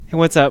Hey,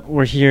 what's up?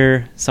 We're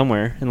here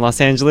somewhere in Los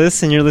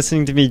Angeles, and you're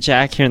listening to me,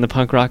 Jack, here in the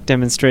punk rock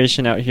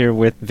demonstration out here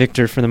with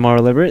Victor from the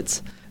Moral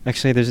Liberates.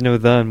 Actually, there's no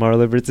the in Moral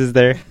Liberates, is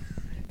there?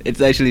 It's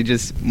actually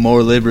just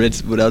Moral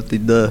Liberates without the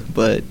the,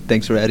 but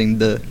thanks for adding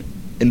the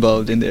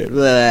involved in there.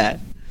 Blah.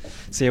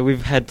 So yeah,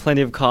 we've had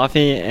plenty of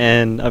coffee,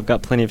 and I've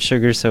got plenty of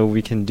sugar, so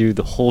we can do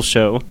the whole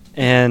show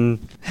and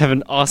have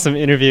an awesome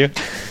interview.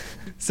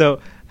 So,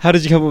 how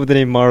did you come up with the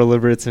name Moral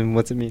Liberates, and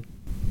what's it mean?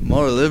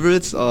 Moral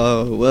Liberates?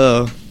 Oh,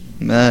 well,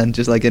 man,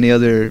 just like any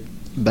other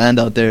band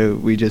out there,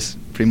 we just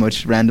pretty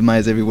much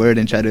randomize every word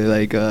and try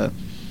to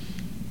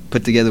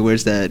put together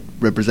words that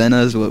represent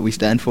us, what we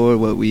stand for,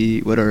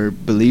 what our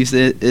beliefs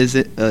is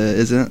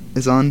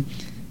on.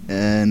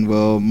 And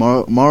well,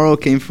 moral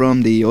came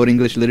from the Old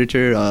English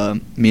literature,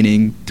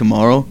 meaning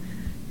tomorrow,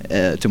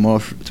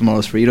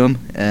 tomorrow's freedom,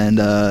 and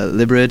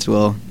liberates.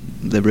 Well,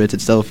 liberates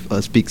itself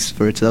speaks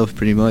for itself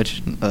pretty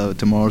much.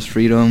 Tomorrow's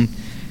freedom.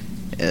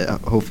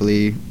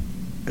 Hopefully,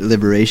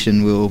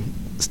 liberation will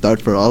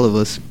start for all of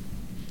us.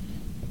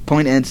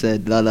 Point and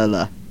said, la la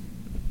la.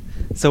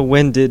 So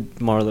when did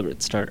Moral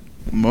Liberates start?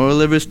 Moral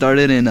Liberates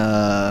started in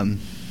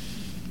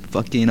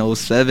fucking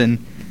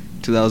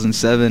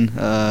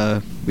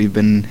 2007. We've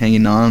been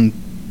hanging on.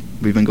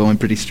 We've been going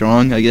pretty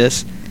strong, I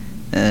guess.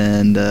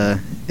 And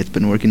it's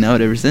been working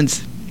out ever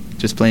since.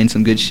 Just playing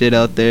some good shit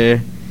out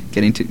there,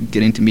 getting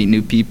to meet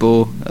new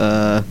people,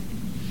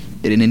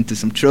 getting into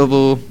some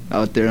trouble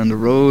out there on the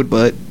road,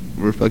 but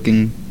we're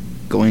fucking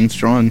going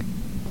strong.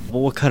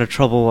 Well, what kind of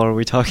trouble are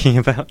we talking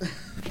about?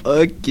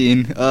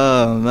 Fucking,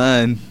 oh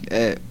man,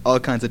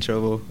 all kinds of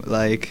trouble.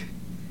 Like,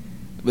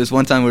 this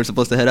one time we were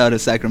supposed to head out to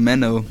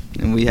Sacramento,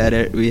 and we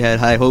had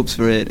high hopes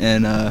for it,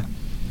 and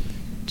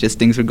just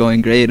things were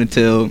going great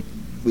until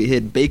we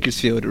hit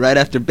Bakersfield. Right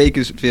after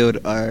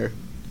Bakersfield, our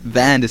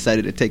van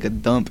decided to take a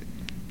dump,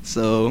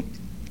 so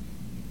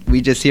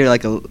we just hear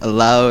like a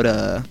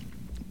loud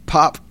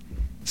pop.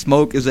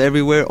 Smoke is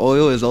everywhere.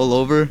 Oil is all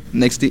over.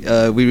 Next,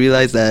 we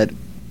realize that,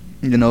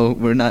 you know,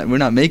 we're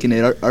not making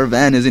it. Our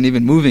van isn't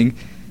even moving.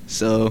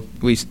 So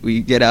we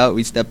get out.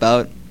 We step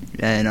out,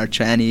 and our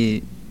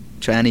tranny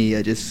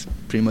just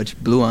pretty much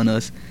blew on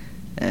us.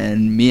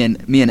 And me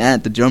and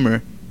Ant, the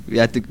drummer, we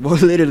had to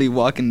literally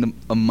walk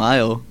a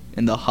mile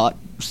in the hot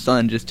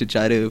sun just to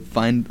try to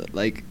find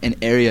like an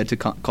area to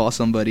call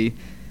somebody.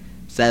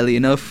 Sadly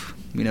enough,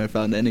 we never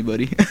found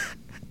anybody.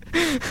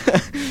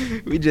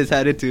 We just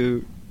had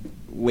to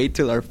wait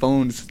till our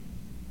phones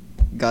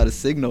got a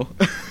signal.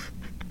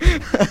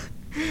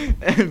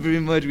 And pretty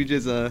much we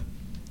just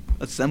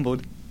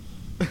assembled.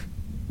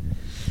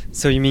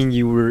 So you mean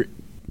you were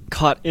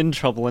caught in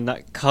trouble and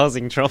not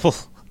causing trouble?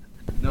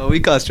 No, we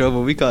caused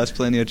trouble. We caused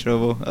plenty of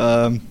trouble.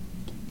 I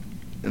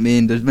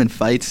mean, there's been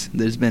fights,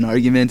 there's been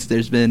arguments,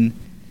 there's been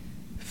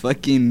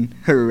fucking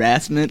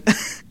harassment.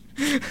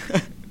 I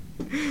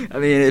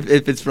mean,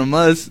 if it's from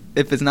us,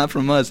 if it's not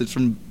from us, it's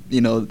from, you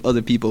know,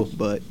 other people.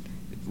 But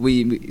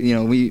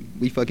we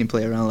fucking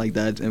play around like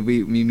that, and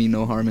we mean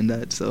no harm in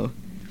that. So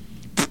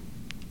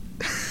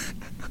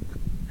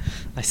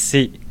I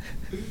see.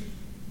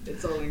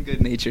 It's all in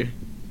good nature.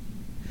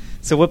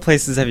 So what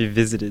places have you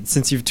visited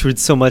since you've toured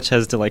so much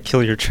as to like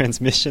kill your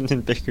transmission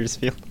in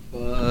Bakersfield?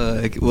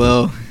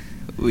 Well,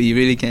 we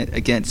really I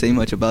can't say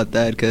much about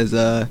that because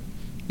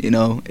you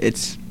know,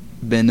 it's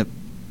been a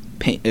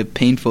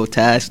painful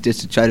task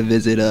just to try to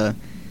visit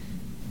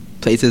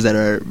places that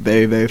are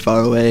very, very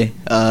far away.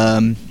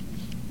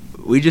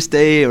 We just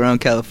stay around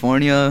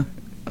California.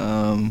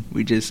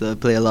 We just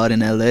play a lot in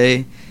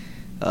LA,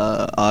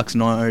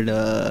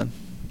 Oxnard.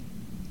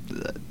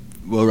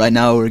 Well, right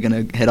now we're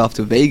gonna head off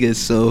to Vegas,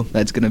 so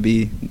that's gonna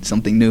be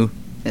something new,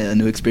 a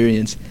new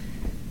experience.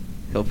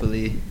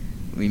 Hopefully,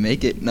 we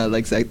make it. Not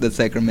like the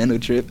Sacramento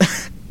trip.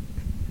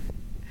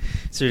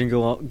 So you're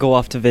gonna go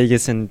off to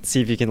Vegas and see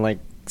if you can like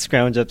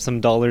scrounge up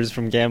some dollars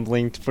from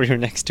gambling for your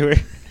next tour.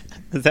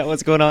 Is that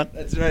what's going on?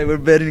 That's right. We're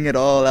betting it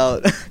all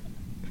out.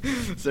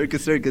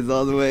 Circus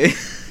all the way.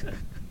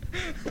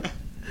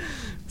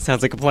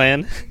 Sounds like a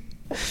plan.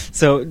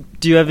 So,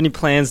 do you have any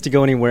plans to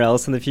go anywhere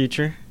else in the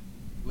future?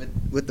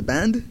 With the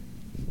band?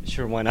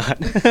 Sure, why not?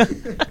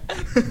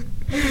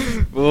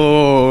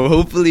 Oh,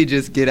 hopefully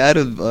just get out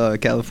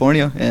of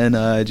California and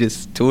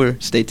just tour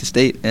state to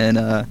state, and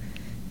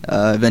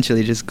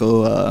eventually just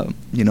go,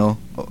 you know,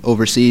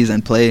 overseas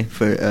and play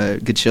for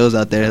good shows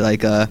out there.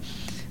 Like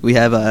we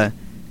have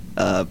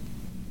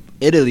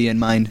Italy in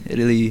mind.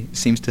 Italy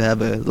seems to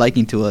have a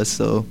liking to us,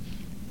 so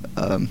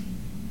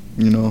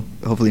you know,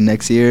 hopefully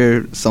next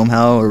year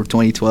somehow, or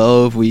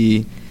 2012,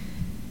 we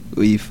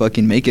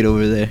fucking make it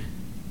over there.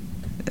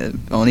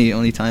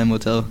 Only time will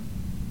tell.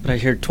 But I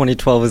hear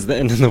 2012 is the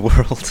end of the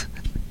world.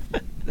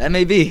 That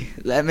may be,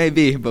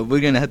 but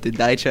we're gonna have to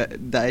die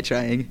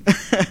trying.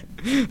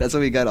 That's why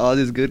we got all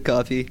this good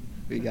coffee.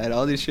 We got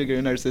all this sugar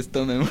in our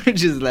system, and we're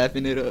just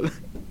laughing it up.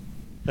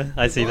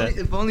 I see that.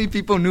 If only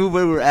people knew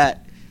where we're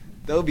at,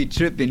 they'll be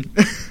tripping.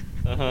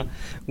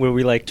 Where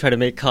we like try to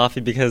make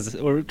coffee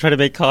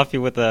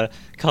with a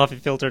coffee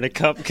filter in a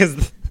cup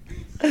because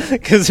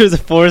there's a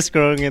forest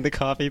growing in the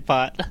coffee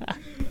pot.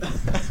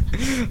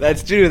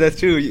 That's true. That's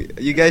true.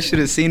 You guys should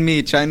have seen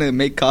me trying to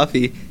make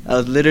coffee. I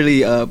was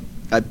literally I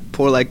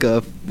pour like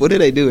a. What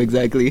did I do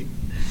exactly?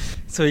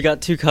 So he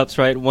got 2 cups,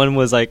 right? One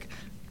was like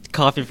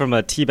coffee from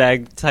a tea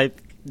bag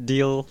type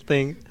deal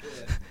thing.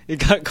 It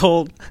got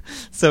cold,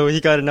 so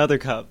he got another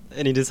cup,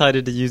 and he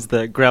decided to use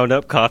the ground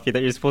up coffee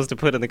that you're supposed to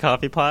put in the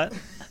coffee pot.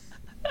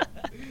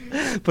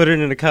 Put it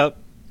in a cup,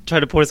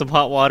 try to pour some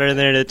hot water in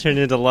there, and it turned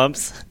into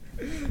lumps.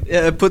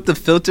 Yeah, I put the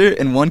filter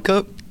in 1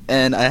 cup,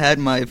 and I had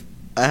my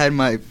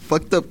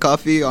fucked up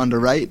coffee on the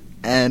right,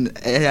 and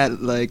it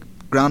had like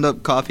ground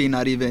up coffee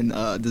not even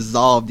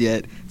dissolved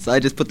yet. So I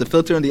just put the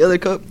filter in the other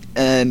cup,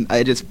 and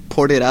I just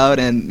poured it out,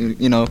 and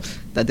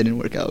that didn't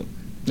work out.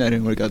 That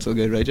didn't work out so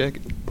good, right, Jack?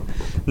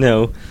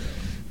 No.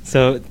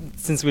 So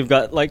since we've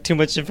got like too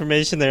much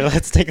information there,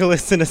 let's take a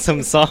listen to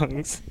some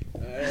songs.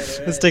 All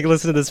right. Let's take a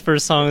listen to this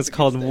first song. It's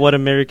called "What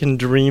American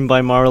Dream"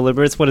 by Mara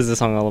Liberts. What is this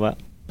song all about?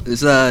 This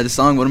the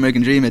song "What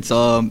American Dream." It's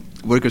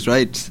workers'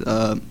 rights.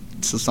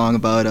 It's a song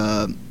about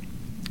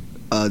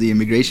the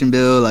immigration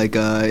bill. Like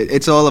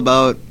it's all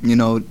about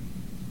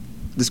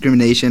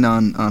discrimination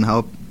on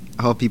how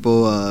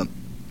people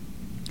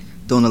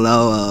don't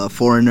allow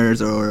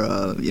foreigners or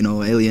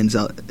aliens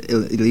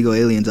illegal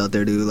aliens out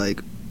there to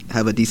like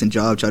have a decent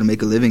job, try to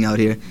make a living out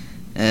here,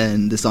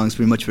 and the song's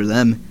pretty much for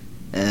them.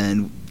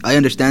 And I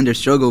understand their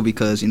struggle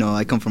because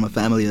I come from a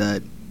family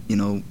that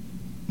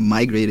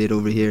migrated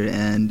over here,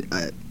 and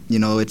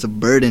it's a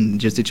burden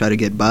just to try to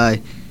get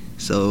by.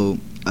 So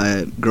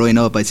growing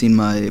up, I seen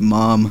my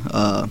mom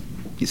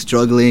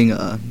struggling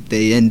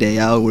day in day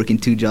out, working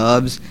 2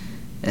 jobs,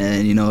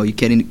 and you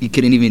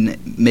couldn't even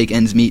make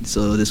ends meet.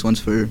 So this one's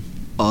for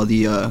all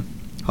the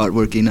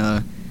hardworking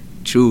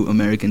true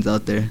Americans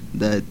out there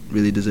that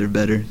really deserve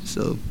better.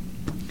 So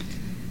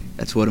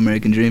that's what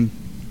American Dream.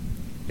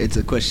 It's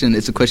the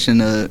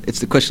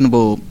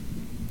questionable,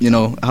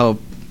 how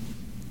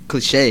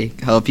cliche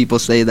how people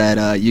say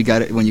that you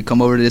got it when you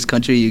come over to this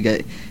country, you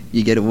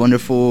get a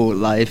wonderful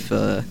life,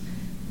 and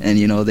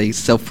they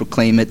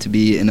self-proclaim it to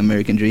be an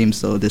American dream.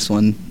 So this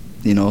one,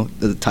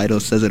 the title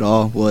says it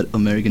all. What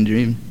American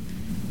Dream?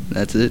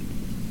 That's it.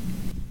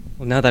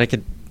 Well, now that I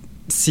could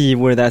see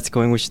where that's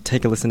going, we should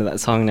take a listen to that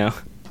song now.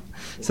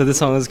 So this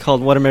song is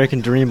called "What American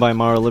Dream" by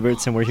Mara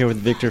Liberts, and we're here with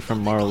Victor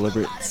from Mara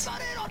Liberts.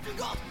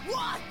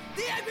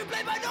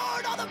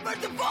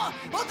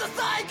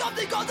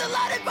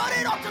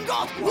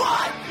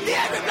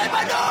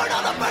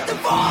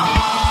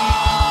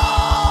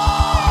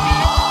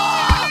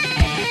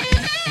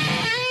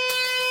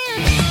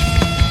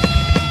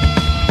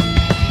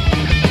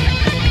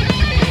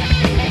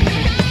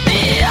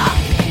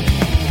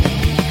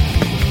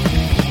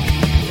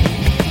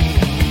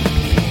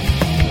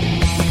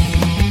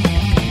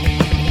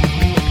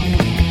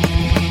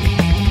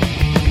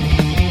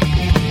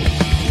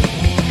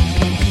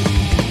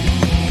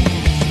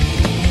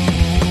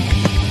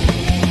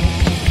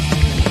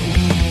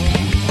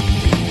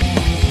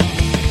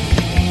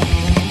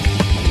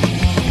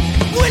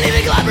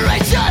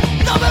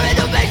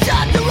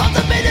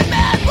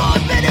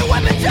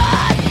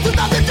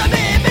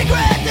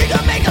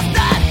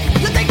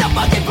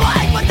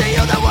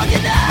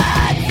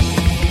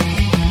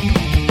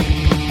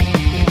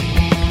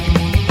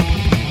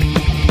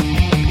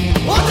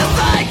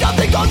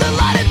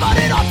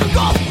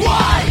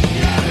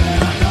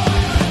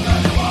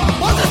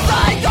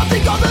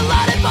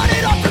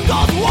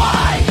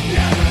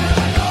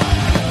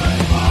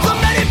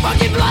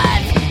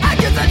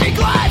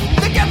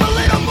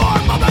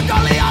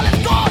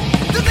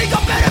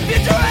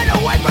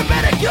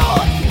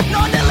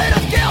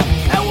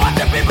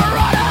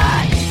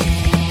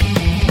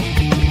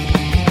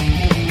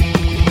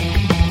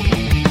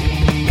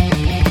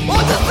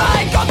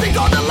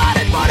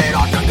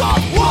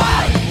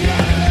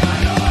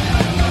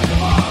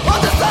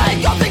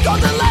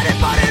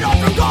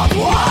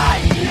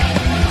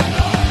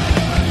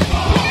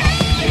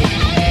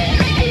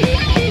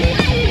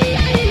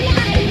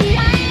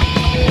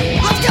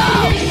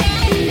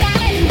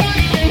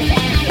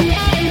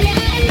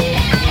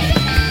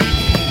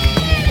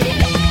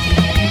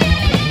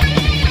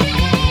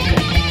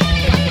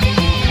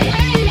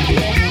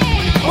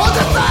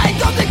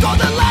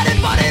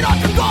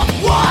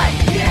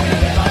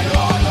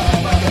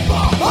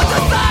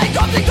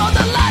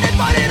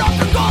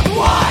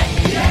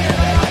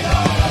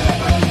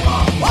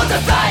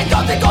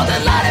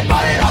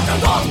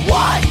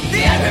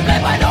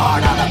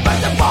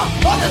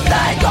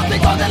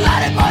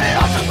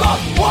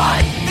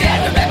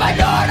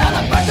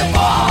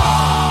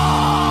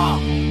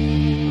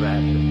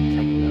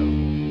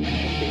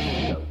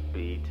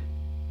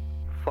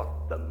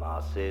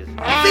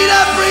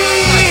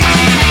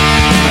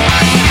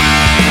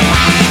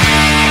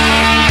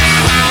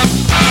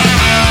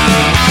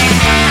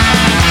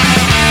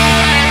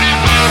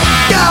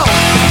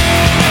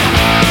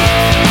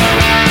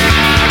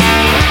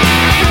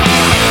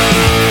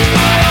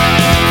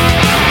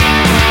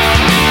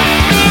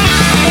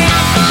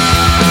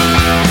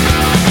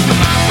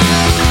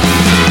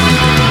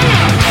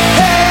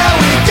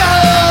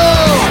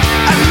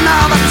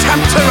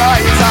 camp to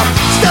rise up.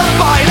 Still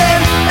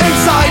fighting,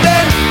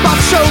 inciting, but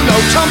show no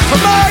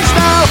compromise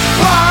now.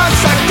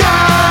 Once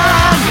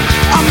again,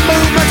 our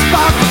movement's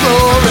bound for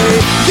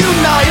glory.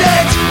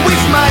 United,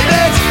 we've made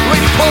it,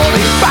 we're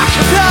pulling back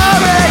a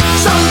fury.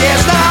 Some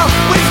years now,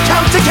 we've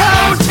come to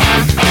count,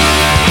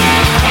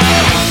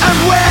 and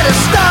we're to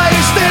stay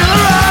still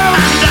around.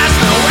 And there's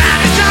no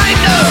appetite,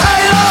 no.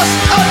 Hey, lost,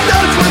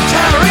 unknowns will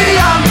carry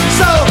on.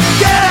 So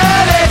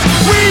get it,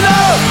 we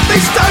know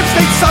these don't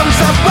need songs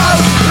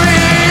about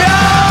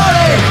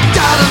reality.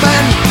 Got a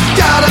man,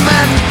 got a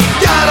man,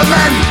 got a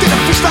man. Get a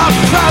fist up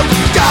proud.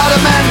 Got a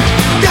man,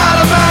 got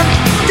a man,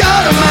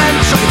 got a man.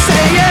 So we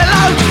say it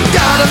loud.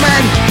 Got a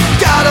man,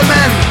 got a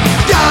man,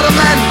 got a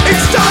man.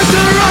 It's time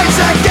to rise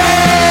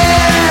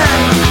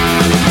again.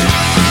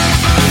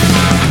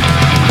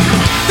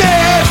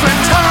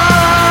 Different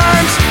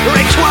times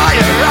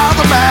require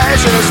other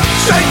measures.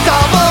 Straight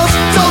doubles,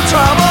 dull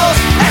troubles,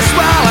 as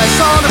well as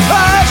on the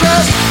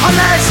pleasures.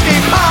 Honesty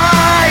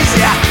pies,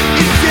 yeah,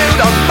 in view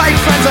of fake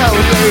friends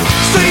only.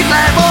 Street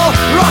level,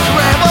 rock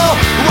rebel,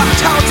 what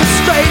counts as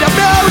straight up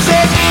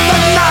music. The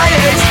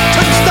 90s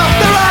couldn't stop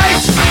the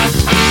race.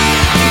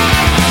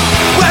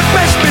 We're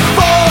best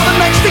before the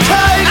next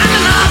decade, and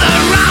another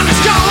round is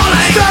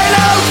calling. Straight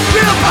out,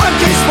 real punk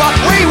is what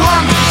we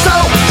want. So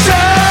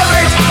share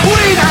it,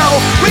 we know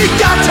we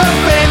got to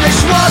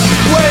finish what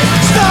we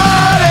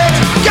started.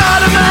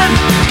 Got a man,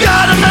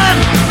 got a man,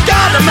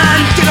 got a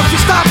man. Get off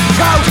your stop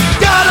crowd.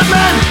 Got a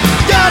man,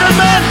 got a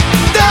man,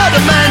 got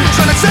a man.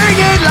 Trying to sing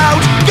it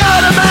loud.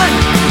 Got a man,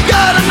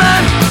 got a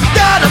man,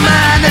 got a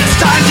man. It's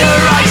time to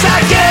rise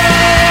again.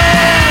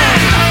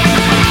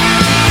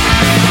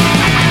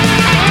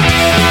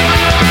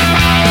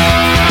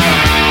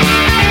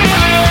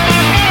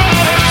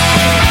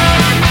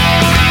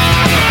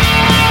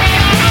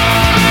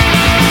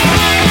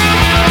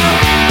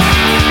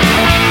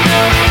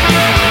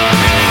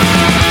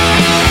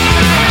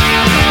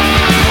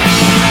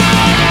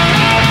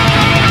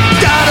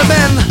 Got a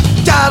man,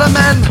 got a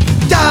man,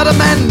 got a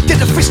man. Get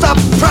the fist up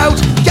proud.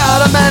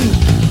 Got a man,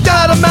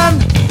 got a man,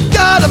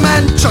 got a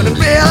man. Trying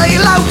really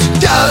loud.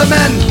 Got a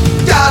man,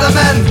 got a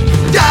man,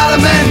 got a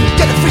man.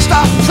 Get the fist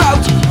up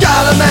proud.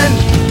 Got a man,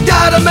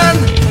 got a man,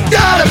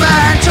 got a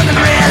man. Trying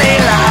really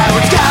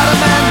loud. Got a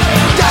man,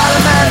 got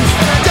a man,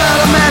 got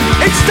a man.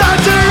 It's time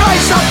to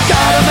rise up.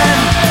 Got a man,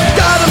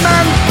 got a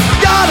man,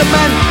 got a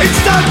man. It's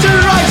time to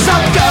rise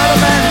up. Got a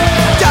man,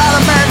 got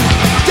a man,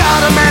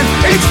 got a man.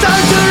 It's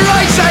time to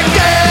rise again.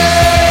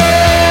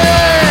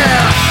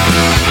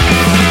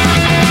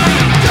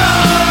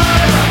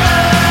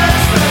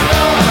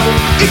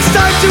 It's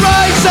time to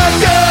rise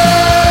again.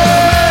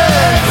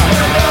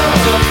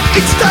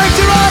 It's time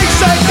to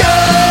rise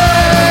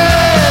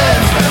again.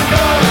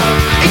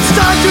 It's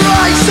time to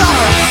rise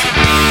up.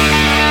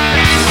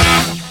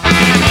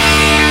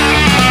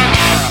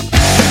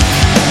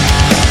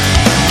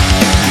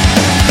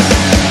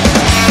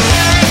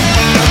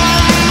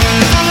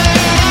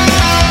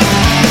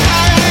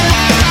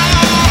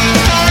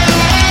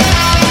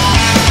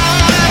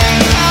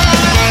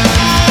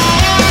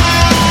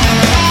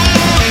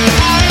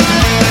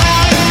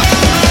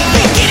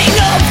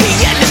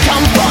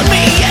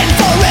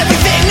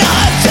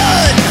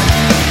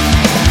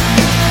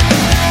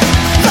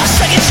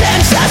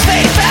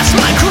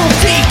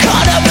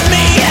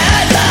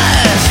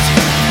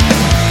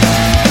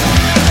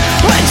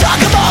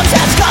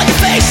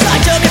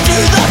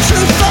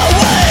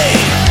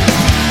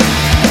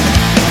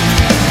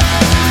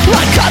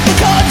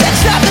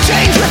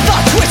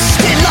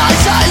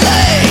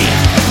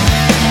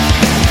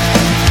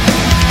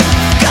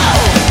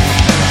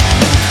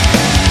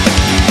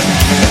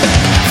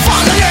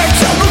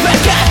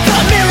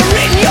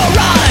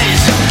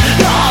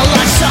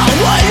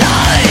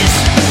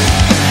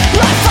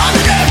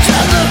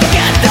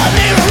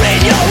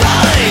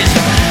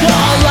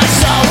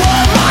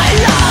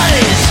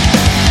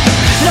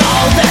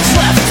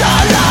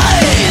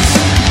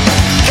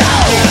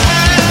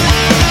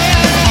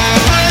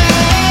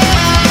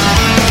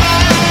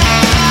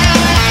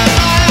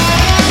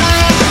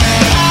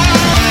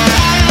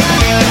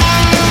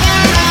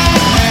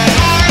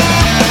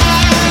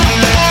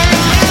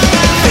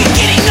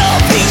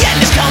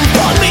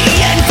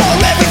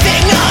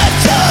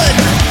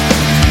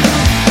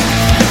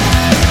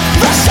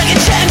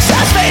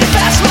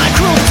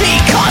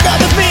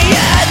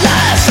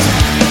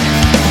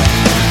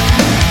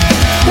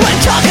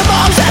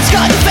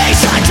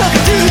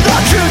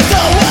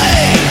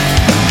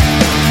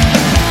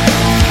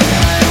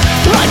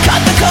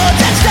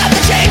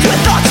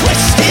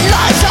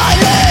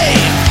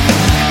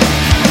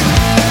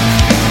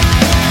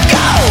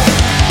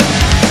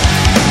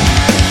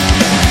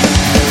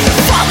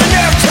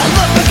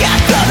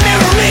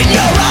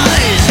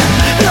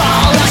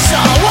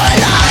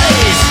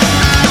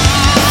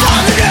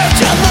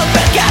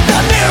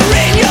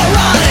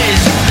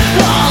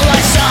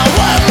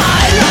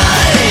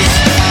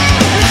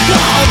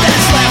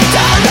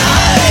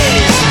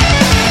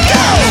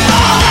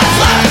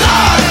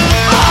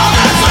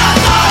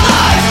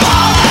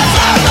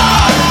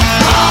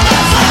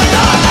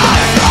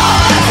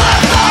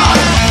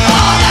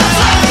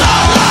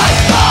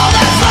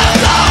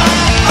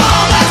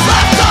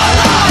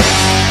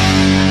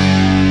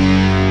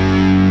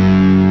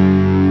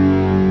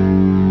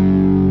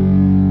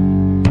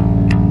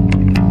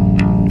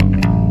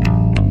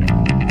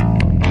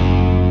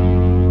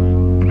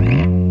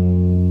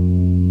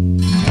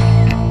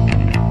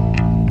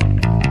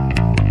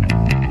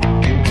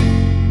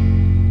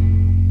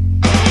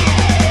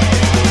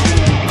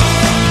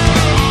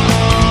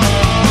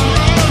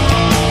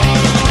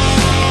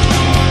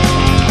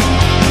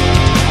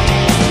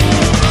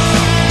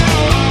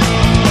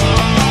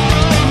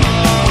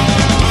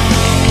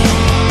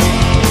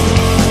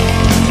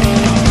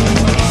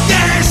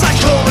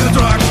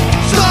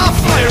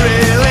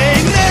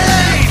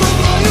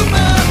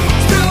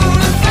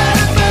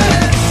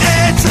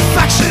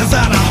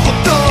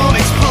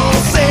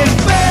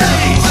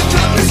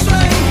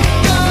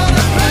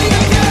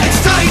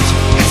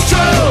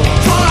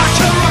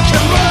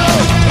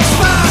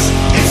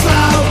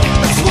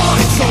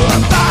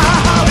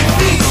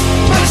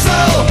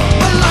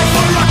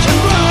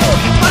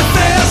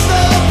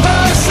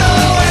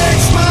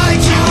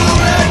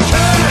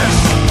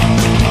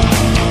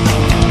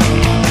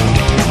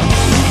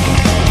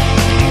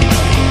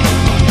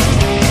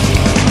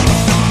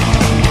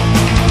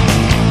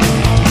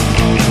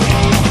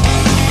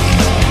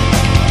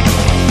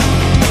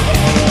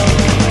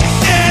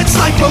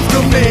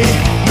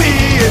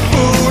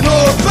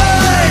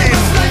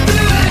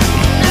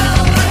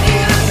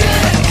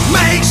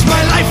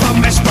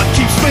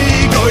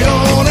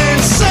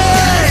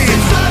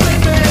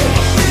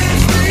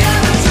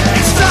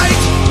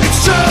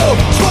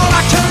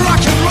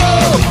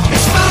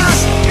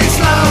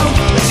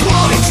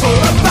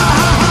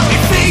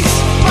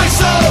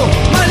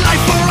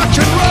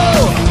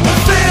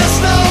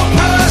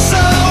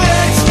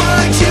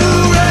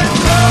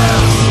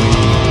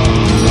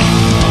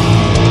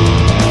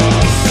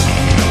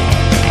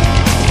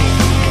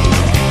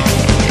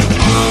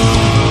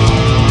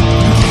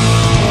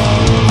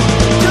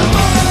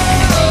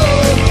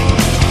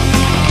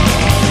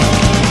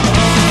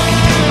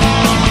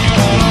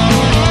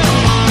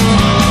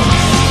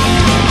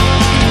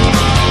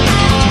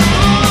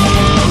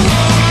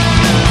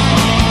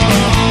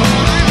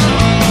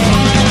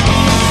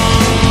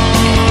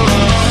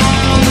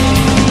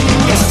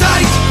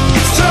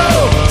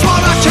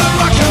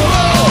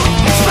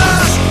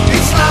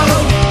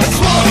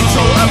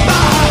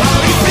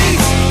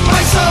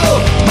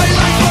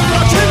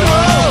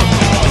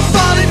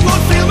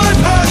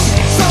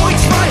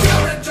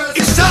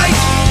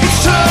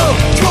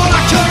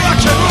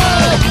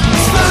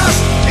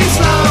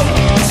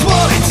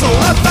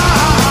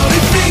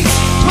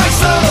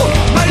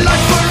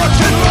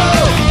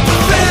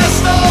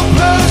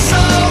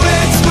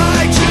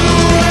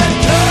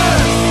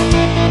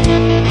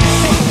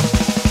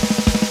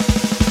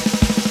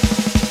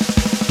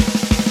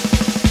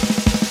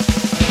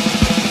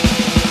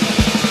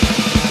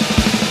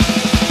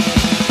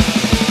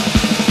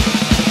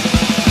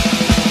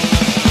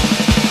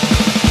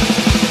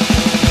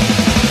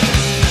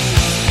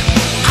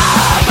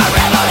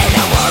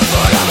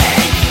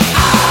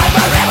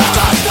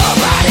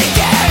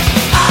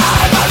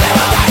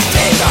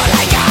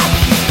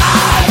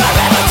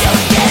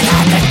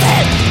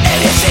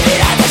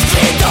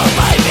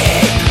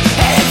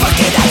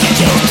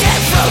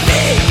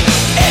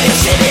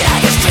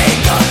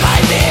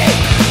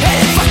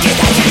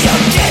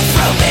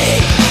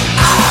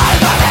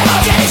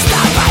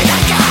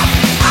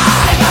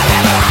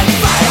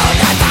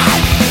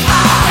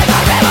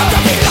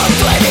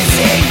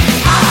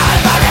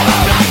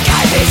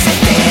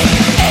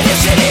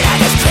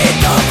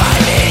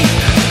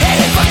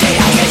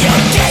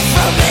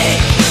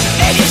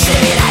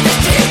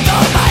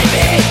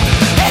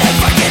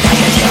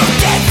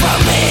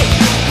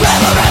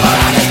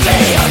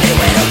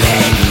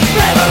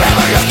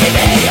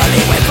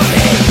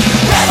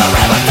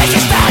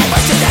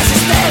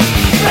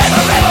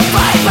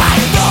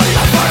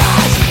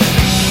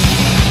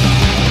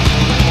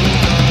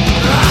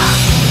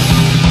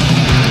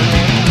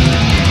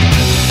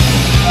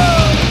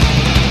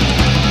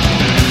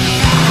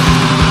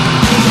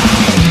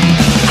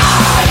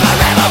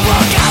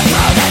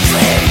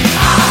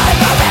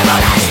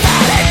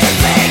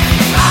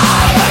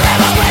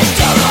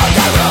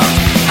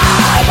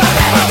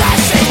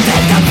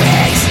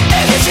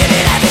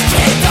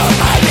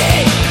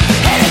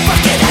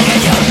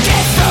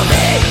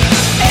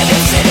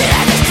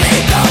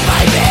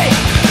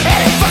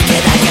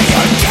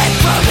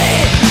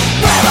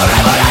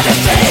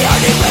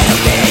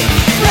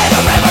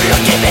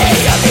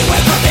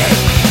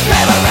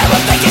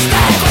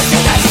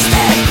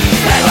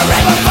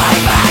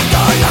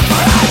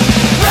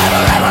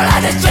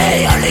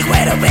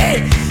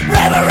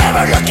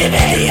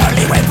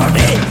 wait for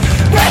me.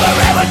 Never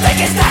ever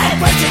take a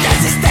stand, question the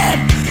system.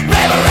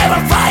 Never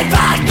ever fight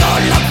back, no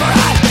love for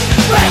us.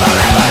 Never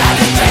ever have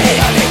the tree,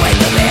 only wait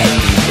to me.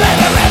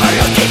 Never ever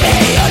look at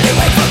me, only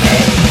wait for me.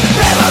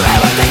 Never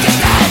ever take a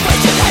stand,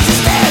 question the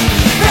system.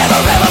 Never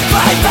ever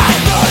fight back,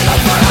 no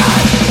love for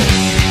us.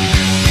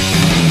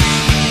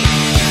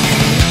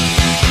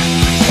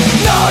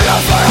 No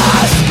love for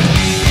us.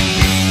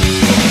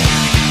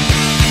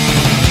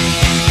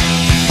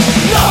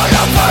 No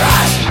love for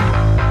us.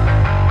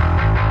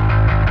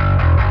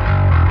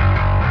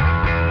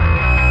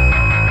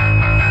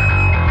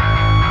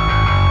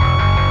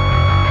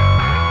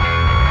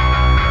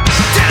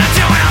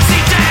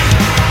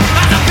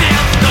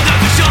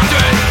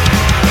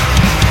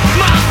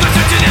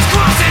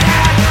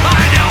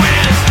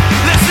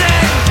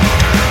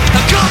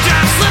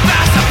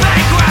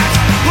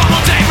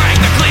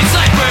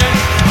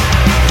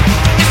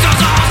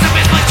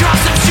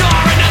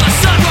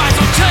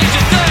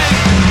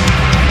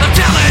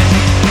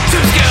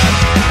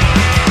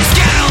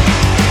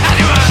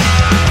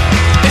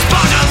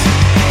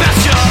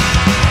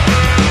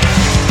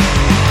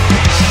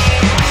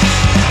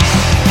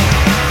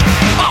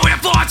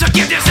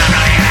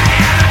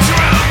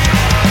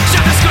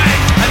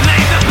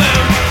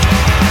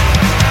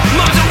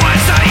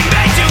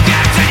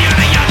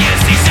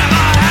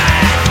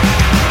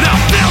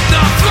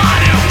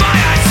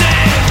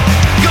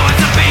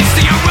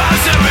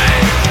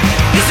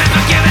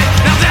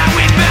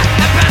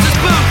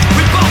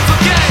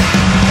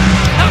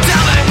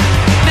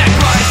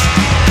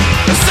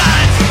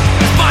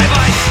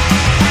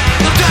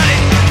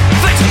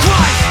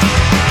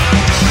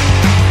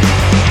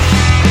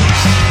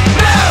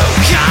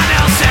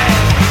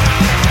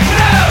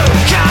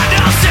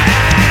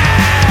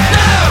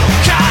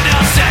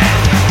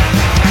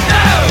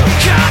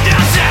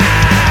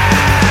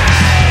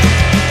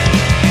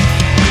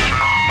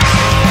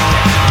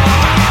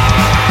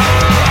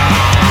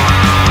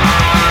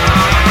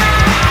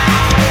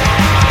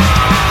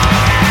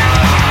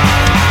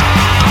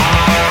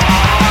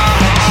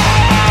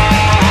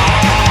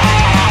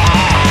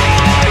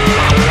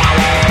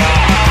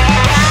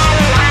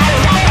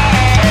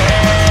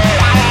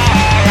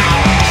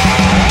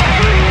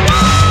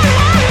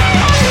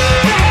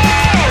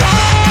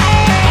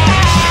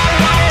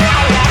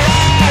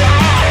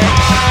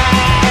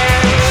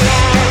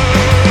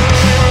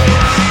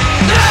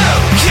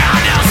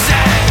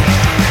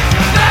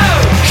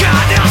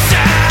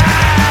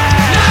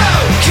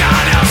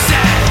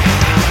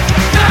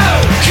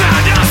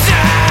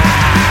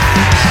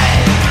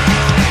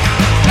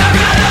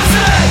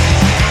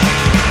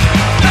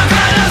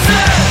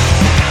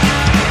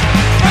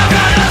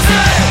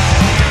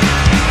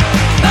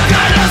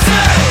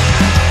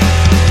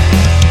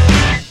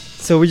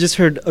 So we just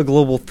heard a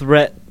global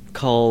threat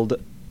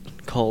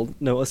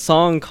a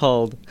song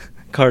called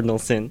Cardinal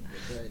Sin.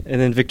 Right.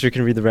 And then Victor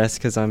can read the rest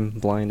because I'm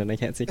blind and I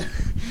can't see.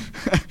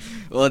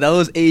 Well, that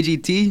was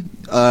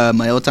AGT,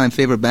 my all-time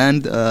favorite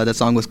band. That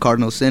song was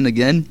Cardinal Sin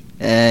again.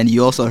 And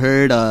you also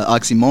heard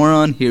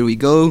Oxymoron, Here We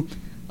Go,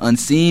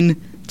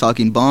 Unseen,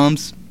 Talking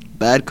Bombs,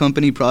 Bad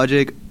Company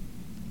Project,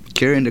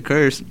 Cure and the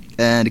Curse,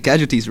 and The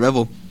Casualties,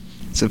 Revel.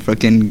 It's a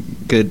fucking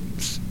good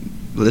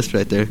list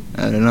right there.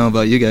 I don't know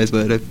about you guys,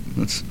 but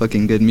it's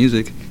fucking good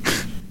music.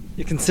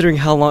 Yeah, considering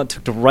how long it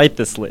took to write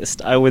this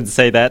list, I would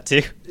say that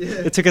too.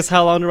 Yeah. It took us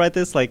how long to write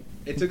this? Like,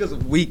 it took us a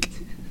week.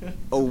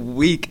 A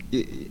week.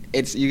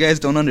 It's you guys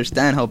don't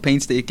understand how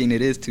painstaking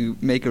it is to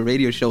make a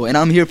radio show, and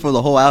I'm here for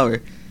the whole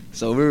hour.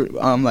 So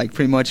I'm like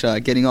pretty much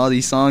getting all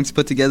these songs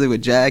put together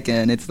with Jack,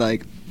 and it's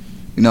like,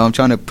 you know, I'm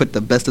trying to put the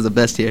best of the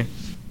best here.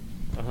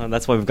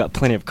 That's why we've got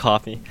plenty of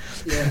coffee.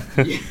 Yeah.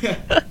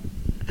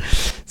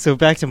 So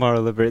back to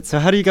Moral Liberate. So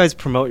how do you guys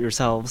promote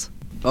yourselves?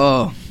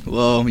 Oh,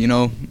 well, you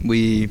know,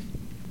 we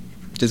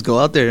just go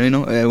out there, you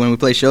know. When we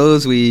play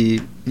shows, we,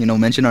 you know,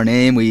 mention our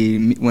name.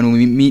 When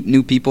we meet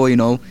new people, you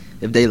know,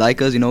 if they like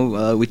us, you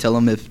know, we tell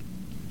them if,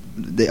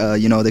 they,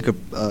 you know, they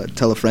could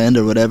tell a friend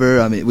or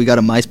whatever. I mean, we got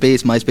a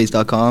MySpace,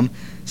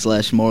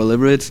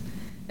 myspace.com/moralliberates.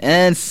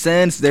 And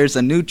since there's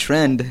a new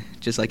trend,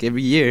 just like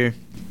every year,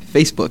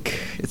 Facebook,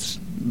 it's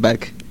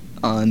back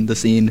on the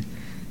scene.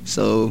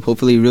 So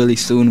hopefully really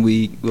soon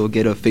we will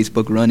get a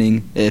Facebook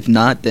running. If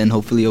not, then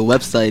hopefully a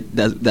website.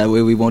 That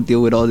way we won't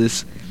deal with all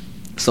this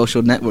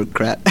social network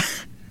crap.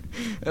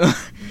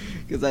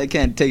 Because I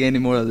can't take any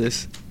more of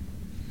this.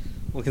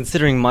 Well,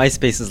 considering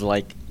MySpace is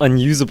like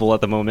unusable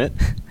at the moment,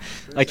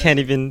 I can't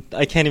even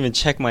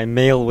check my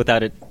mail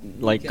without it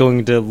like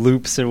going to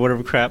loops or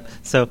whatever crap.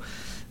 So,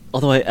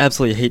 although I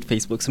absolutely hate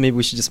Facebook, so maybe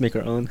we should just make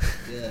our own.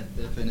 Yeah,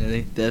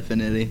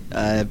 definitely.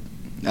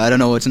 I don't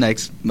know what's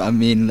next. I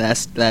mean,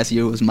 last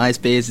year was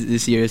MySpace.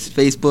 This year is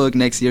Facebook.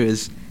 Next year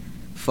is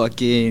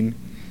fucking.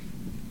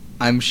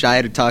 I'm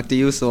shy to talk to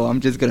you, so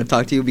I'm just gonna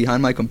talk to you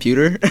behind my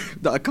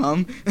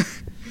computer.com.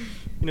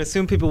 You know,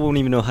 soon people won't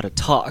even know how to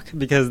talk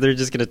because they're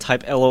just gonna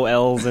type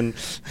LOLs and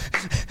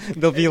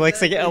they'll be like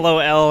saying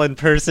LOL in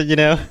person. You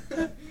know,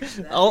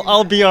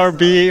 I'll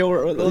BRB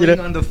or you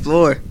know on the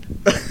floor.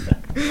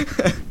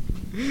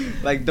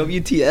 Like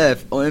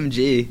WTF,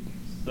 OMG.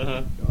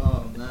 Uh-huh.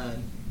 Oh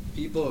man,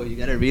 people, you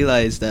gotta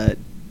realize that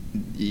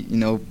you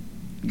know,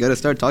 you gotta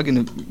start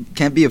talking to.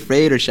 Can't be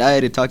afraid or shy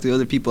to talk to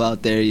other people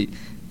out there.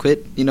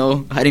 Quit,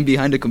 hiding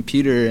behind a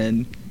computer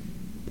and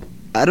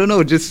I don't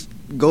know, just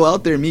go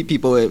out there and meet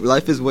people.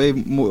 Life is way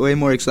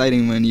more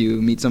exciting when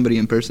you meet somebody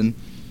in person.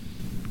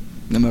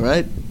 Am I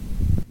right?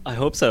 I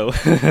hope so.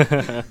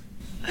 I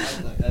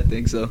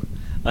think so.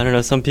 I don't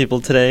know, some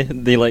people today,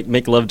 they like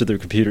make love to their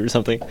computer or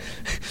something.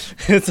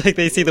 It's like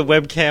they see the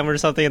webcam or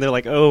something and they're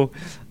like, oh,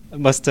 I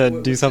must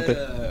do something.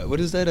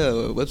 What is that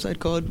website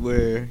called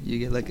where you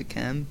get like a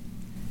cam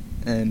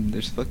and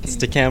there's fucking...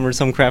 Stickam or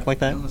some crap like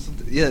that?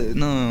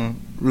 No,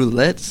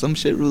 roulette, some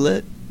shit,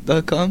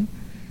 roulette.com.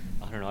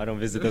 I don't know, I don't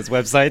visit those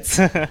websites.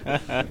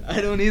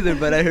 I don't either,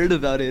 but I heard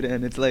about it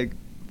and it's like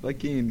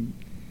fucking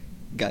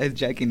guys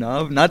jacking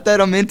off. Not that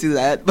I'm into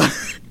that, but...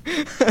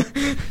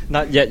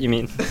 Not yet, you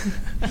mean?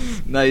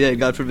 Not yet,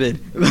 God forbid.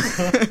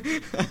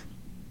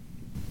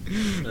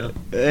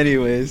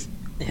 Anyways.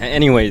 Yeah,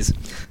 anyways.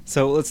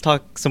 So let's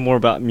talk some more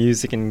about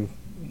music and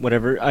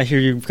whatever. I hear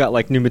you've got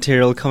like new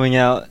material coming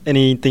out.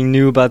 Anything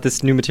new about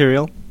this new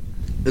material?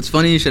 It's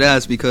funny you should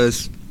ask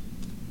because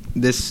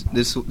this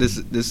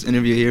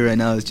interview here right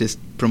now is just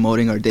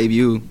promoting our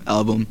debut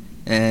album,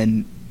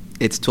 and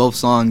it's 12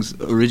 songs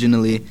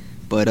originally,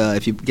 but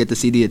if you get the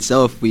CD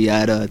itself, we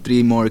add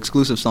 3 more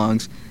exclusive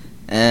songs,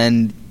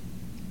 and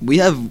we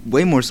have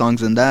way more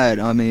songs than that.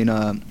 I mean,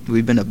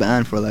 we've been a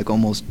band for like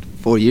almost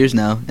 4 years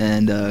now,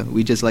 and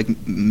we just like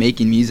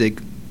making music,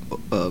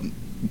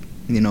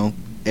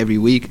 every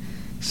week.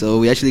 So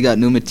we actually got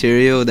new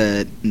material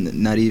that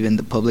not even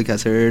the public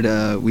has heard.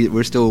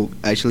 We're still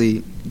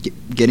actually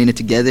getting it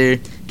together,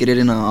 get it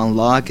on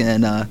lock,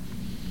 and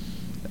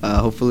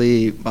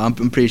hopefully, I'm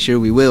pretty sure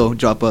we will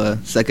drop a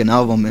second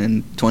album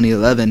in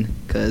 2011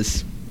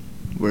 because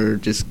we're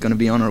just gonna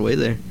be on our way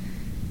there.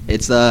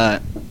 It's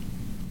not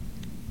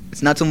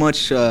so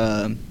much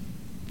a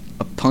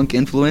punk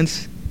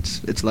influence.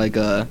 It's like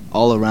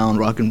all around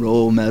rock and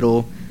roll,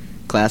 metal,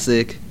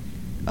 classic.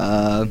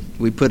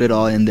 We put it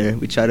all in there.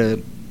 We try to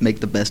make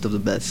the best of the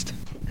best.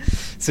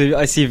 So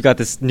I see you've got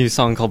this new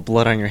song called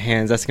Blood on Your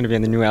Hands. That's going to be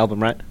on the new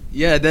album, right?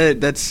 Yeah,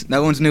 that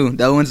one's new.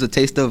 That one's a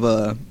taste of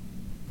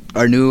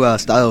our new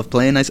style of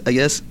playing, I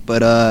guess.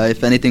 But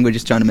if anything, we're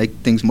just trying to make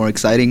things more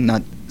exciting,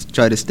 not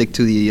try to stick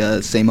to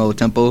the same old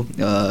tempo,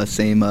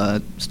 same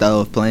style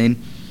of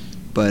playing.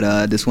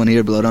 But this one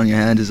here, Blood on Your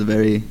Hands, is a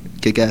very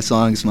kick-ass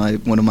song. It's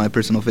one of my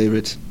personal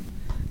favorites.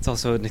 It's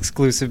also an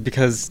exclusive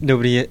because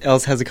nobody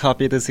else has a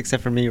copy of this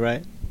except for me,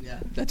 right? Yeah,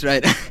 that's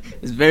right.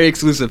 It's very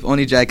exclusive.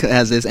 Only Jack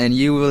has this, and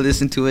you will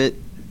listen to it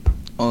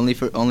only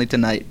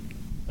tonight.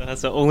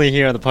 So only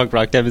here on the Punk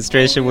Rock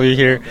Demonstration will you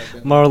hear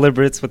Marl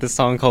Liberts with a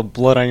song called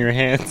Blood on Your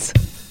Hands.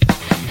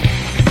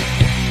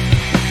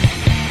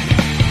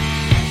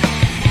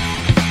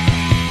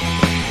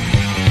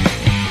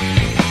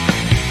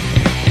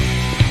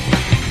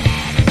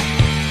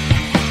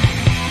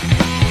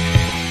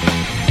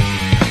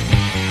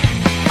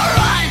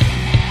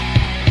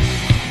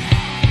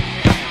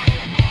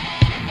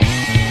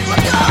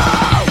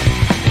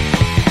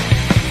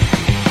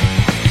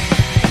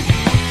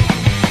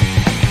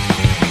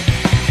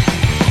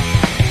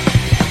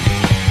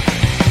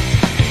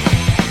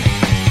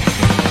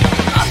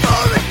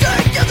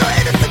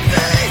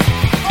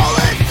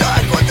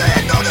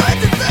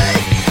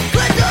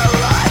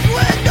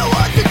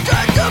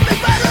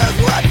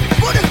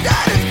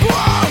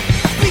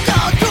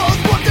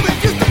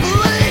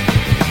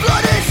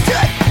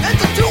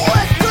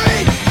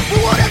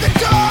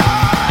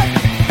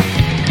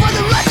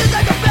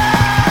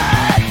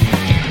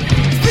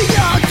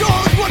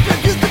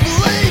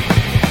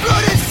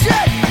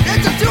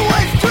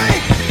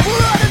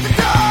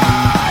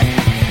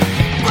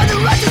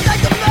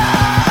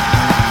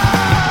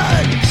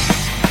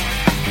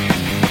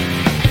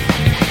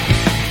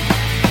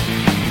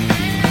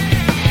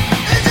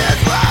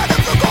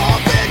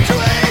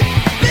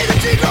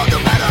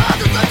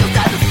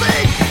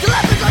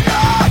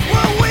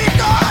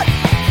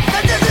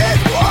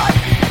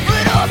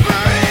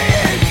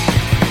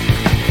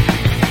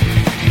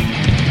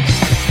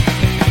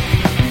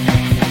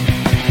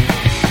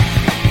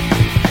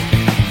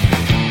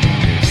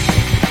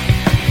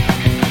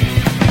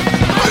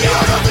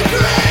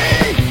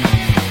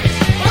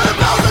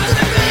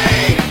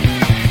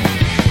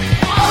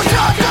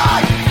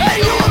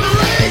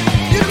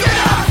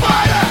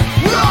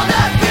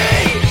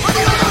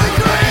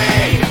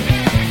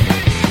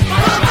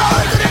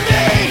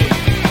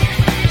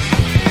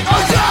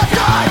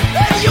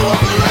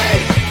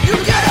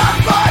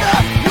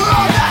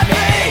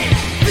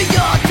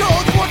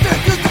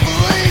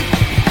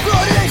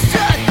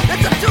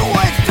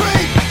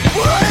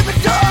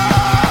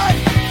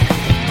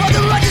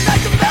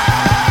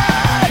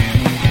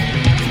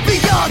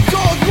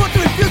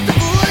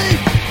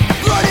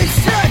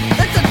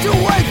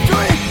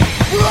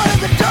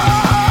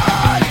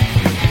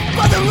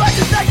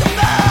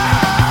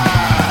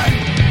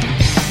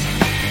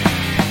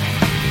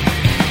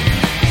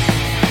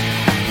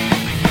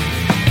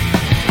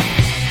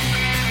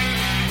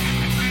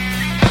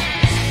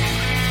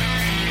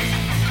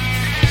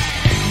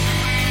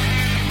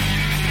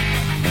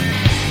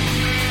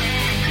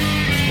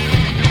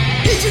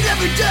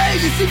 day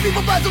you see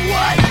people pass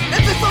away.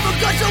 If it's from a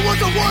gunshot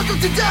wounds or wars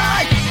to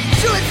die.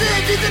 Shooting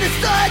things in his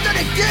side that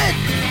a kid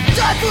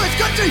died for his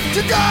country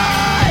to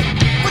die.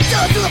 But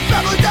tell to the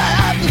family that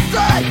have to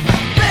say,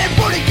 being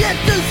born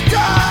against the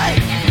sky.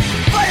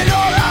 Fighting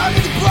all out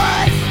in the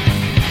price.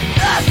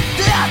 As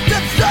the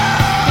active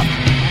sound.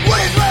 What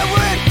is what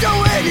we're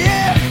doing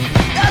here?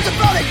 As a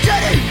family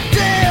shedding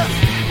tears.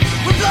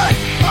 With blood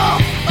all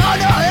on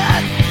our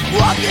hands.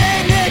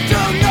 Walking into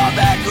no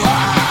man's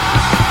land.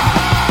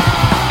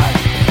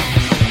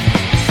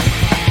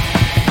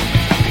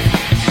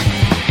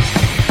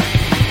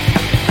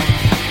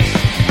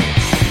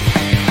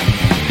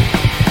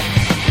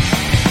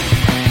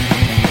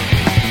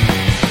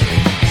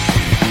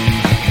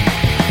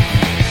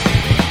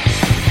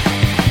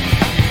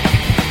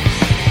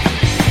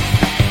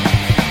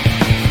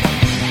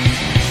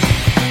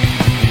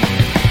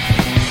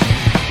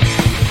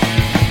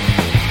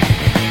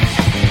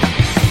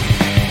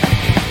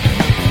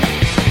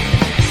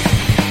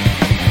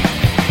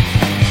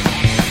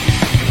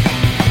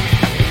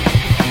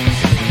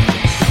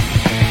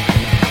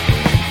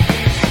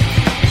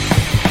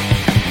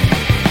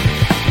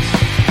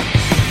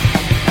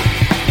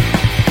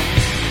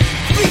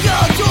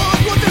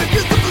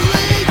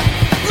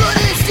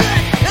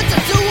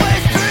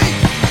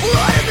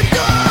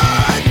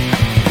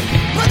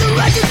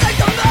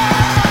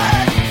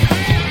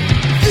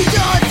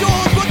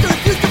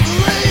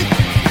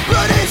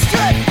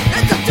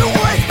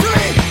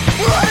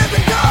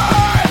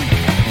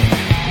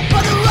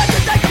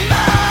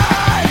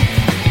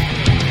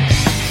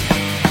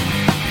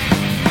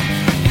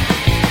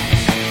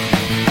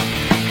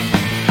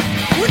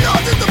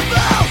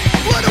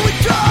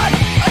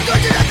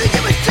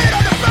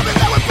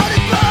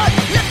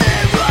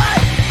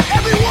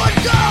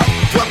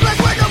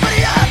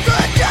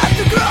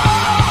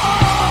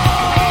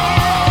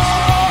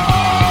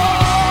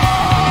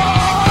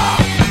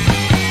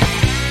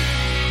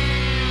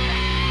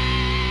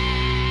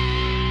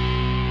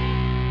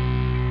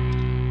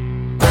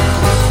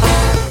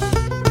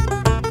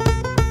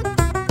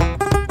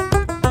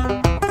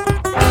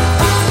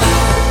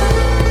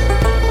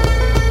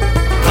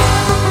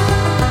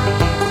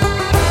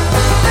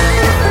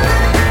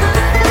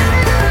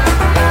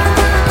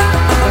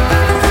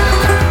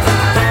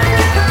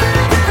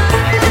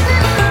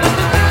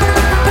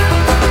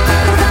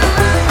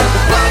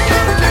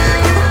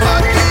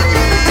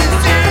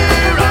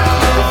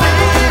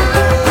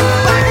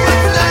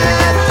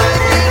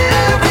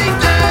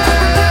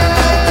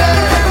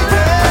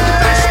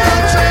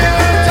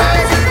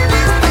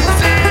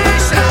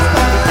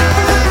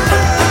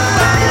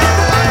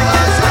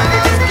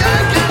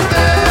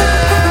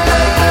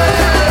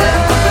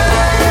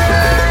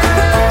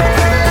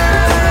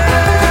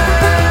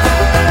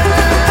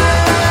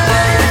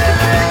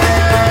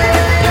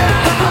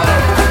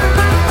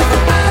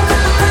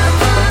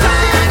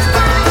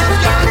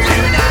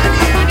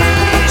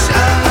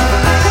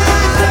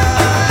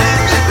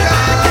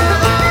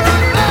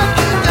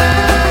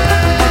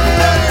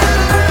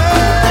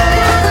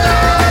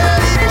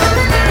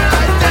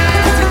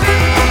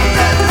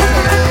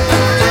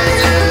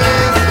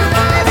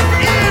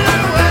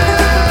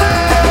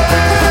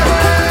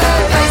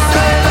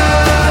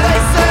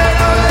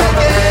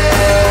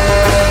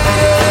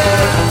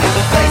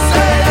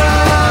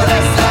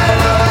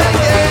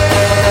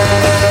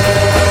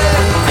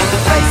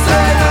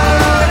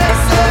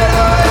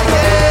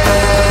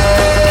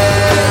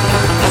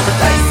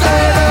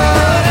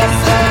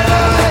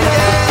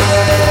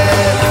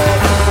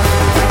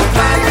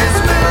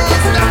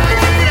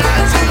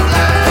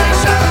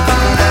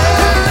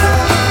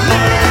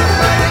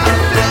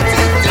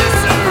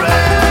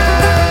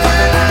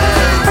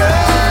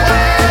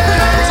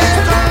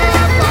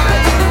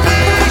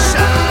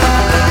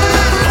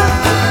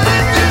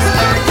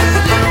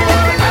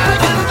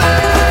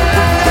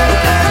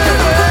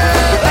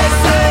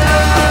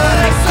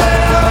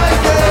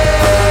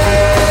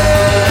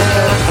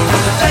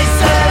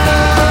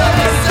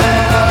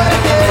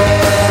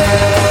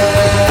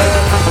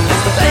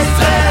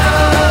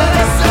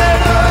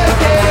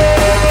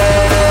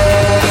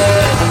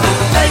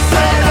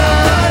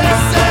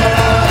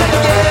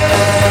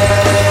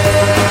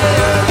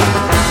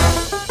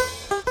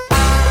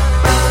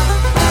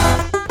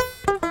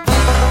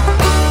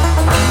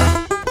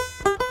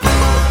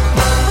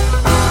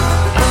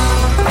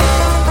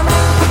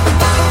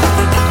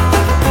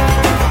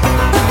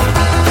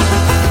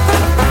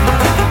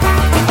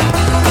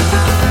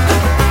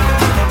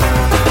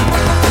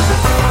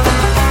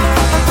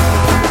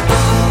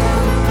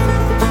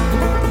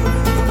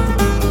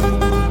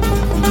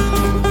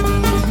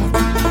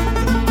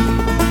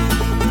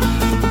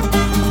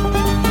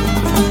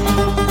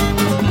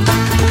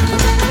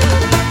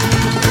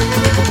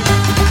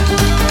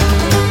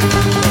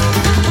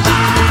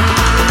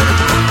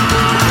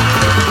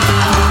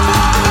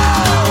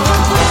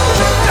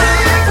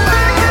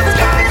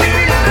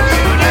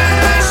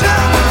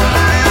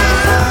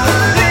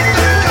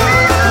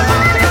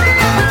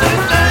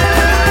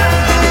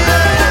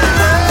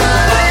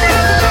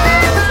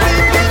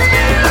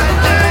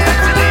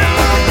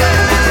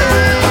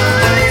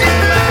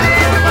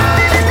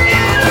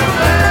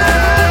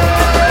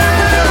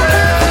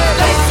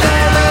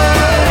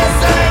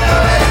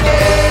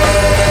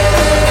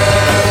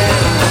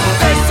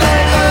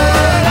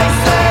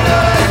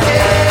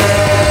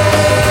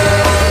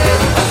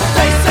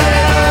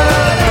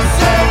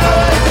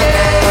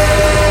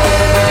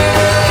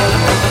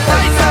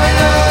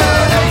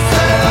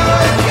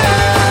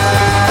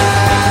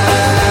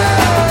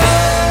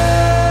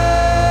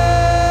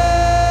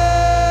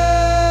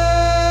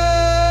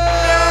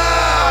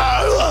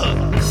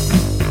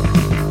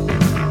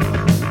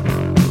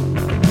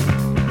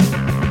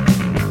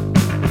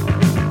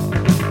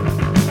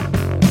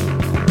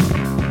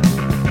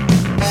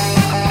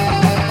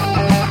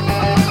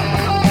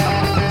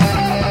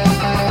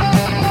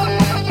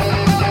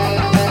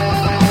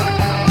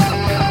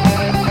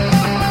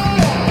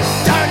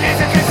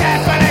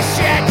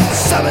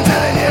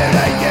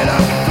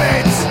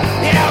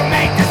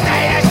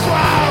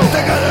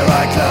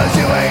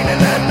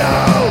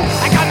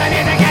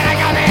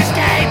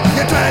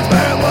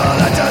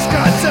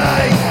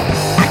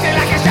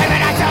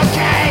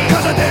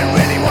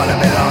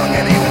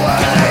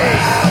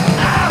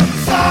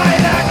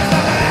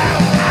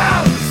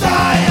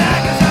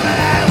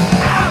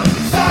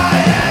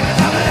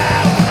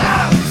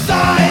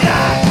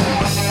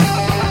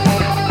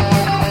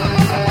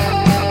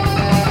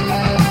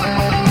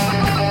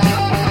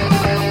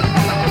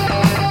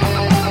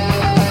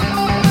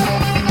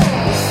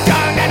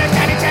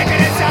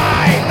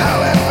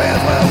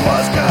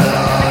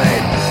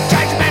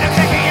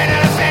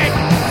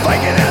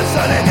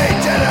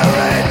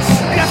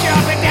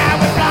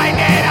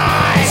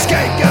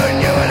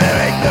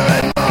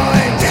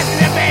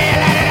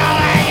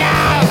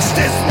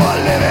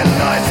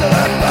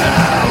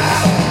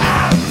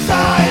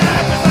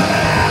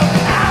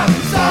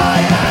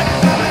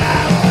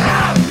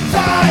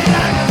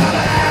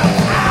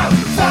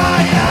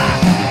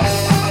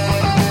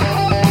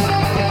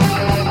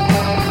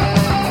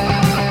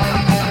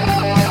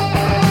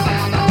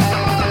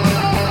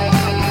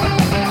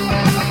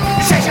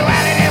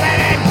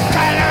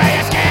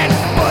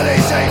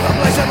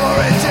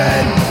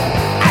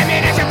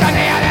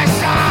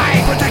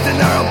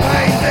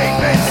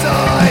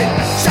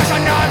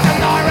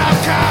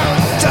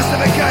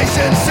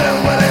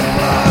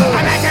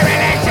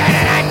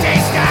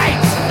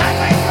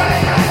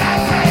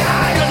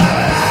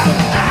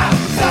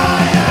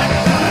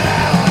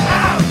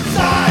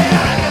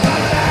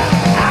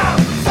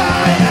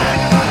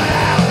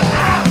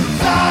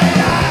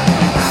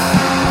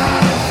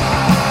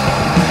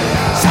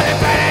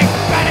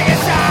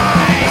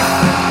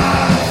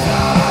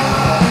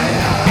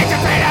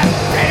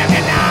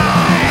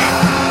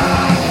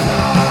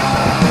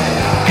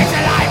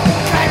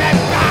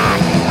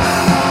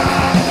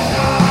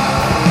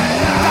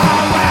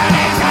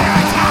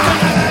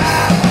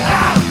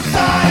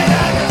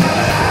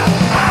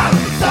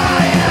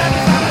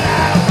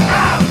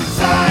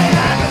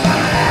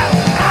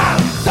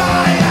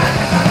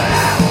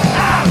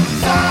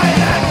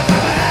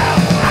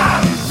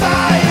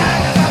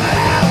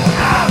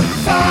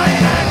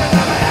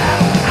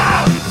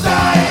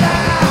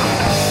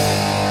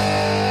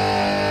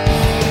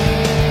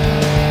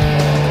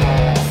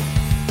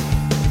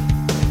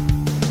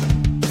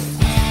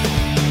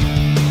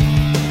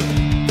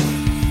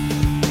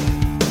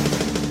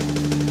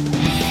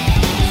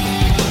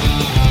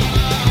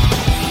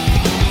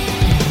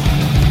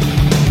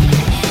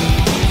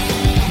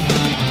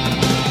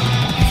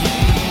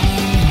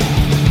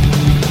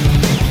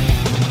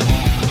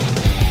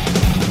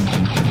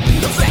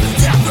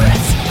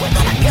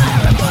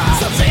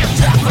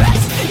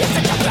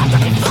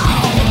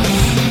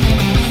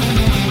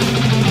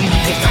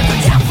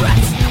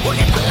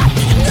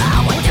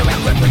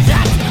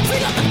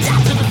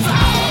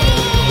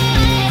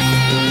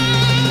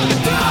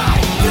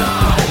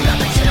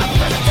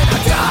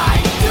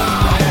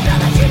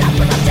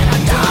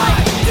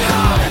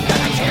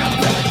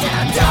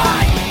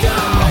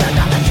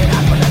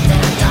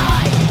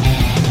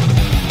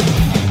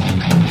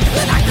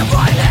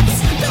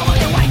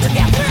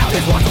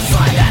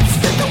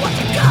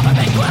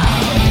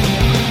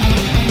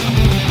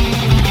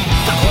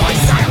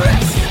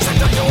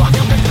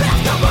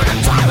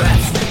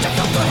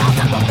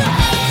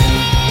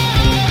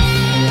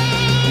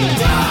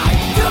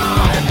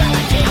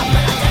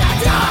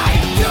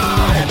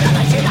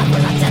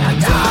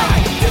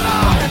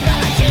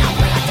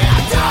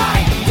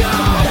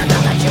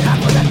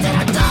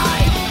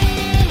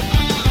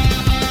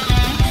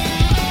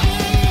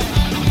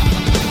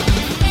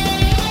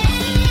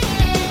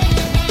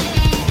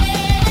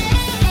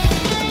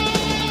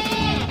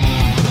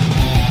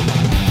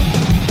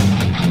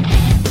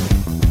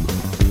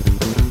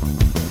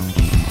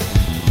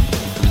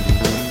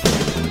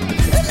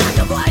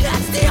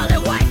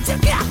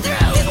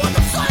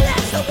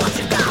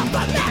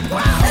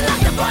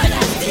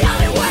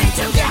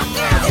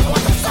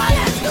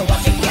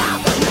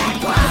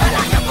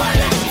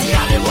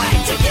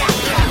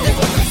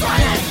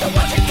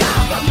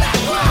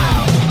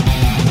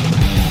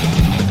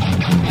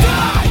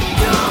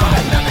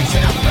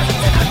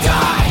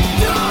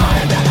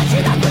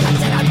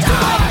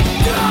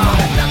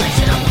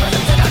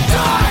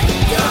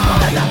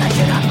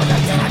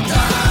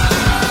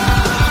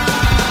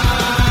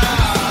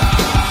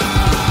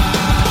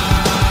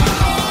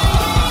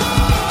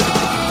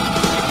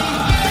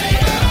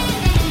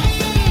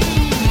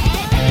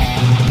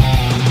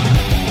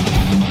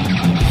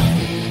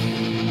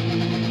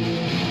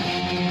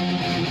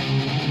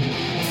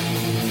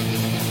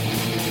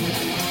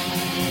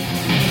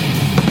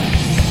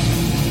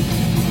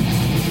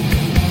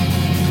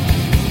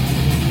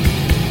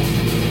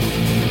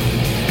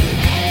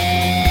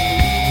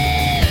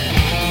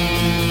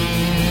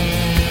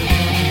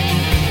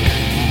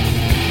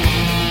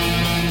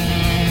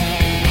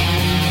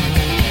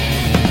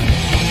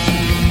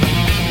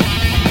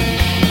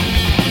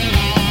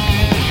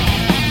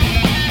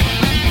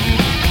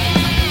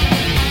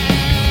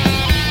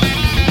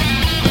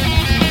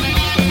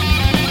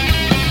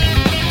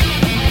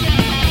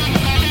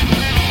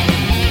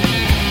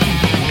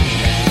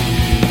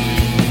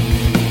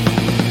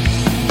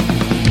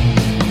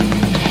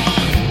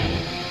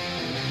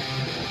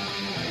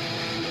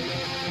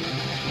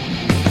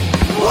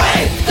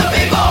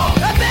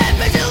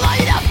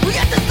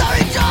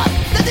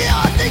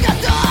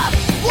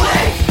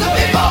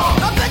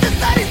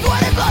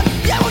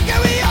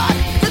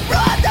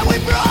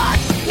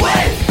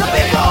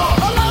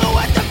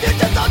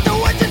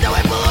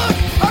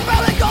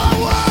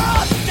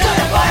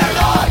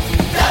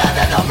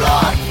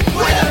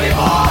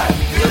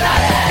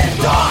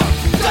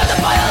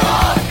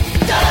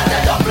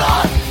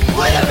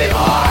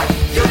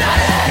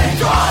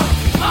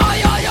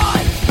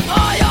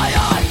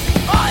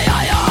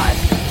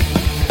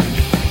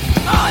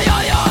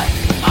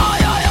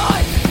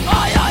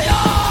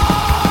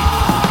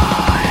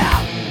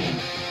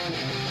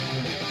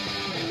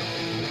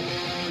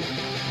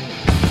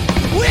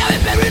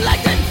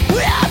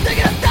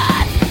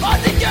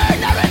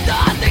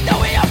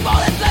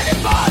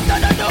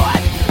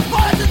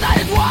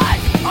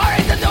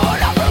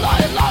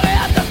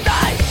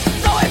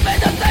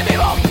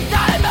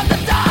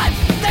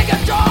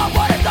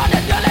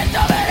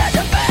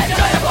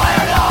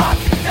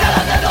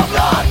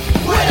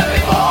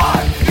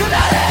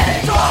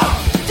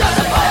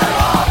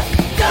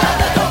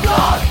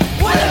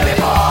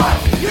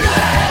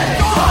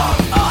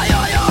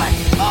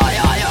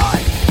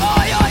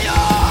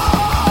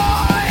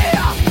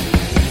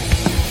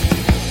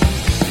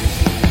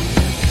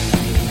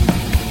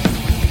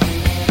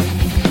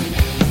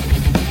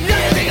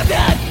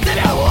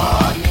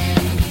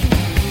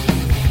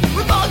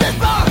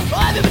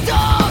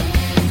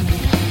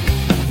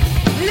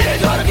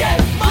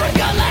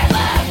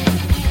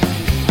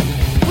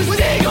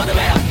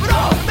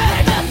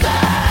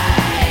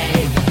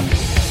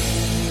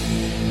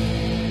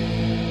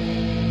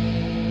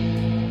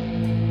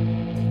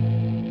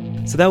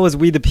 So that was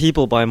We the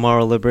People by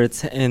Moral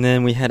Liberts, and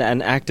then we had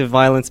An Act of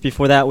Violence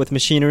before that with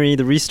Machinery,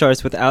 The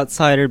Restarts with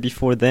Outsider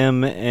before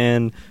them,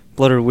 and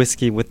Blood or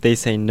Whiskey with They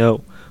Say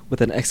No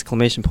with an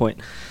exclamation point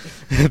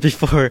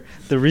before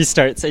The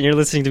Restarts. And you're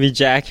listening to me,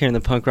 Jack, here in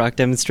the punk rock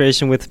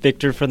demonstration with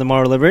Victor from the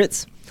Moral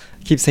Liberts.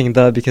 I keep saying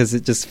the because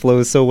it just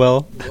flows so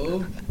well.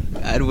 Well,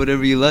 add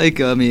whatever you like.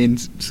 I mean,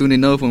 soon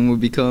enough when we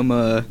become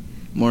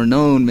more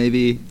known,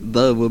 maybe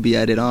the will be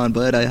added on,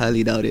 but I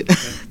highly doubt it.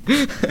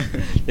 Yeah,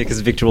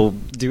 because Victor will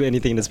do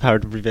anything in his power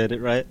to prevent it,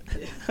 right?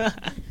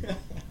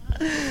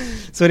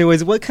 So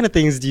anyways, what kind of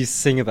things do you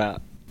sing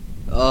about?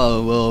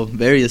 Oh, well,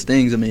 various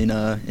things. I mean,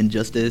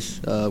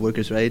 injustice,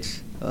 workers'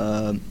 rights,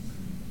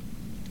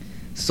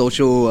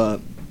 social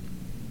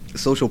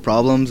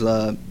problems,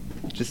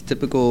 just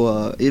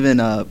typical,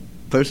 even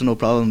personal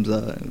problems,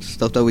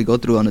 stuff that we go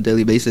through on a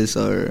daily basis,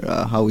 or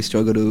how we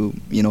struggle to,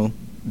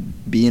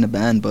 be in a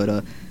band. But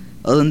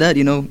other than that,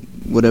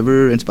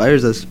 whatever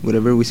inspires us,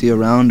 whatever we see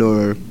around,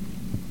 or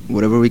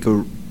whatever we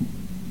could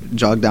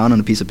jog down on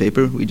a piece of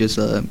paper, we just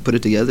put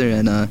it together,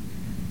 and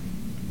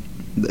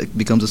it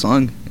becomes a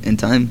song in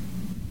time.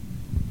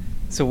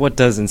 So what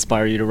does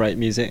inspire you to write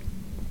music?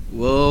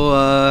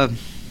 Well,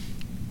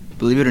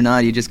 believe it or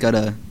not, you just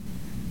gotta,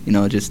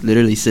 just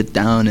literally sit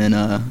down and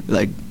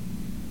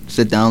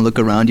sit down, look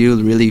around you,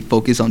 really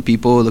focus on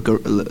people,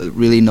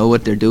 really know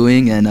what they're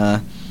doing,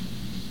 and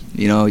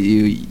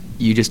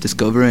you just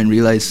discover and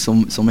realize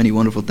so many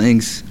wonderful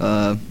things.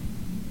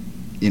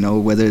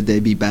 Whether they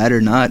be bad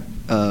or not.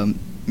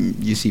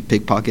 You see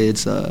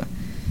pickpockets,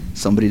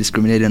 somebody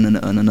discriminating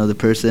on another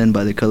person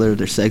by the color of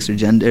their sex or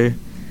gender.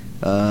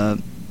 Did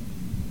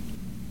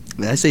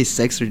I say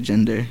sex or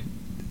gender?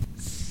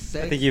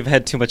 I think you've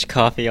had too much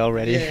coffee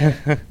already.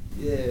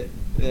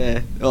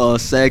 Yeah. Oh,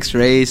 sex,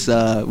 race,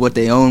 what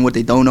they own, what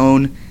they don't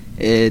own.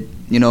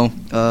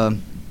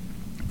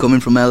 Coming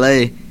from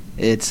LA,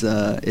 it's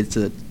a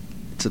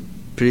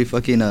pretty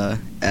fucking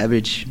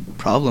average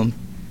problem.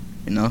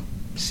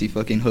 See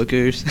fucking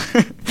hookers,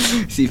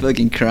 see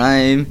fucking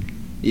crime,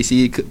 you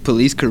see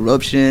police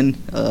corruption,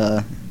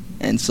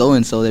 and so.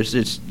 There's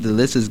just, the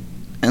list is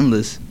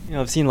endless.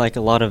 I've seen like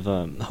a lot of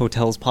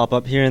hotels pop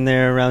up here and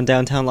there around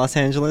downtown Los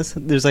Angeles.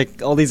 There's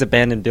like all these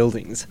abandoned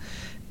buildings,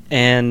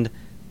 and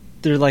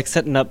they're like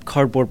setting up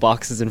cardboard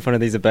boxes in front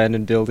of these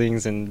abandoned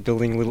buildings and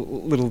building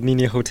little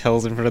mini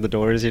hotels in front of the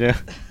doors.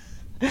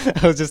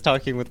 I was just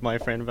talking with my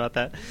friend about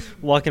that,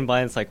 walking by,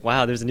 and it's like,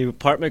 wow, there's a new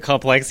apartment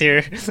complex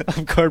here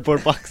of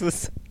cardboard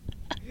boxes.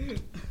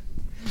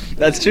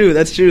 That's true.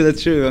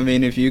 I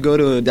mean, if you go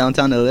to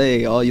downtown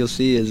LA, all you'll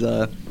see is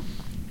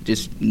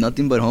just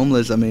nothing but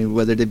homeless. I mean,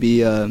 whether they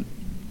be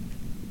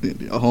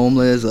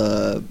homeless,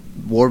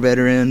 war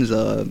veterans,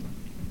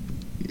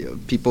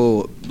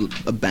 people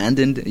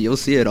abandoned, you'll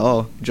see it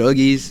all.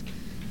 Druggies,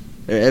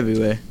 they're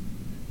everywhere.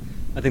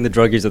 I think the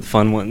druggies are the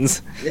fun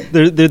ones. Yeah.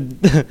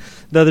 The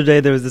other day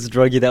there was this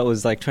druggie that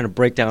was like trying to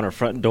break down our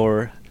front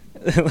door,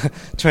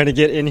 trying to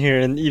get in here,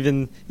 and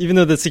even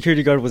though the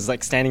security guard was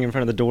like standing in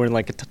front of the door and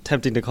like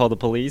attempting to call the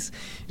police,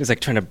 he was like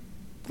trying to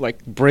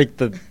like break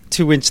the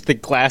 2-inch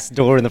thick glass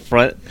door in the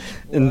front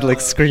and like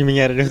screaming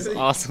at it. It was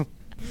awesome.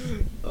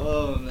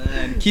 Oh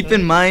man! Keep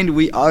in mind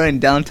we are in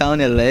downtown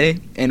LA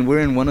and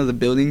we're in one of the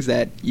buildings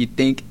that you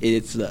think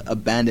it's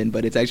abandoned,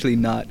 but it's actually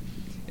not.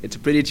 It's a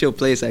pretty chill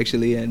place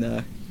actually,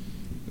 and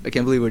I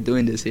can't believe we're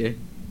doing this here.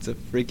 It's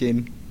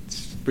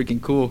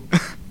freaking cool.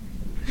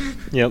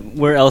 Yeah,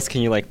 where else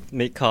can you like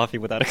make coffee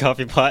without a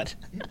coffee pot?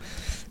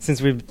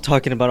 Since we've been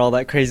talking about all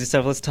that crazy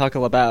stuff, let's talk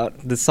about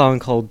the song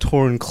called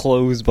 "Torn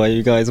Clothes" by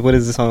you guys. What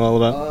is this song all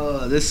about?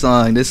 Oh, this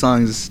song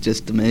is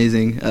just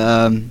amazing.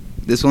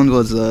 This one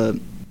was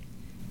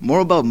more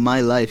about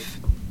my life.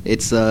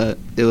 It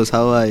was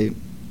how I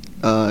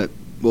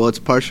it's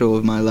partial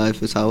of my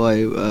life. It's how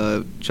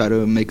I try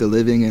to make a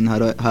living and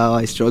how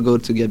I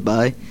struggled to get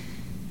by.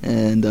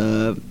 And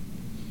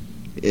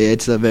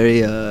it's a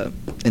very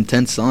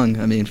intense song.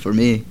 I mean, for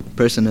me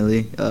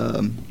personally,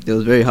 it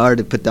was very hard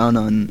to put down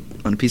on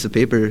a piece of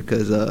paper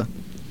because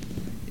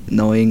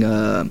knowing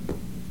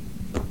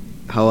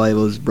how I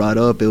was brought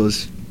up, it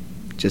was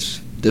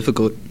just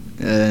difficult.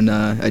 And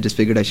I just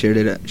figured I shared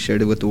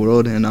it with the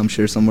world, and I'm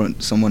sure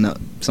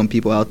some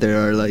people out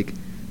there are like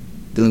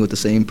dealing with the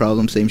same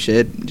problem, same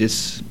shit.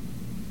 Just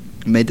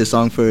made the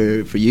song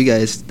for you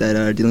guys that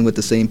are dealing with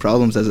the same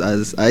problems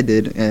as I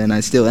did, and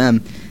I still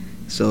am.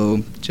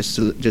 So just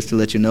to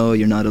let you know,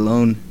 you're not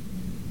alone,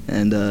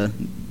 and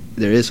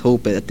there is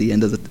hope at the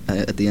end of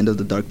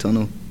the dark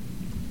tunnel.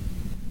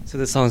 So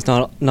this song's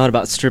not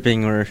about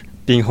stripping or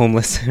being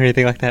homeless or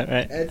anything like that,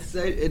 right?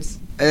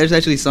 There's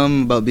actually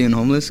some about being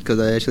homeless, because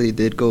I actually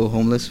did go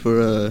homeless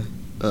for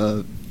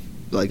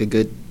like a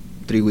good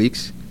 3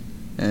 weeks,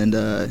 and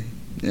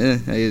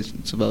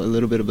it's about a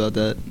little bit about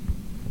that.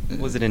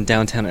 Was it in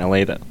downtown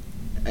LA though?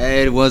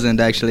 It wasn't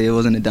actually. It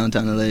wasn't in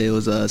downtown LA. It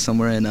was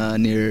somewhere in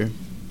near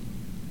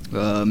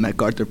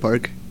MacArthur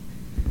Park.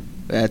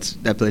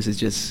 That place is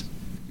just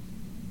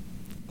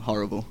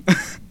horrible.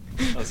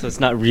 Oh, so it's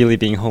not really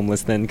being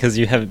homeless then, because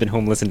you haven't been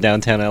homeless in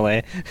downtown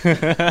LA.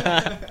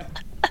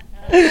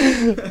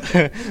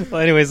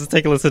 Well, anyways, let's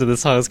take a listen to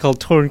this song. It's called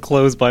 "Torn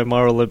Clothes" by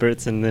Mara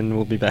Liberts, and then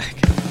we'll be back.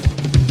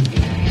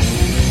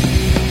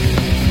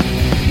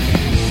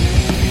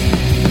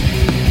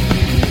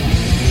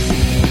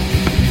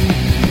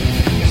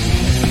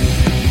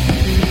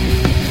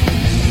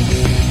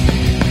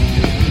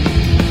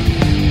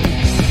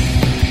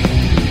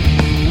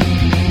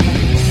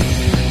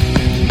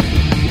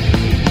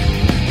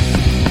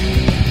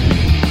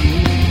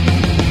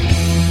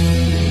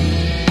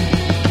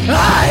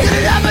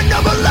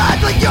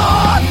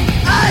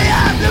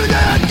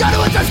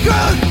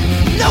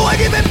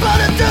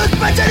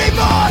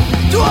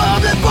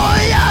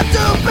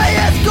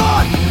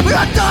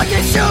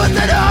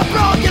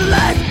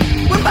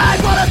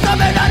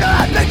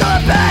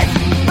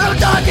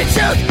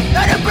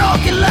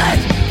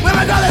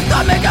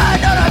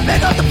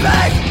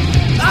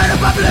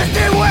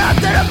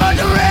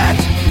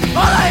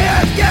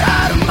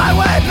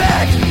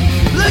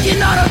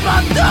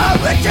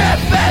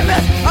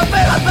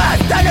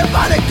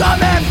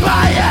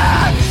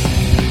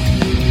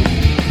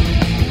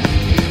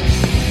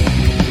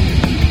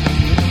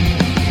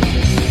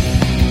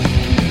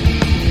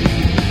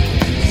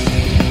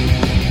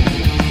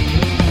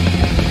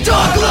 Torn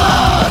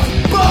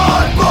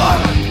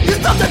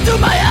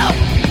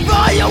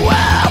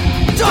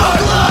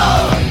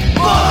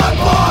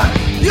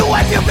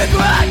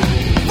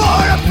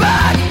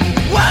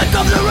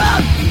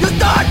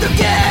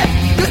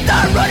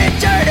and running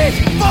journeys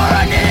for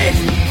our needs.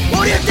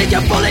 Who do you think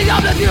you're fooling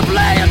up if you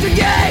play up the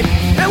game?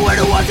 And we're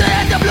the ones that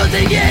end up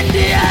losing in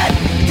the end.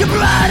 You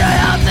provide a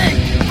healthy,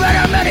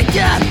 better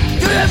Medicare.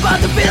 You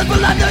invite the fetus for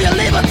life, no you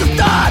leave us to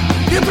start.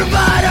 You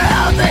provide a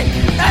healthy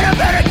and a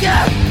better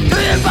care. You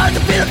invite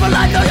the fetus for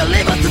life, no you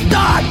leave us to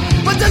start.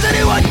 But does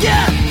anyone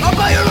care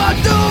about your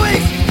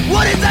wrongdoings?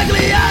 What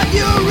exactly have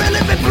you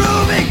really been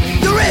proving?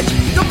 The rich,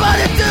 the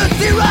body to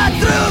see right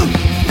through.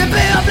 They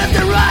pay up left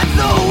and right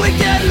so we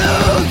can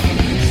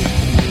lose.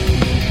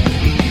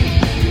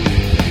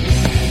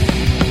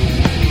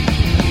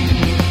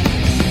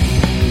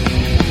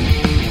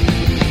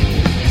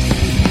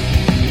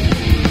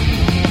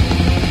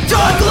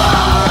 Dark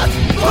laws,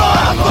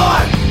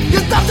 more. You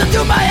stopped to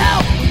do my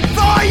help,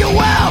 for your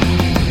well.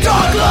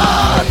 Dark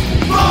laws,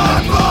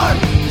 more.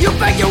 You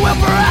beg your will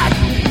for act,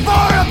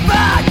 for a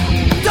fact.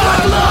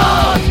 Dark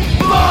laws,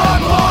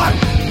 more.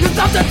 You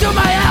stopped to do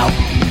my help,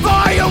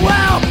 for your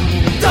well.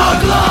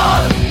 Dark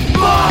laws,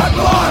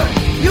 more.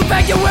 You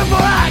beg your will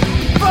for act,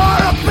 for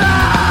a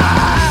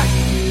fact.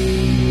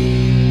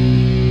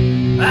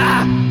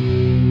 Ah.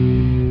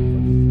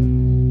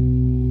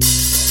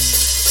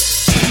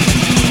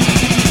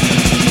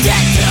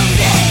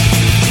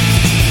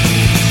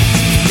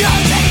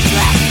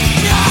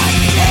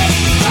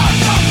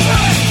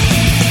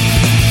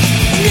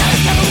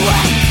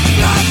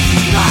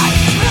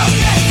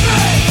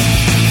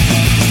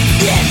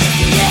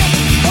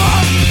 Yeah.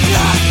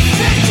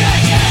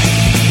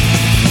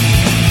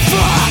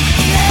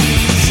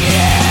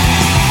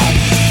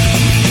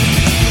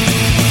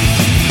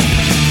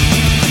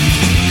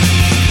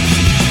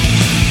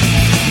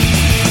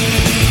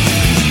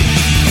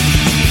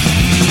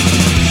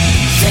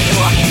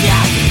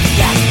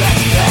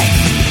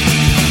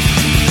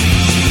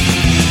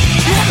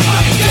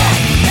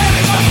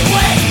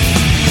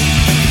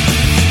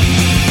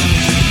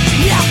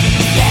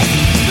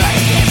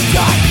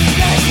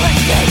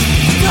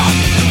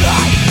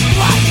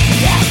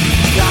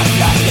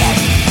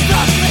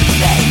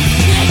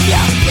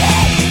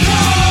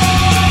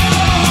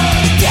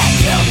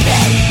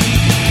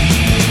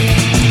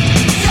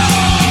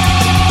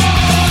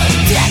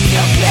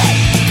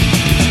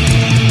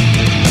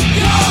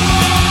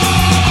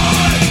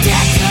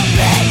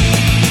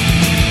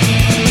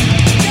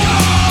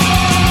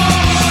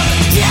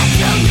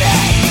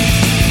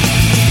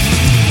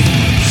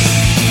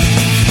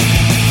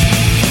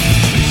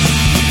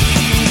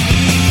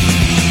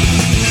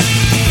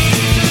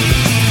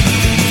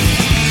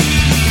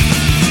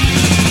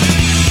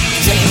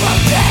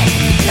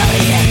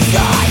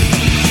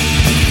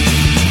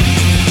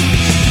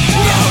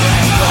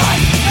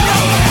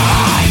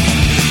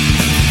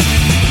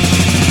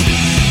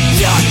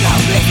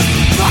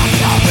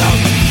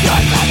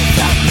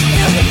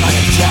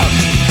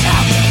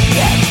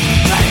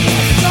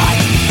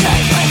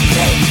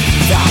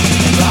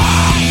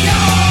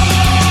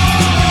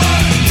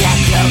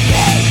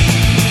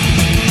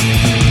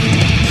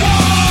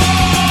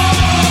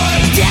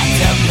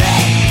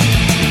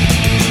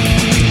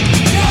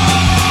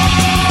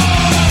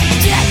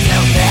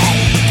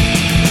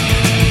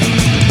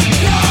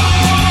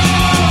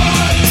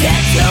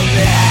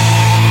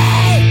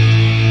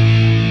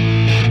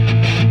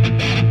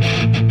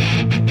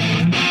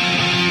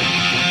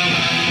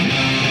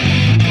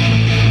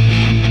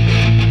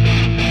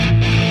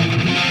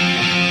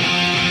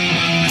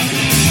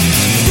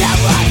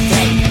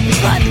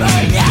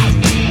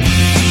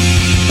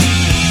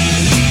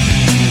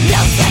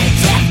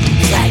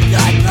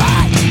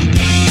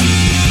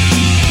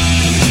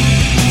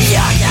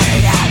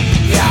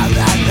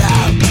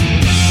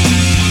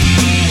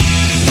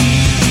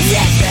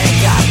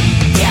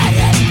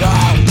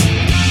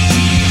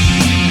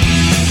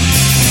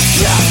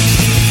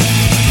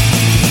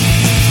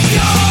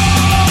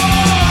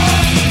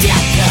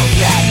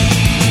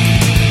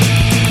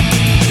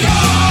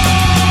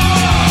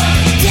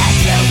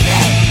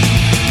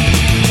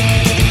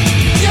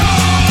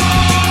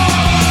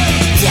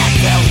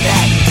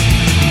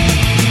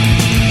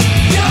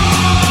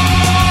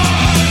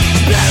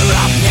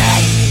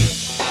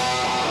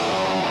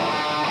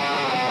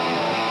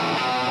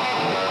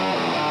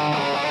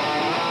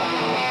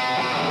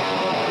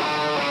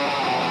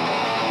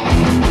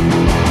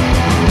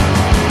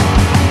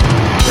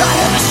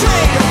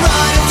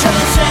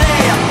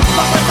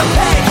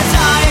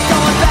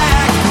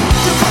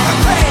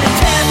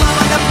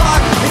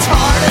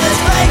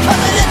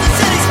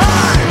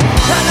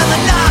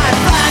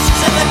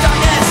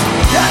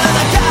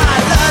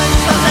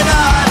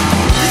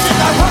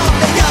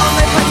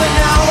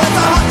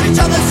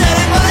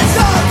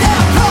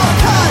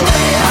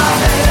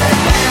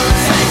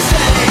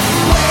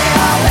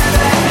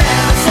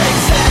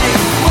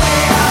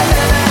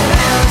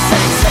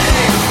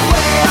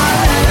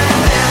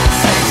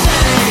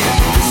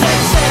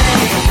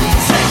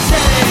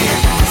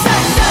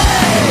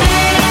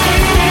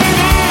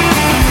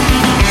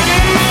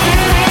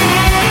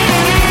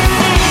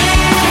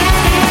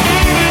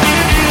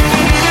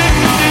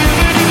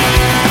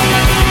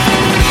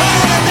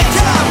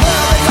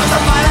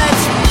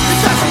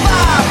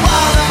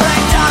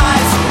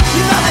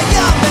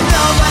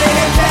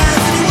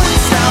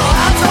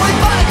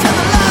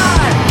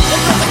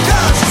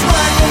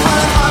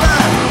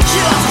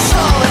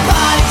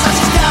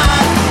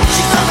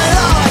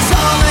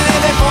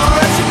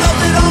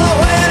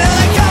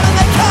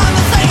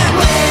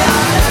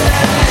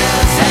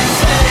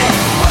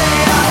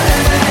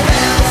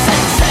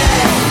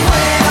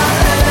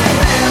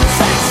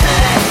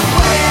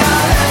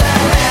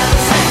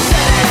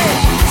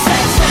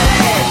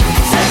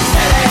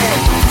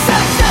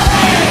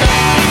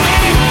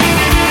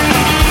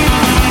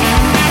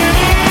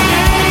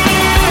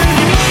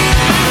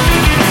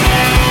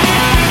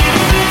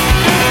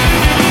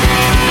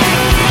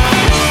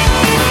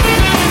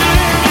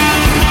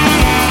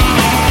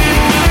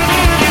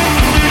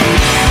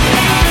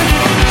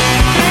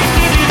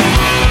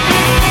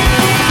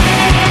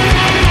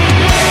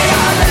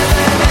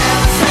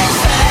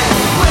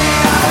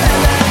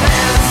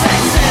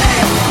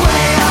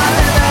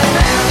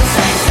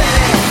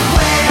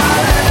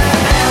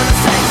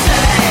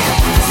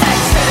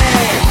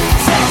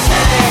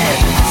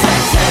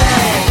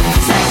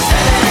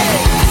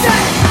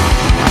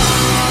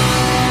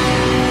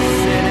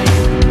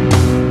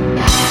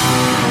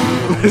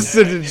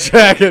 Listen to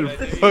Jack and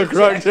punk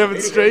rock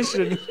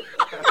demonstration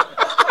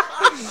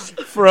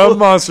from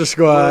Monster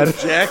Squad.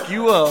 Jack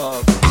you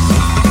up.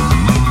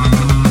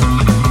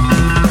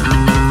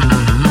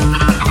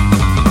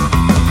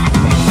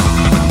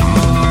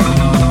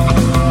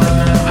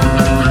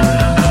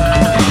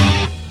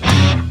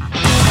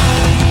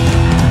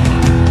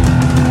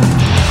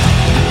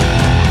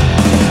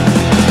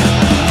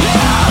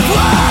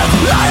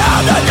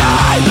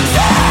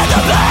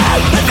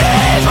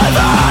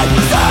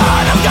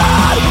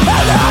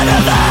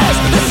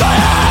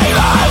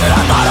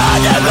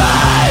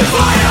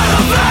 Fire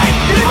the flame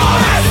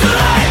before it's too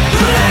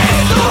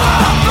late.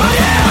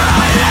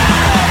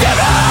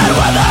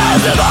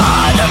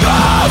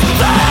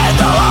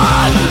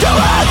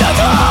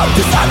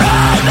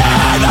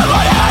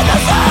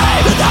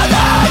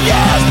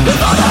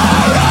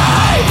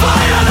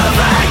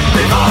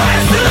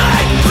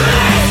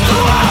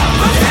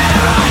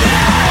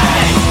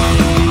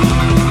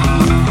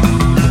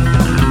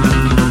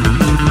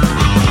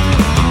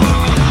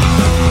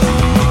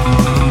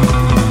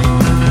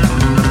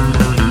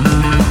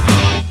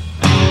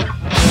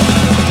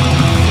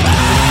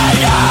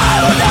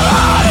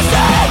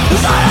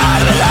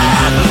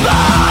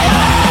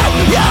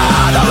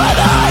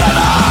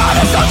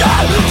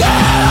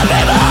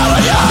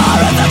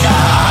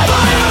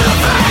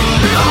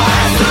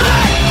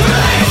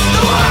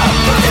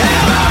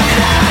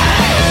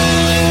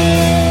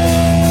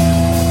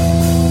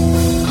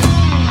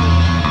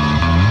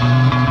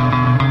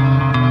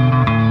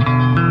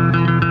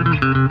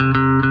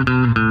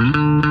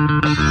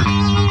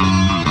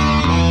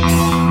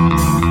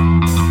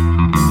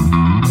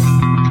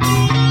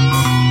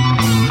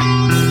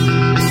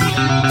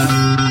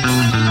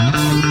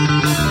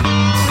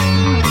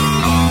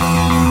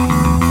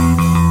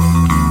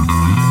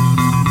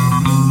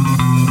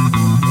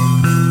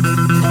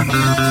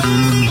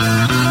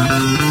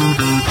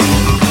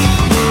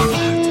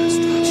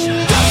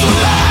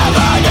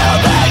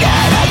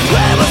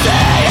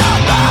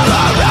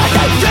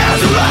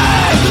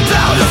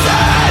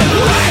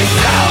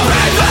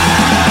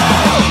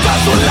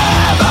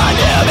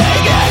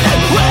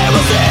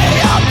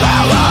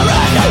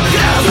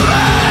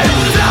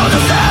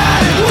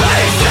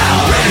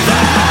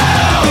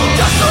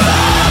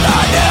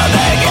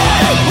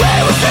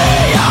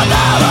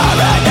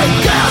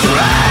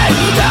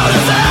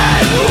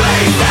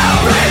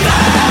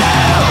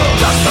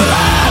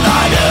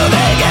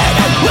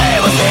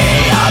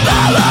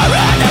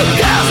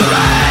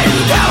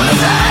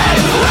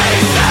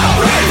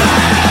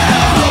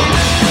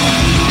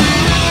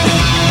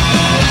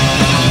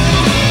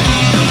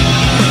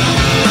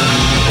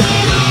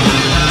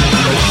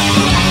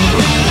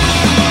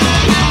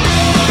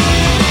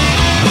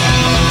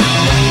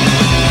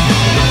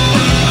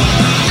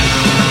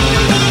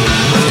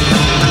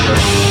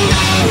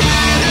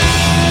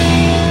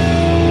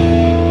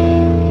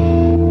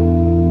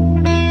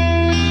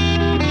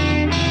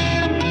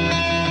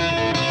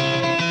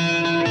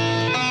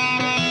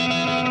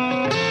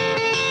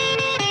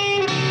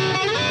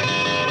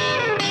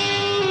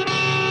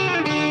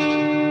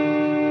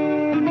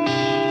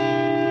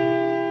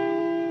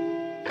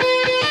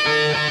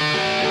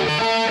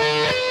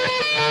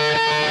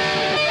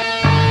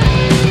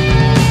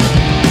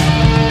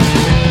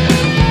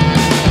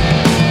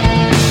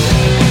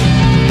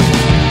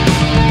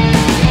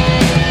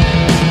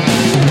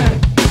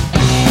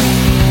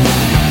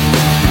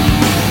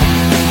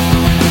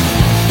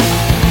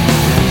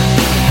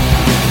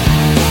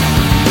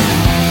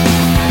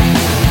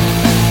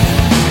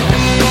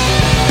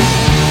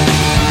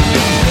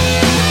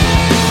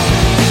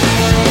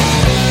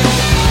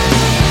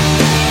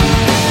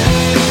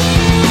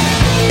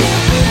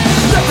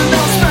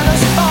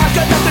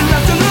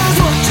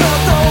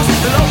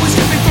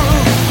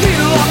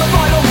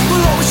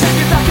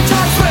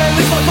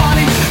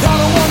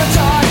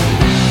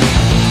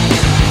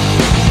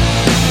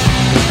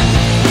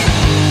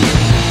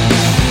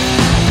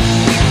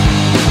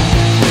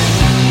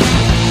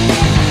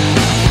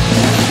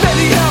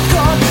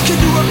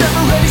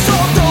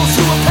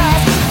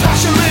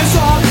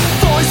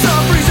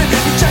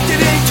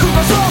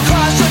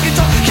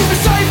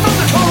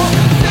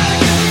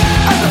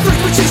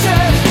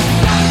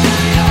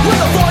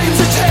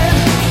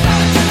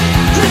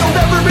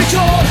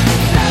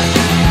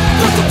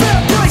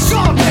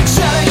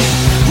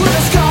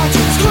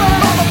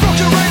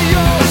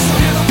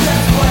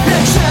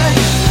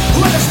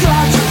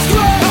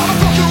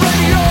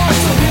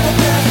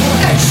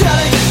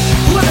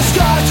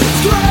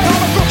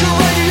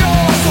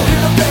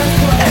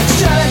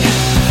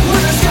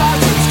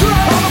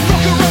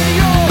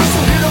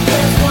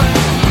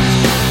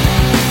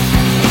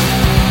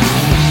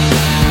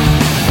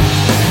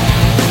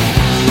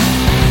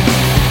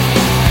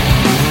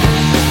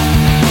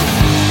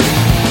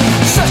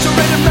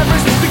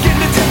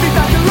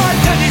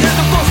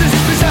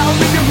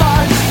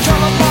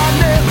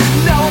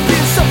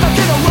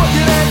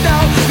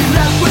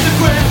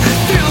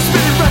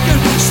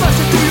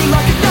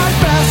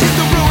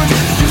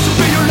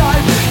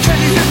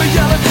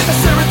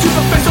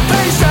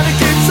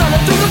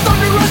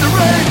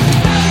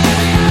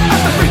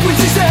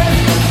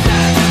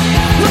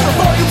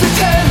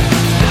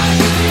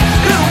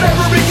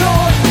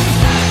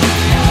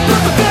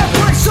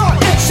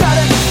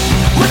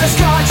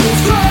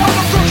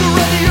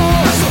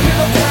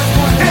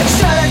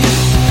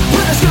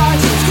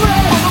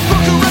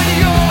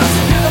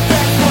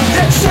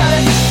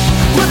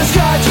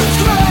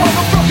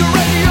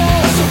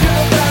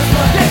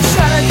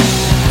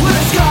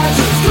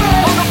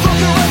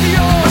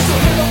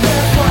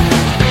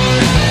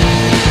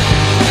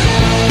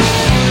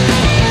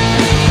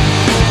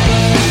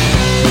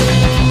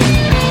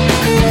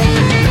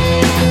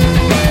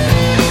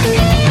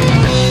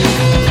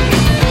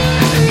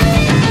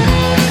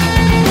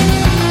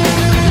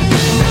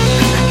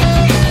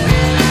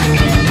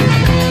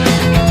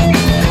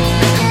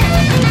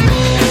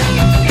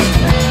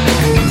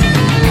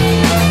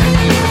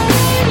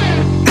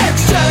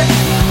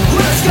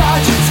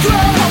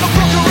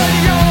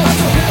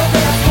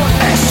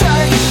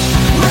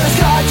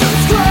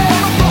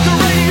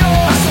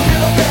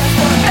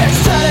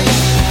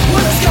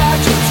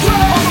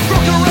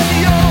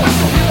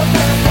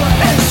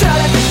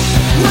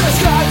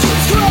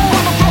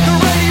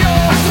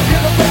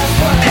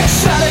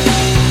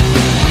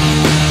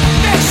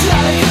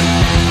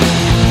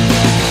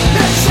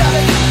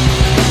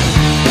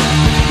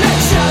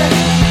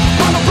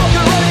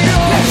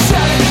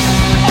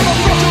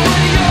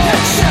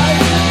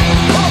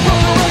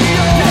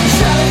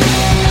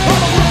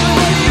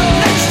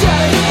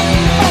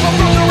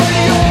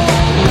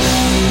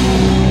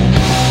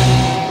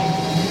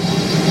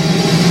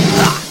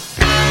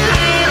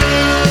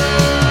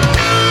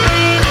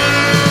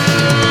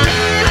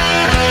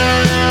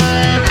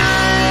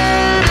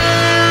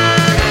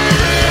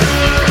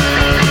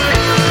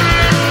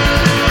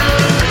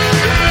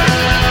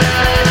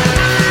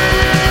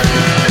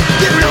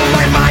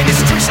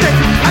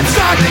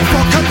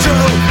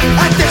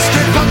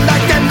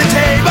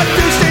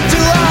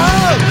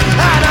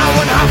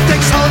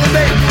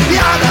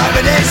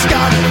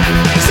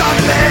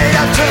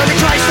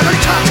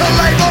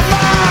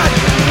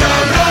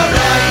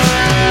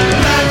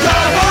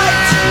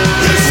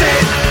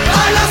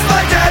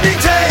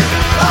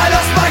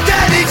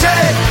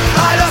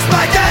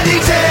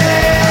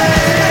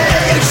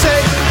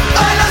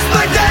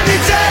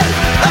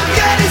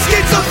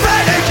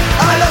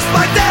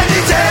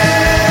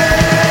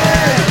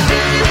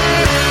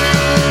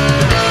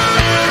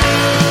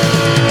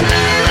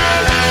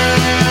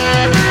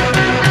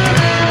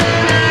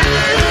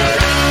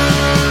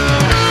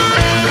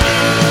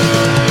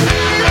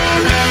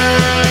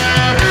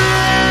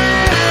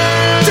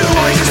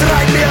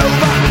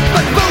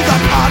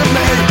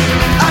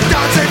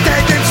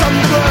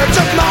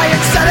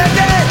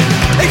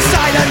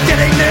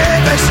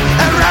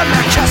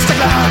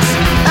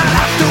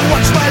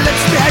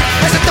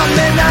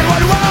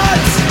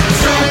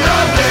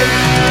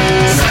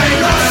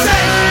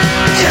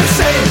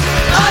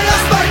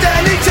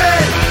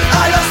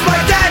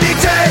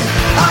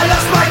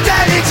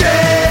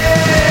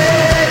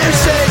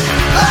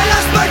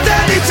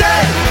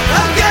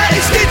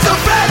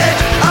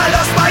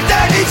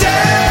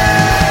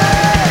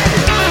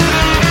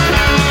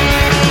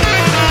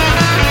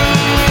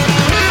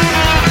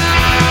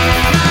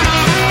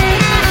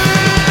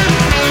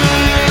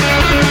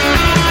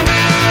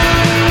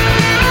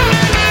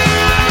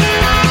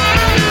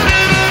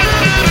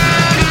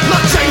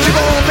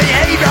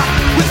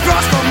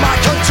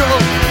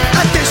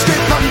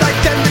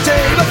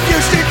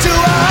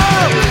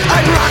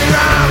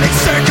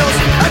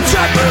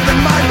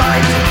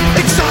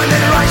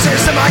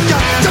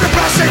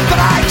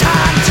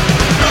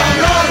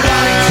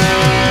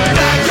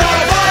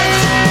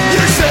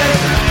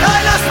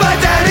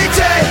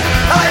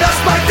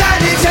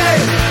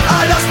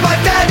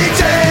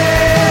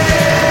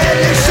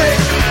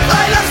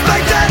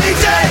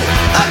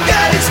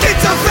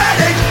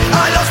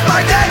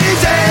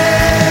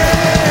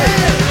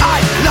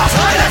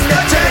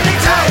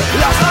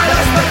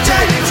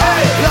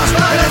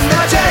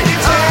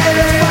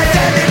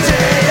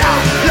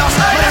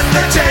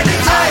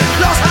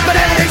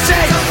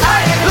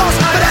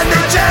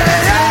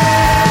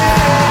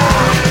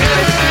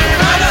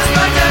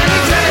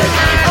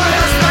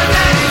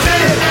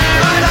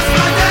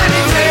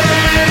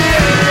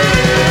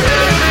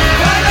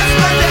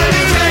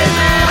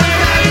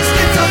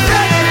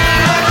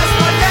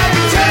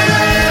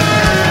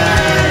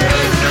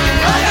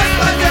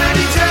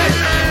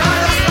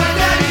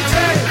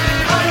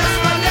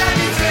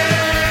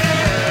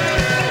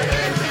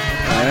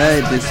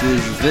 This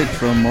is Vic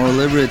from Moral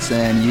Liberates,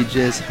 and you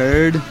just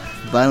heard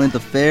Violent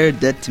Affair,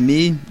 Dead to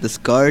Me, The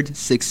Scarred,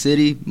 Sick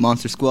City,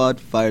 Monster Squad,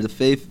 Fire the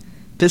Faith,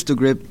 Pistol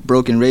Grip,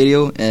 Broken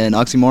Radio, and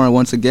Oxymoron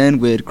once again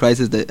with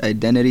Crisis the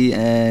Identity.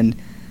 And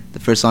the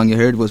first song you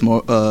heard was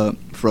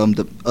from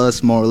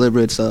us Moral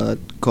Liberates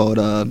called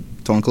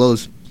Torn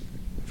Clothes.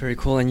 Very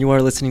cool. And you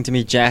are listening to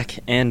me, Jack,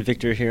 and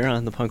Victor here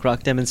on the punk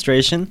rock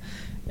demonstration.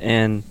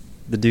 And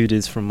the dude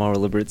is from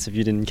Moral Liberates, if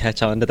you didn't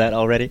catch on to that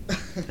already.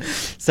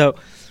 So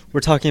we're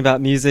talking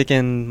about music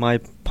and my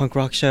punk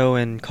rock show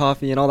and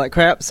coffee and all that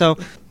crap. So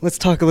let's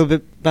talk a little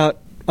bit about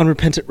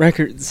Unrepentant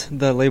Records,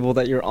 the label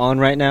that you're on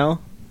right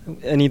now.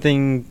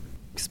 Anything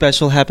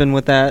special happen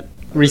with that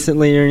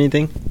recently or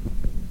anything?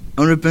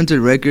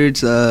 Unrepentant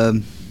Records,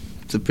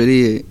 it's a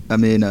pretty,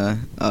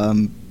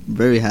 I'm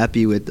very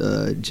happy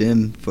with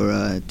Jim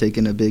for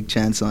taking a big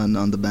chance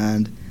on the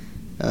band.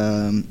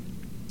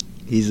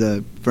 He's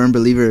a firm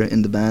believer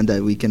in the band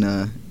that we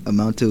can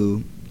amount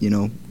to,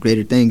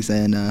 greater things,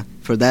 and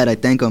for that I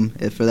thank him.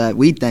 For that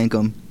we thank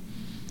him.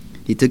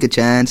 He took a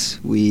chance.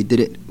 We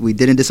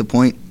didn't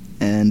disappoint,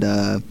 and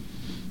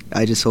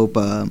I just hope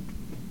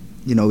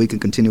we can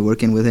continue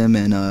working with him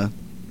and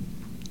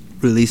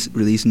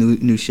release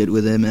new shit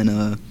with him,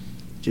 and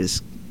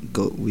just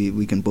go.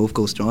 We can both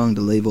go strong,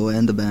 the label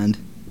and the band.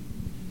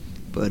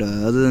 But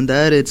other than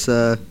that, it's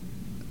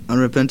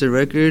Unrepentant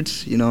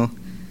Records.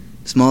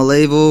 Small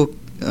label.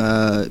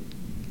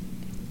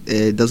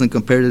 It doesn't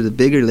compare to the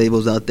bigger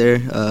labels out there,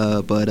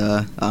 but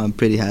I'm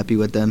pretty happy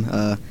with them.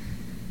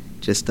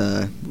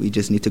 We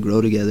just need to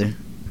grow together.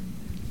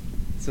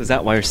 So is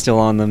that why you're still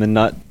on them and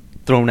not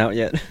thrown out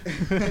yet?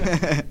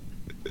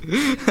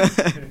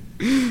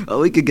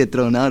 Well, we could get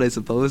thrown out, I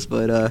suppose,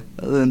 but other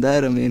than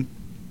that,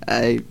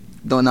 I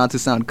don't not to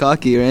sound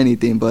cocky or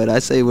anything, but I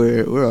say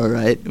we're all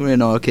right. We're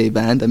an okay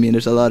band.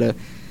 There's a lot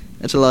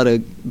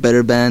of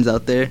better bands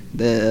out there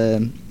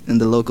that, in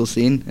the local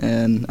scene,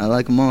 and I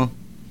like them all.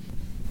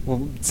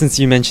 Well, since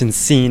you mentioned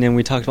scene and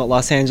we talked about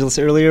Los Angeles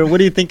earlier, what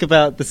do you think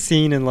about the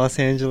scene in Los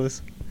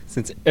Angeles?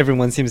 Since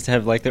everyone seems to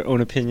have their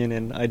own opinion,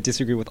 and I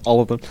disagree with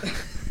all of them.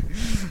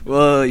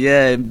 Well,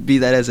 yeah, be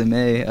that as it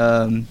may,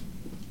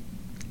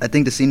 I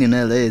think the scene in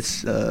LA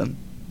is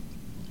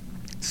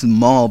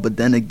small, but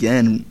then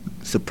again,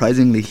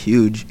 surprisingly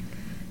huge.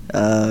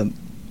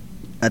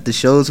 At the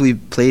shows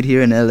we've played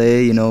here in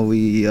LA,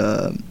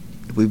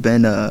 we've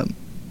been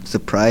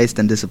surprised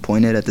and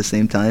disappointed at the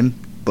same time.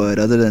 But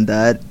other than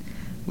that,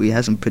 we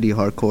have some pretty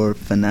hardcore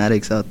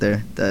fanatics out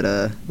there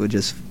that would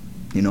just,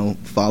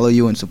 follow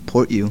you and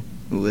support you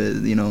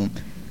with,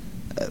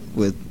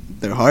 with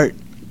their heart.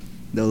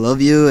 They'll love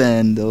you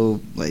and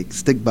they'll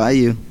stick by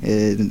you,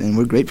 and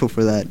we're grateful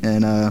for that.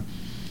 And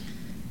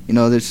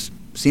there's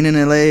scene in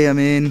LA.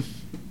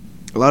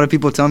 A lot of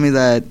people tell me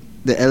that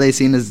the LA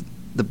scene is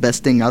the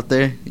best thing out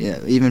there. Yeah,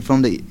 even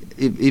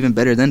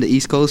better than the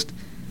East Coast.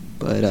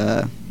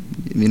 But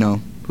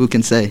who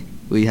can say?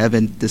 We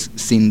haven't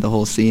seen the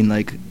whole scene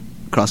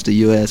across the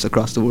U.S.,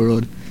 across the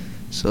world.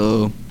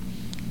 So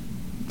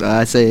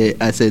I say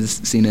the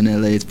scene in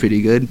LA is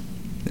pretty good.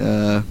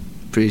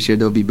 Pretty sure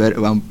there'll be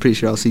better. Well, I'm pretty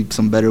sure I'll see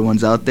some better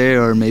ones out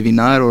there, or maybe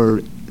not,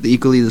 or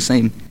equally the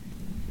same.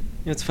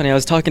 It's funny. I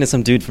was talking to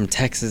some dude from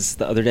Texas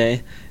the other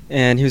day,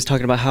 and he was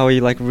talking about how he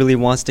really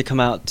wants to come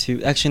out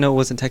to. Actually, no, it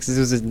wasn't Texas. It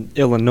was in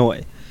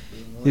Illinois.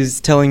 He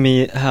was telling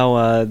me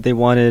how they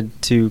wanted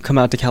to come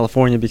out to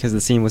California because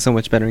the scene was so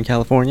much better in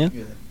California,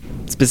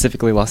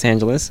 specifically Los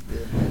Angeles.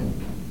 Yeah.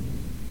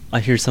 I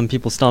hear some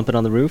people stomping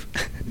on the roof.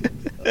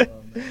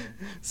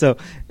 So,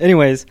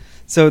 anyways,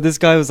 so this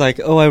guy was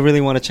like, "Oh, I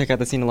really want to check out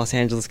the scene in Los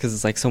Angeles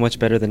because it's so much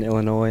better than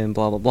Illinois and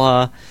blah blah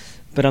blah."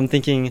 But I'm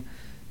thinking,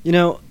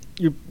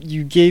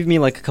 you gave me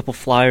a couple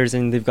flyers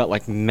and they've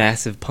got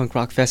massive punk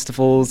rock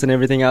festivals and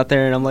everything out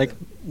there, and I'm like,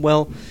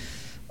 well,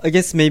 I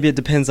guess maybe it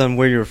depends on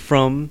where you're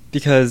from,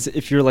 because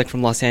if you're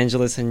from Los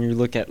Angeles and you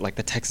look at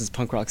the Texas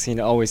punk rock scene,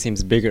 it always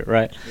seems bigger,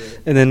 right? Yeah.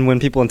 And then when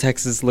people in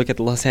Texas look at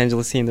the Los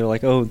Angeles scene, they're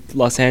like, oh,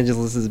 Los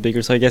Angeles is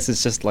bigger. So I guess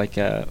it's just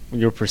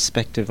your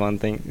perspective on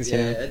things.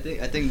 Yeah,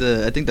 I think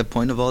the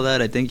point of all that,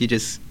 I think you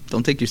just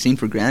don't take your scene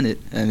for granted.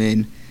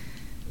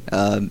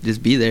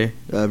 Just be there,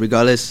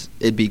 regardless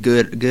it be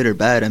good or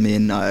bad.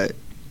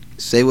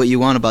 Say what you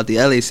want about the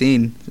LA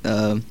scene,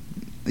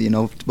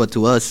 but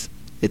to us,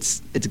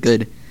 it's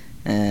good.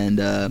 And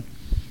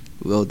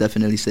we'll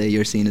definitely say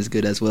your scene is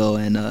good as well.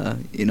 And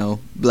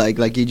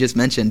like you just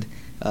mentioned,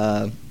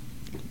 that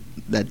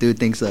dude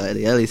thinks the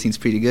LA scene's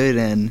pretty good,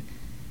 and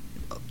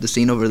the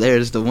scene over there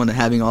is the one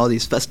having all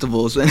these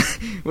festivals, and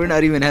we're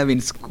not even having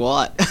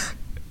squat.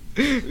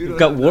 We've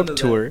got Warped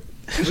Tour.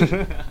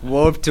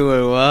 Warped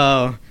Tour,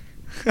 wow.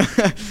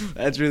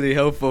 That's really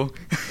helpful.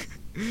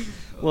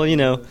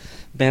 Well,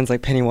 bands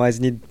like Pennywise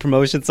need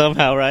promotion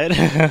somehow, right?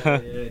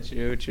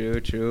 Yeah,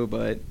 true,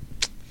 but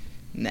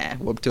nah,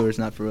 Warped Tour is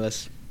not for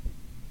us.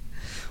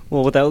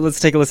 Well, with that, let's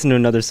take a listen to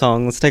another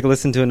song. Let's take a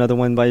listen to another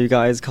one by you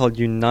guys called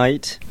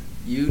Unite.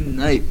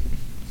 Unite.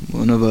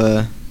 One of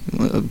a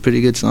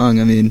pretty good song.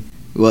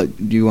 What,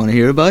 do you want to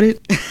hear about it?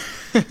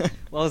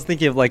 Well, I was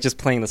thinking of just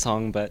playing the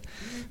song, but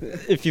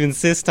if you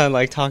insist on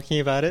like talking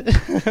about it.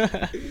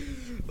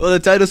 Well, the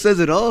title says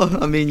it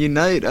all. I mean,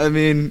 unite. I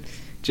mean,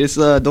 just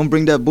don't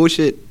bring that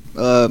bullshit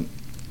to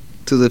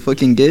the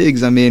fucking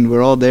gigs. I mean,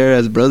 we're all there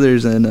as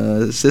brothers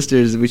and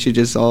sisters. We should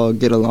just all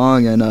get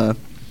along and,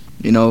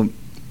 you know,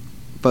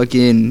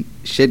 fucking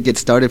shit gets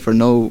started for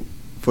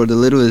the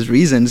littlest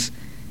reasons.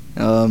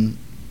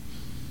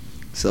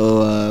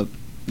 So,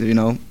 you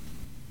know.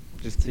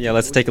 Yeah,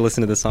 let's take a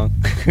listen to the song.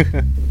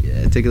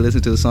 Yeah, take a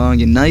listen to the song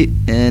Unite,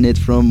 and it's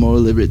from Moral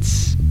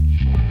Liberates.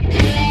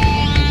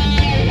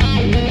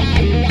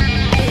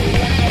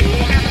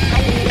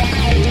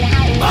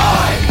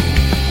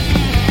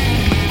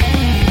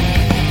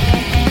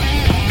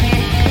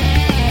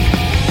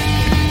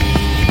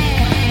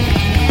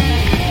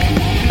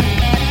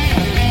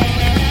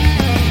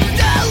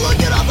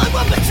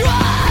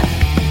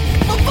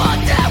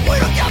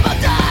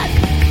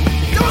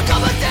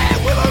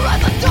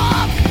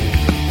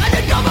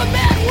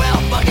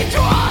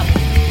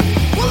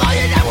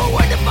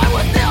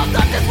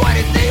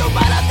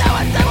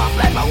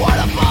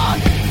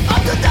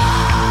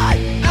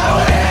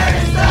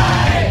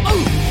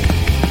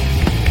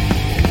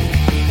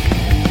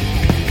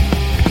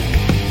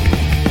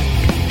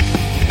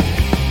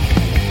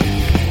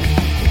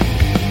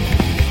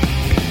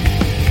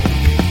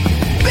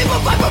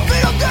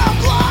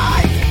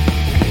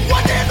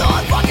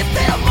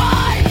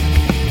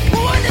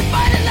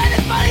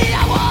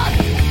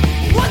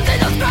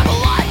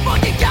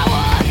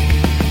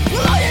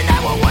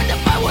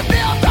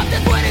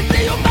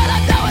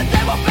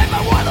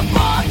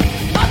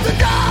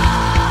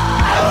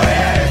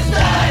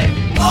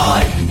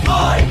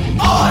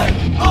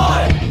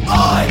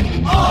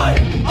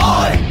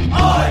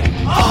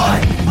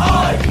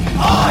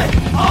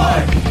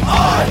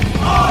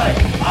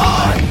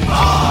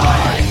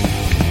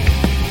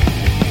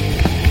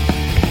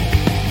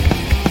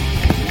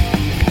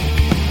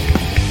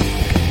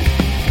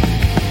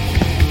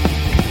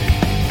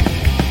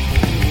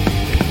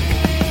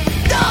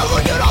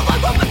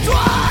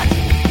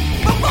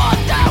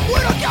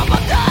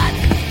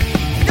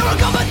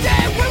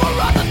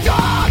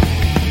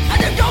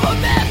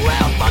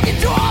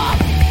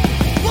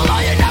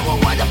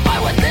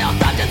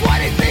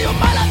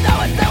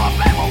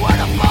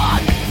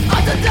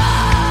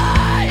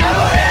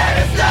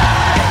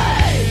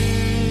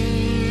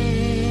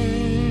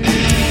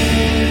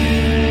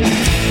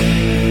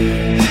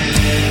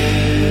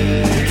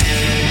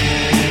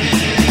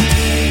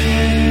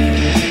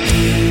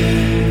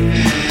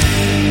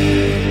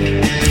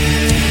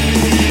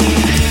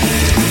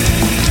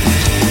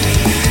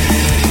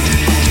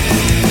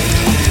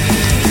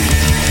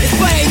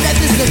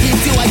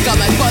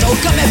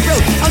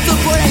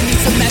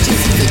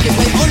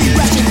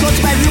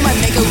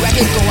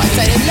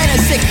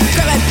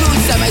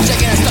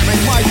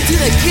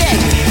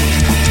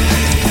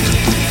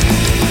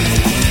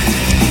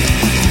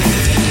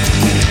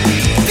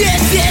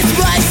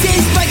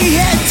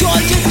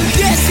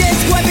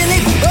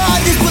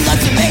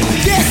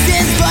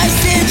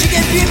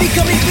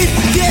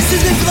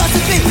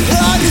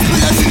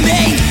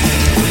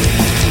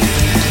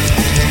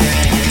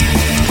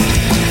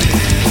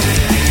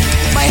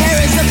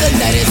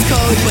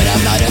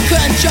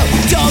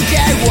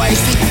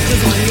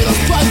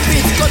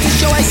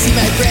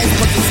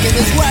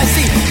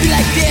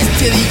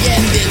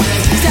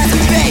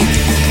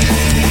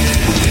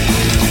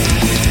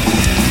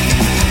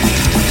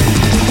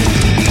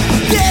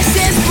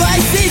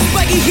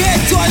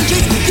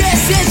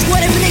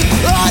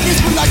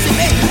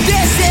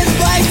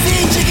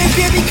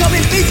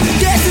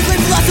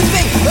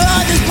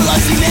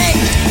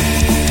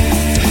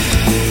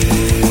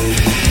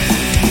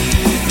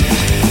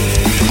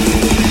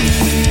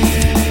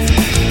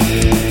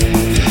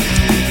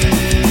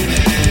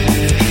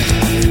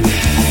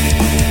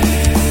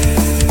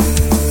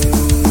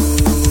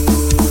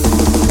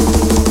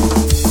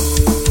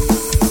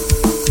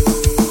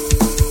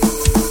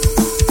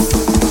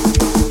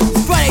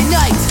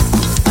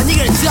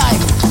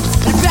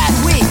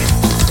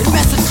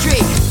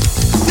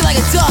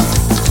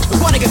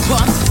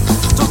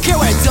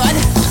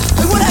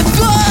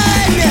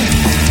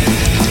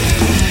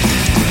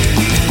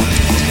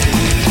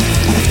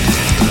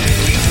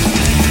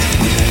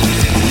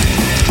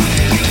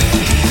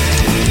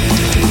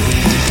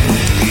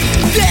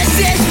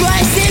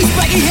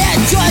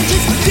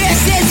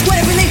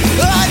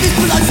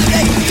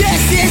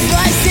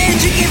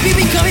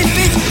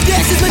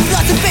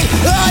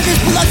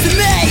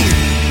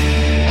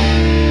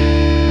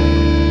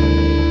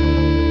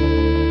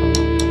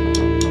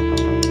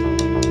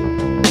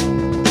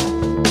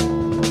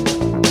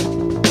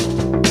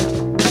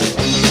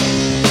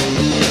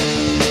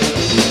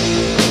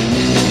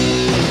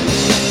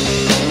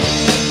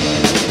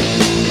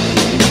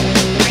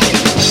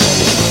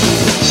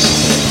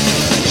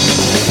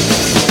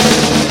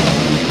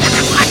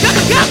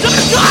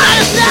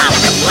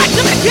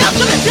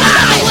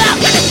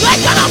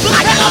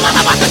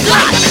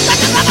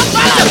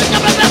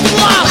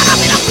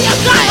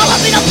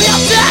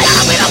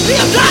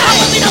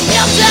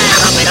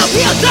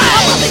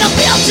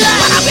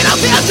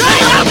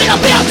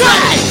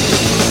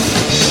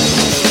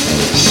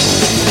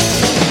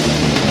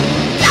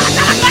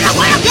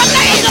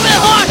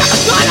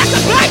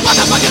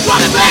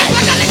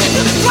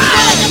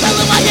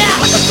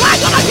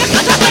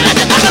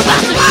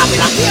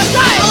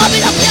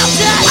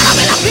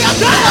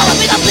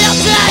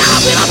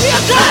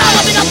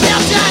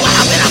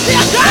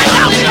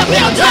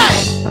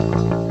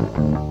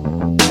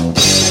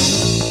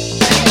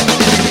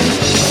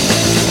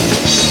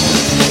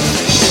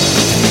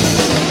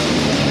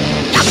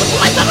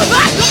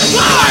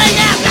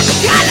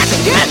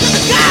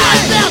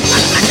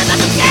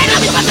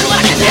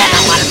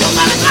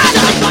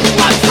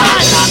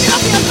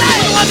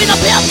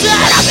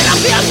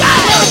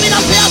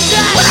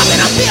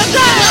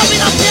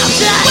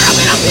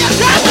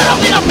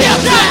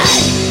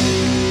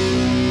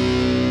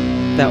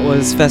 That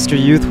was Fester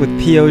Youth with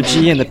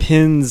POG and the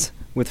Pins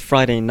with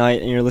Friday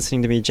Night, and you're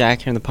listening to me,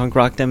 Jack, here in the punk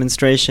rock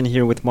demonstration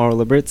here with Mauro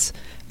Liberts.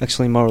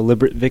 Actually, Mauro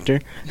Libert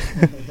Victor.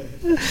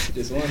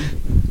 Just one.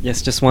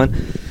 Yes, just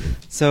one.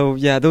 So,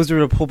 yeah, those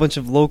are a whole bunch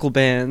of local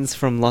bands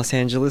from Los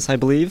Angeles, I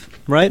believe,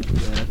 right?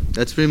 Yeah,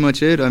 that's pretty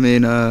much it. I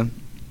mean, I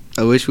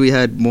wish we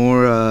had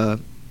more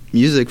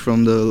music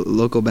from the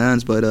local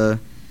bands, but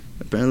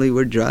apparently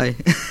we're dry.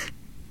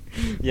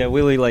 Yeah,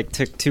 Willie,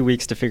 took 2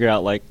 weeks to figure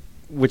out,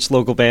 which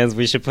local bands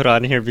we should put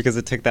on here because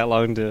it took that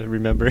long to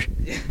remember.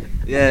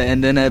 Yeah,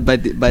 and then by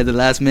the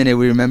last minute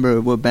we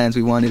remember what bands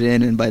we wanted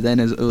in, and by then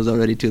it was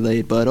already too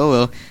late. But oh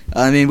well.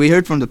 I mean, we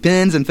heard from the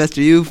Pins and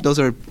Fester Youth. Those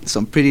are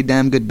some pretty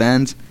damn good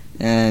bands,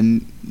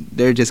 and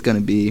they're just gonna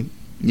be,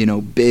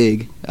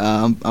 big.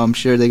 I'm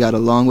sure they got a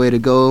long way to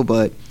go,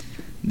 but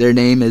their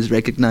name is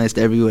recognized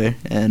everywhere,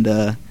 and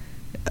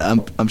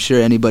I'm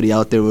sure anybody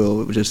out there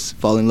will just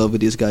fall in love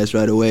with these guys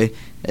right away.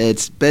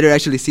 It's better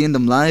actually seeing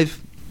them live.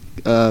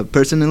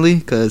 Personally,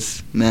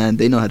 because man,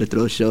 they know how to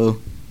throw a show.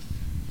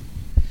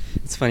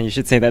 It's funny you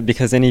should say that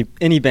because any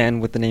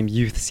band with the name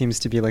Youth seems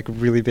to be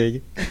really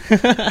big.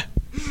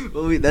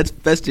 Well, that's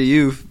Fester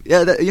Youth.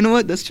 Yeah, you know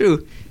what? That's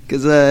true.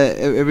 Because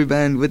every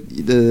band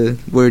with the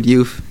word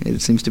youth,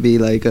 it seems to be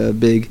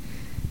big.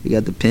 You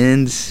got the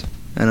Pins.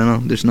 I don't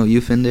know. There's no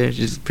youth in there. It's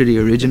just pretty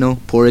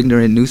original. Poor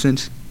Ignorant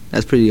Nuisance.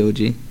 That's pretty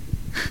OG.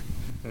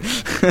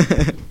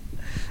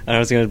 I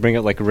was going to bring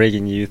up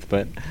Reagan Youth,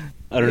 but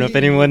I don't know if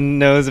anyone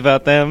knows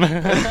about them.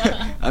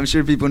 I'm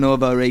sure people know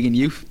about Reagan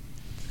Youth.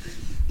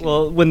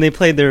 Well, when they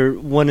played their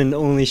one and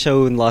only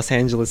show in Los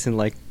Angeles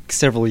in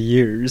several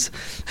years,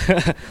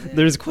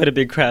 there's quite a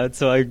big crowd,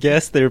 so I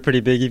guess they were pretty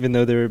big even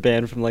though they were a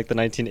band from the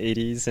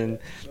 1980s and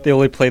they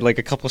only played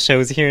a couple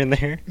shows here and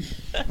there.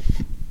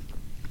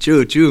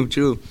 True.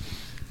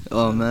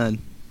 Oh man.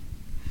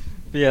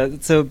 But yeah,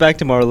 so back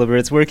to Mauro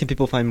Liberts. Where can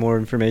people find more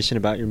information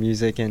about your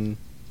music and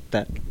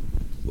that?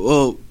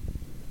 Well,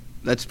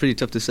 that's pretty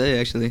tough to say,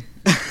 actually.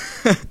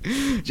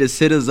 Just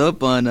hit us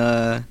up on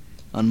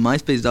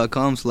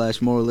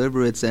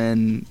myspace.com/MauroLiberates,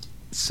 and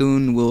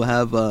soon we'll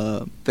have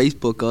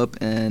Facebook up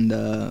and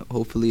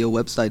hopefully a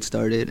website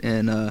started.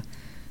 And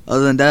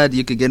other than that,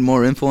 you could get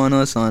more info on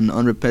us on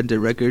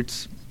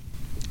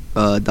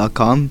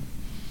unrepentedrecords.com,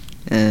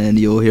 and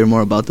you'll hear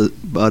more about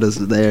us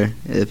there,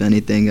 if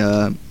anything.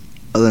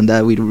 Other than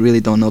that, we really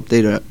don't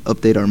update our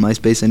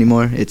MySpace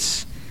anymore.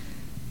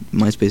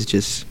 MySpace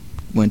just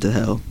went to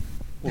hell.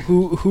 Well,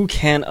 who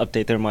can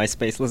update their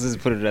MySpace? Let's just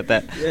put it at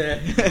that. Yeah.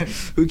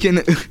 Who can?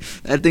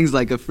 That thing's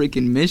like a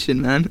freaking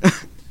mission, man.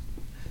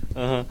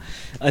 I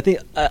think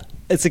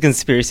it's a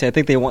conspiracy. I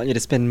think they want you to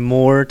spend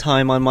more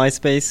time on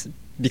MySpace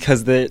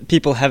because the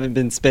people haven't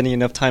been spending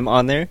enough time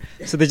on there.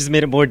 So they just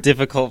made it more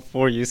difficult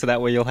for you, so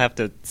that way you'll have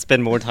to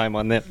spend more time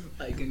on them.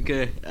 I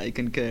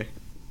concur.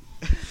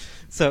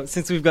 So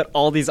since we've got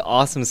all these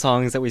awesome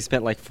songs that we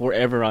spent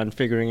forever on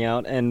figuring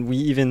out, and we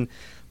even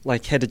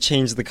had to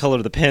change the color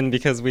of the pen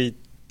because we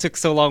took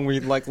so long we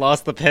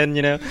lost the pen,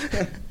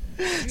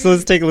 So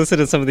let's take a listen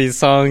to some of these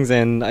songs,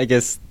 and I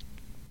guess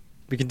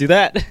we can do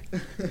that.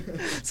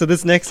 So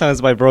this next song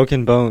is by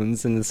Broken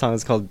Bones, and the song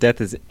is called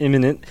Death is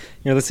Imminent.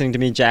 You're listening to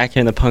me, Jack,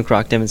 here in the punk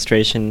rock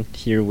demonstration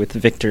here with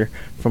Victor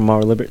from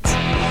Mauro Liberts.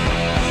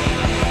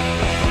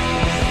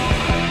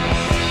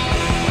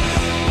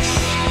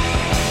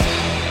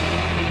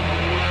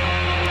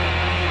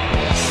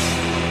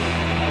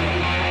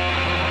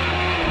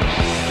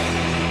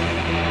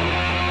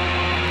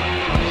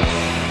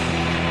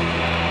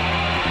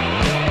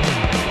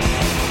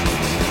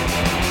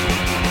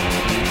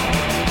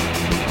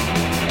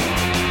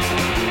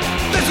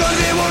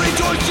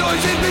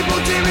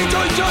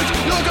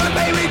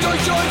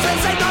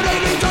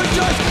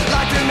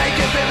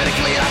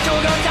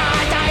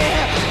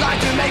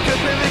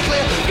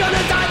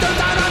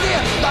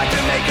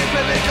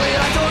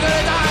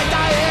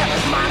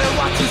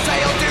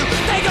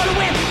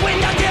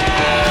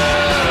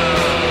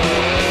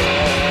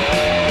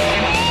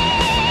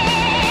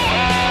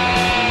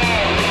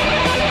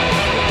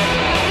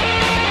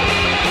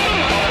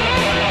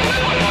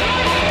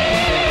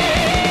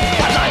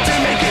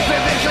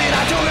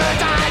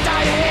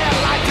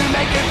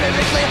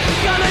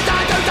 Gonna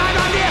die, don't die,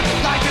 I'm here.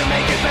 Like to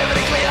make it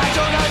perfectly clear that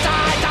you're gonna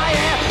die, die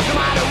here.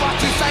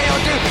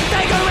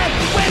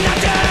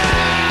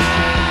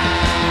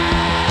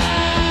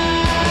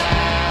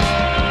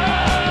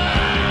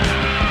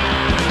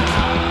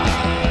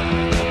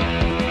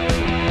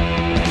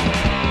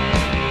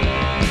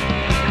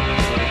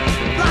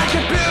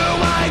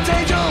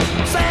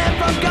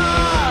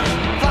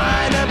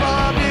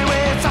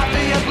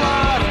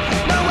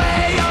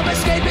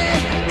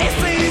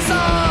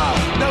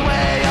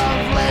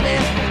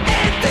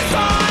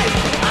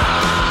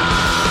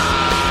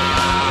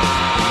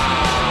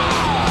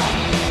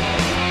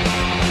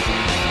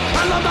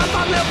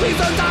 Please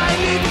don't die,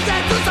 need to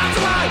get to such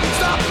a lie.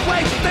 Stop,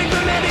 wait, think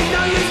for a minute,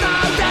 no use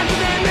now.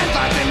 Deadening it,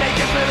 try to make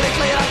it perfectly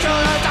clear. I'm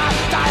gonna die,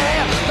 die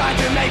here. Try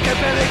to make it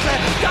perfectly clear.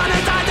 Gonna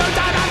die, don't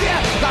die down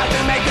here. Try to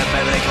make it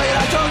perfectly clear.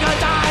 I'm gonna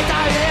die,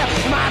 die here.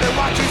 No matter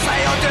what you say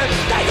or do,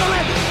 they go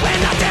in when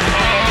I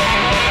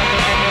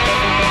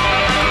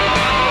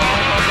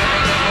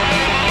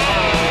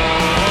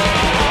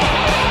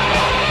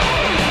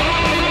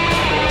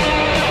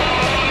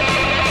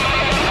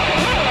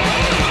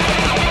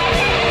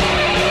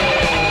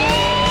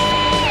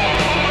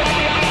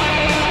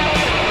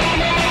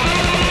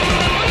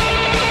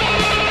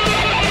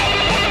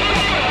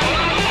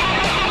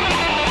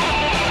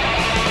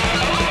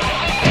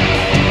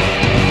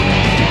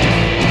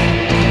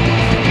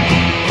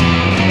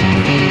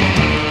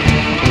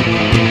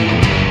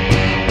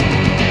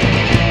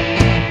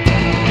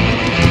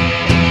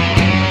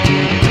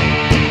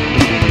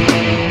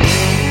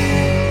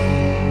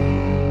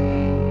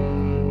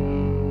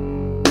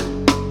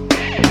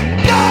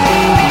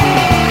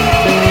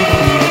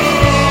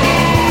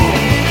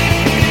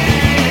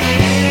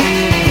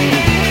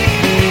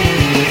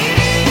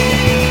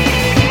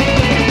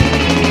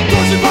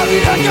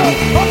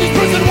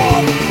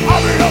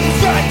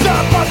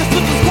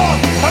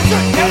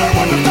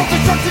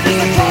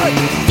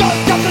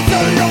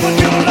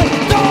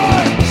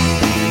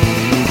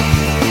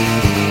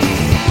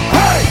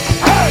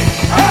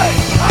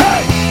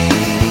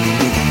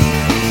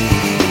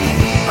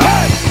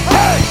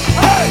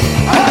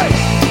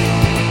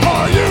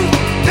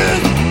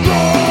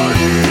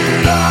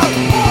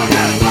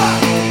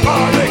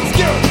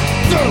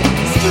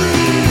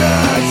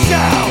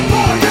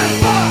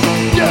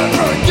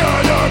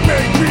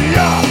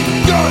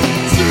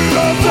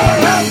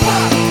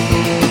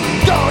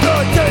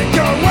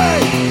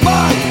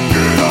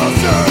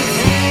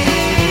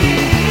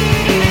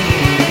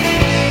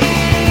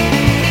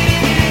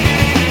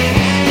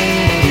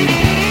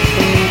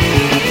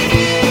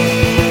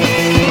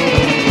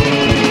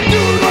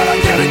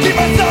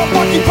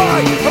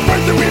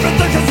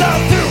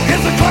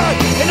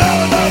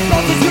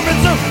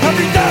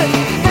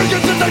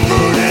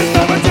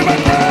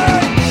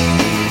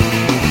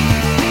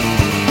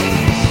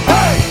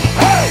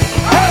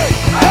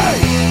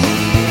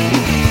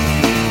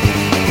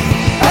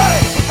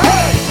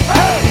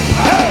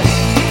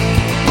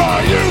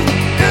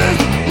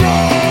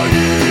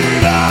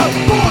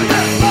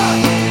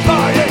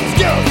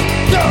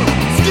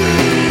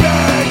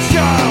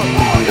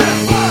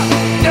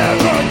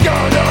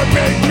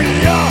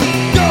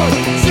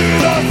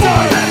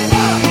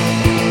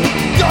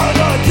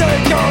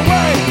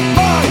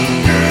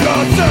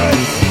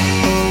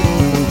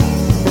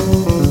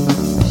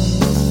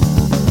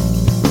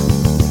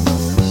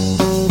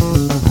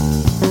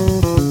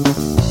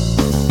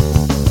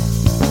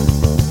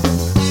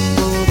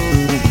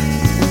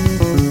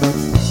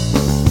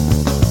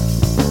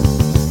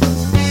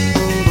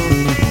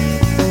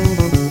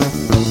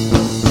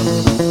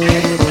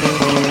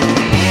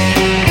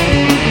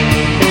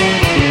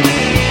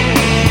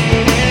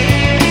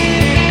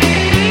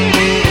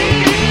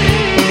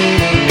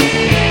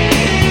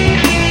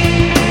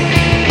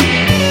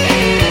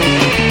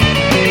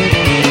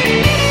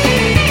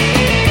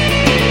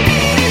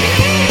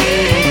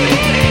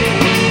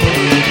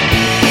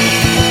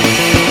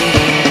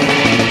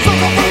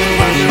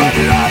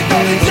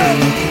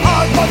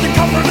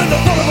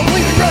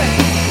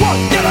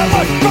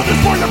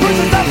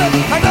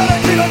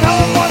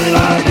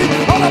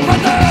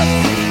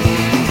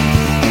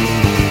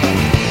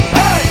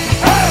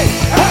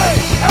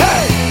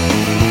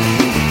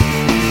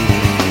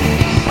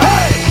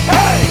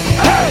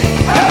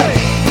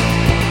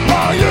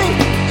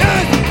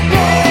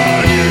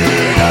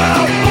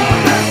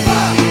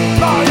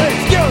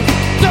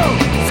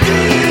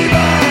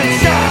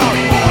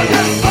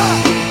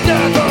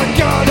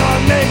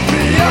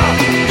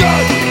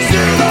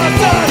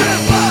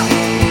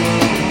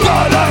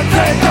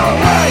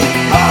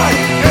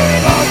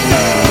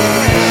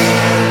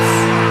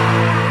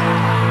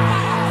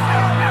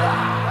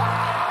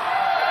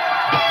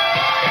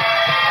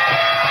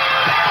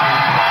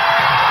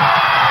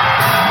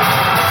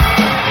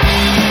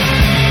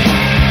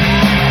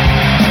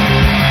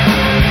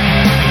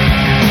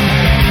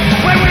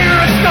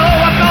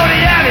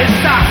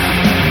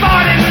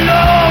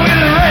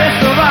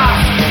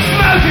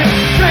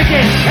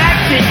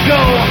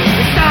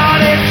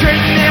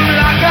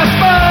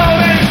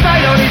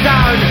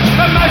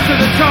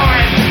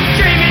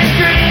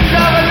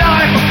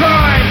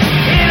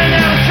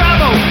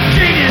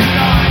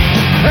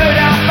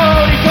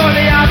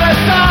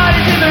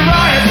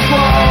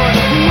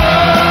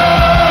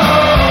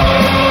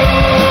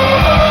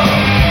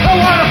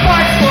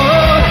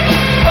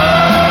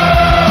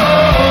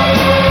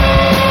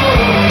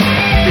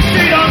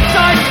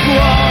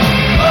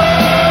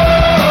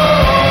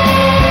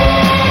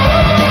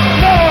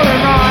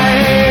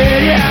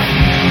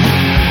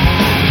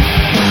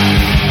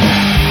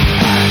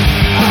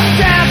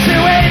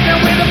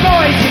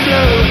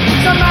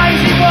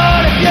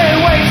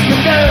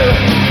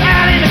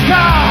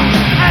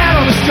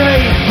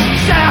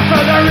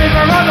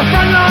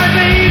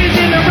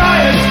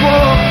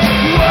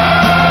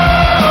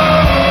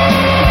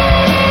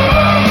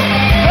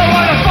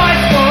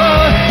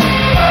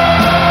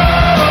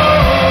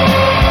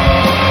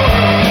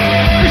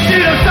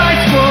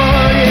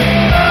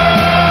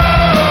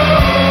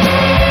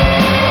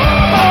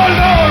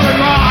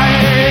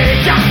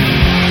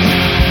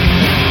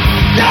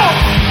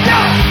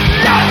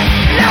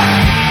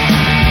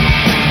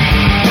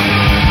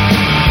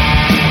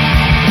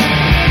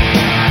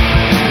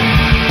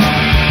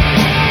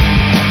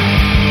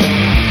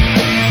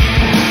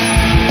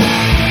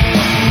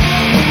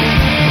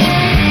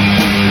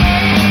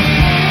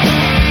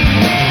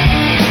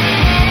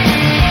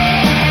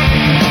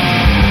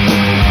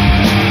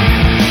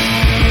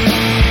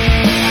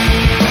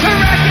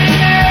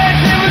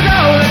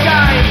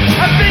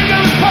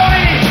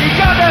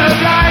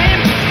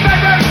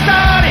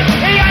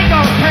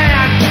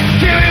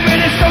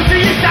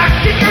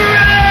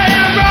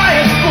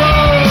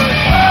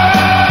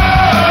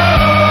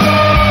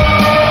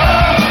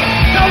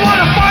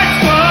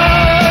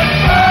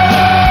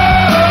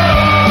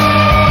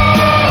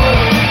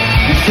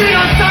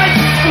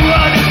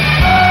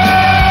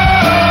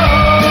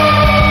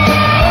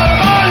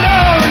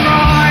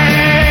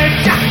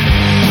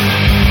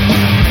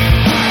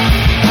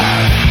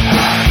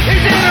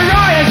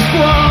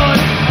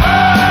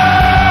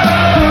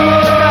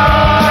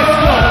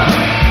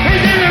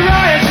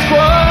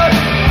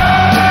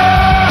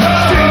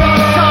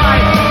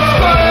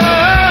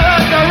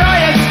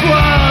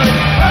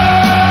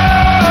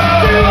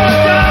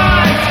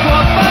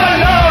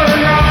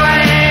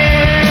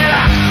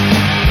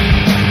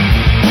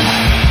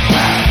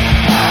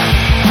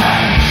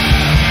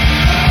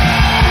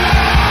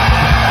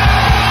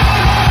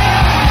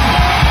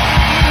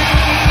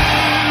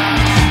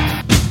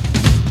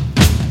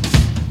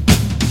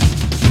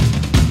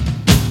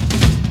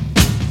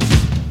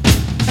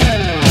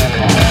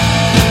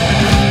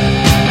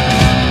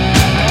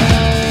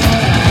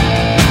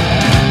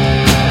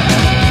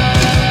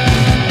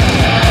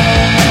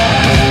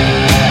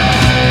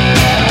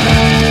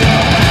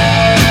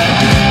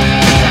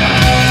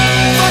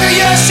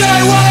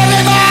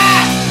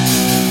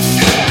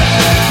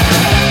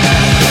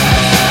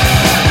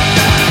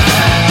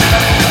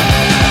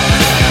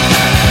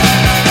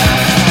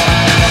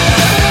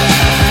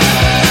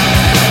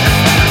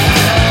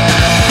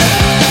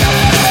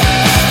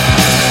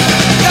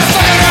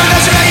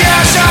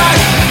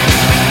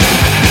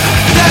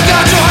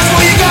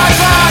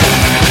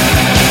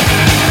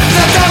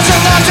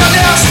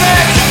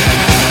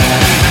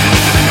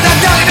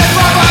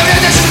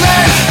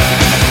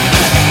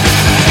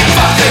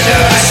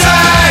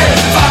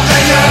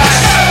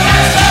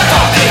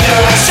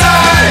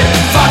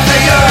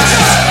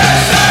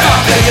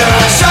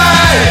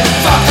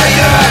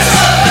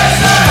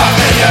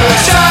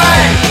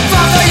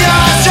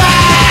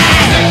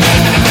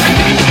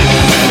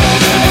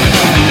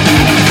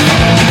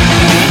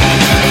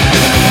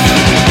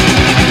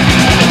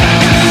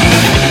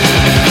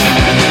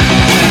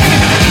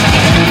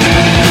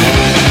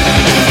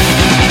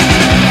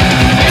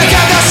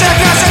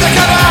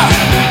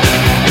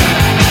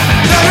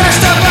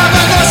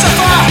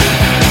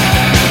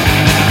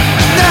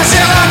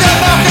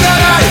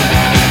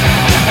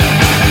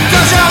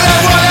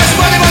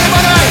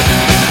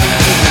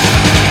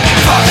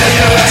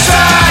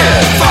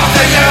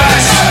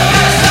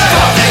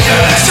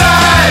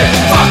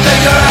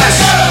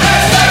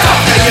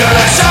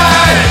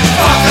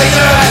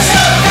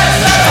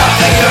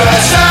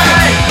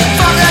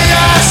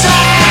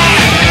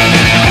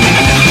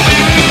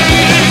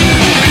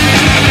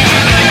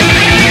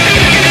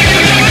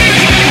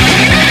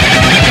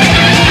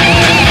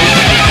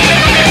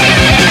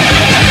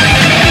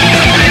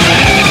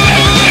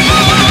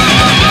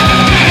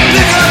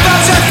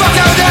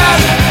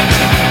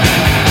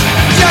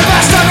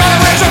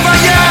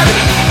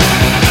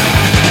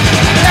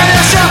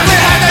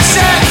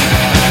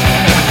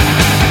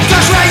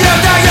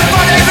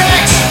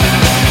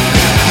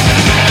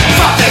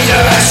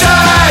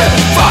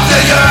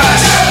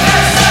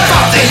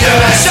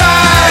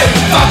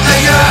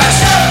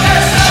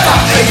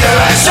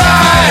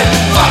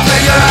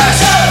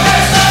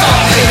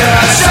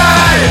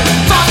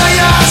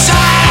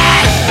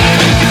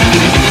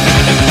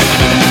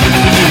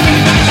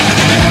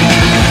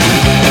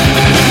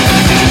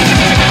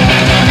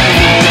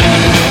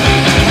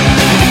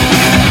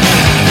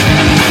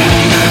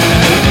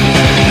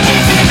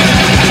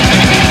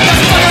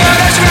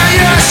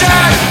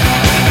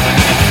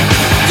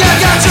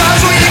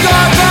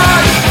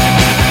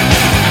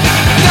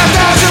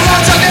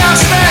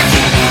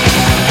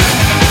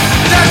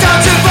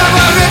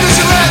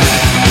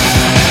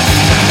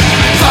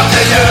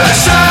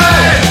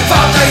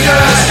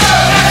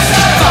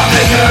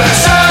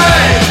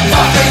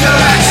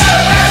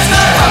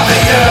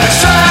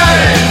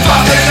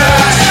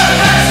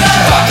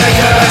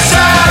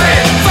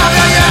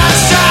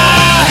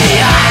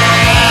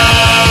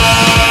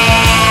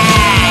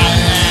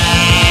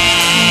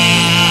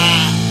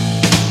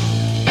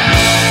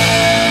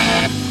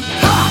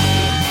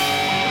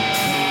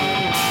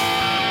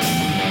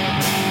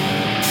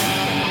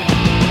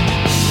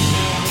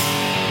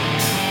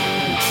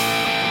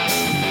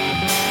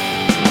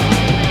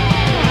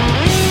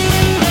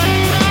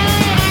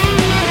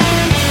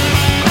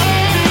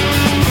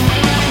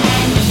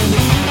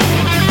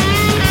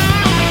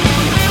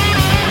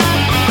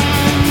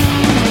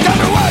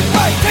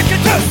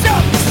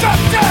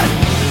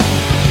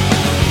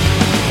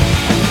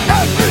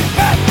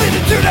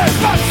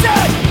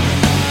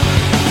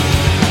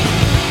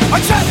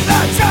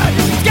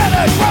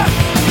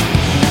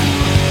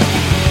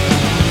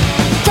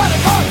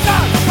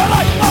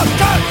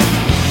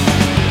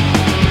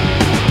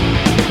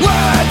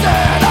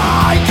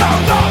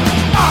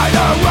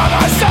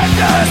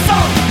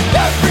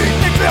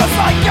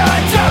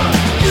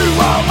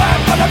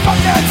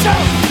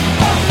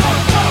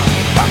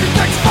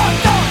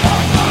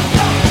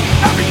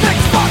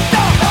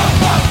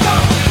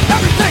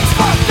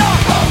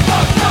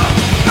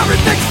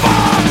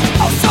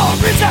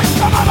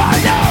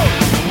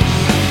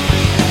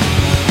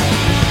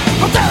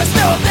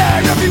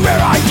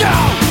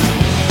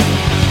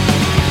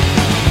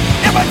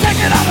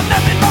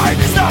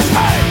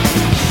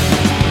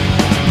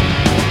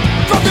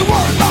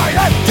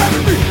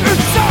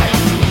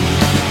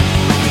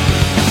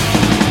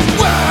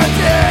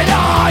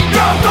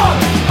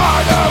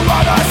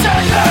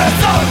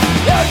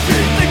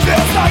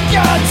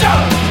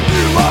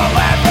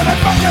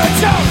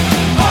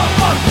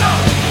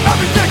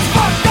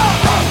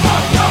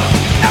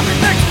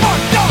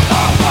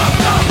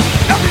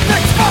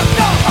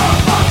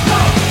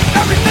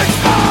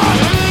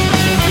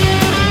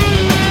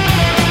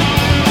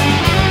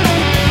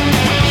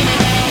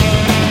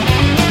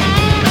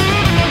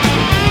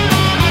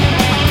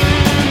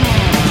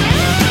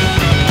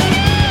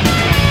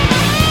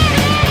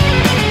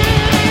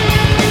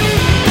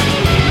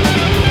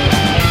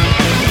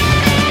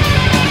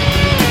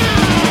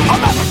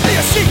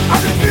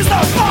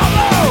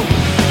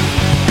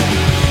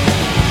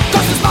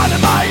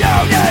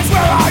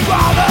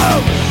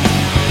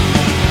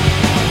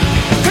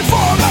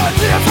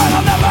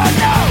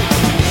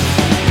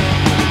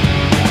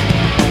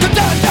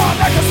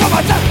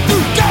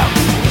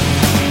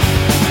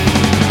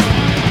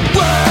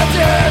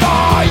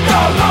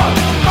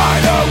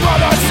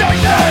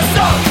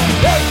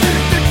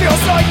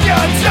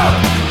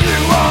joke. You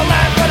all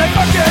laugh at a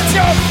fucking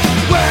joke.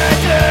 Where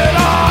did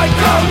I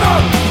go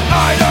wrong?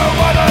 I don't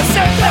wanna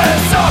sing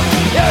this song.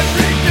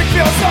 Everything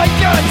feels like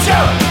a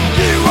joke.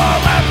 You all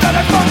laugh at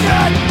a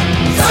fucking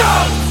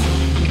joke.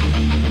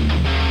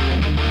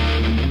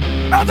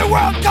 And the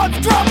world comes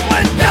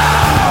crumbling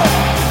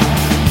down.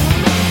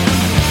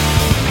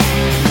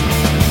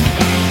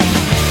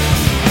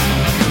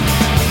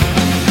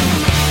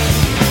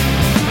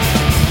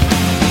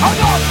 I'm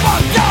all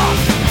fucked up.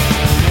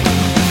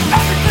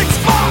 Everything's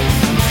fucked.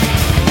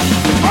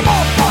 I'm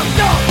all fucked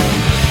up.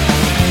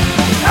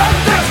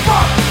 Everything's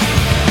fucked.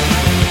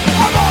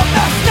 I'm all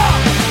messed up.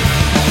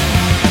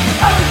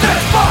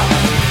 Everything's fucked.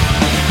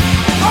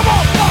 I'm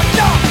all fucked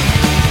up.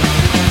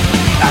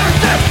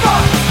 Everything's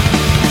fucked.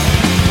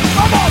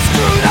 I'm all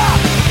screwed up.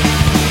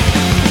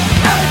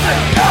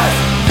 Everything is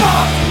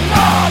fucked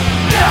up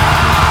now.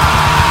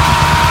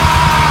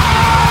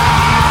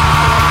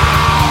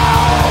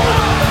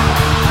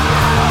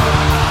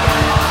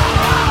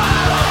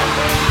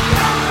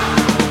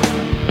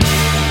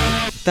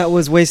 That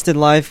was Wasted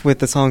Life with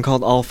the song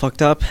called All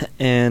Fucked Up,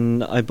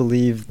 and I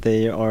believe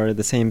they are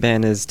the same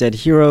band as Dead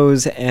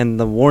Heroes and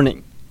The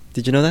Warning.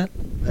 Did you know that?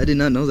 I did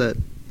not know that.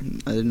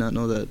 I did not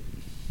know that.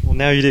 Well,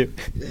 now you do.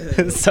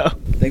 So,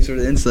 Thanks for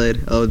the insight.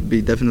 I'll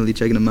be definitely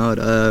checking them out.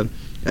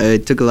 I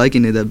took a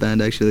liking to that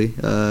band, actually.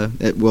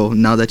 Well,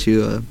 now that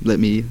you let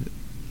me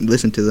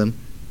listen to them,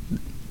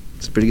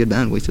 it's a pretty good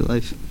band, Wasted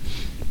Life.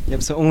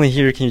 yep, so only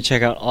here can you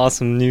check out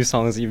awesome new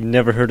songs that you've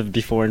never heard of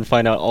before and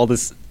find out all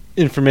this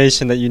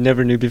information that you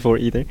never knew before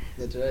either.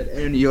 That's right.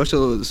 And you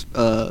also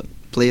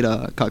played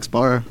Cox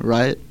Bar,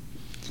 Riot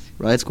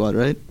Squad,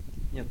 right?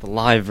 Yeah, the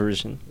live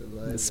version.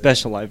 The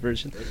special live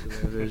version.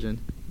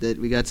 That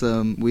we got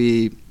some.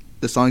 The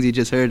songs you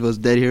just heard was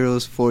Dead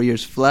Heroes, 4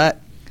 Years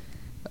Flat,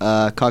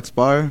 Cox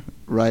Bar,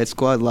 Riot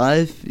Squad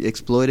Live,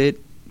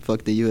 Exploited,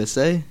 Fuck the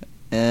USA,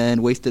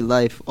 and Wasted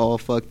Life, All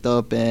Fucked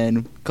Up.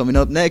 And coming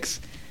up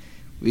next,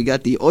 we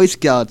got the Oi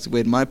Scouts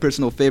with my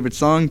personal favorite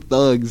song,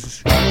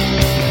 Thugs.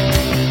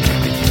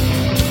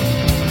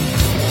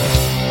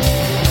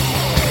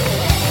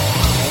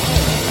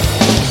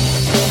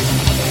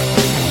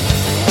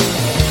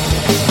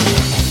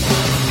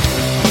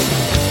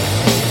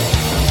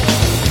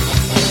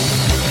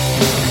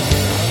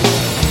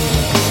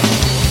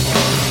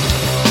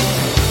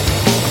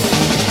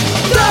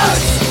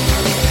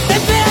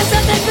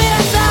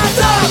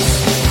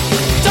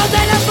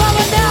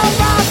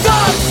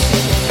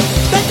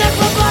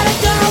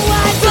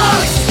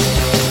 Thugs!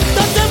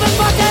 Don't do me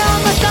fucking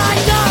on the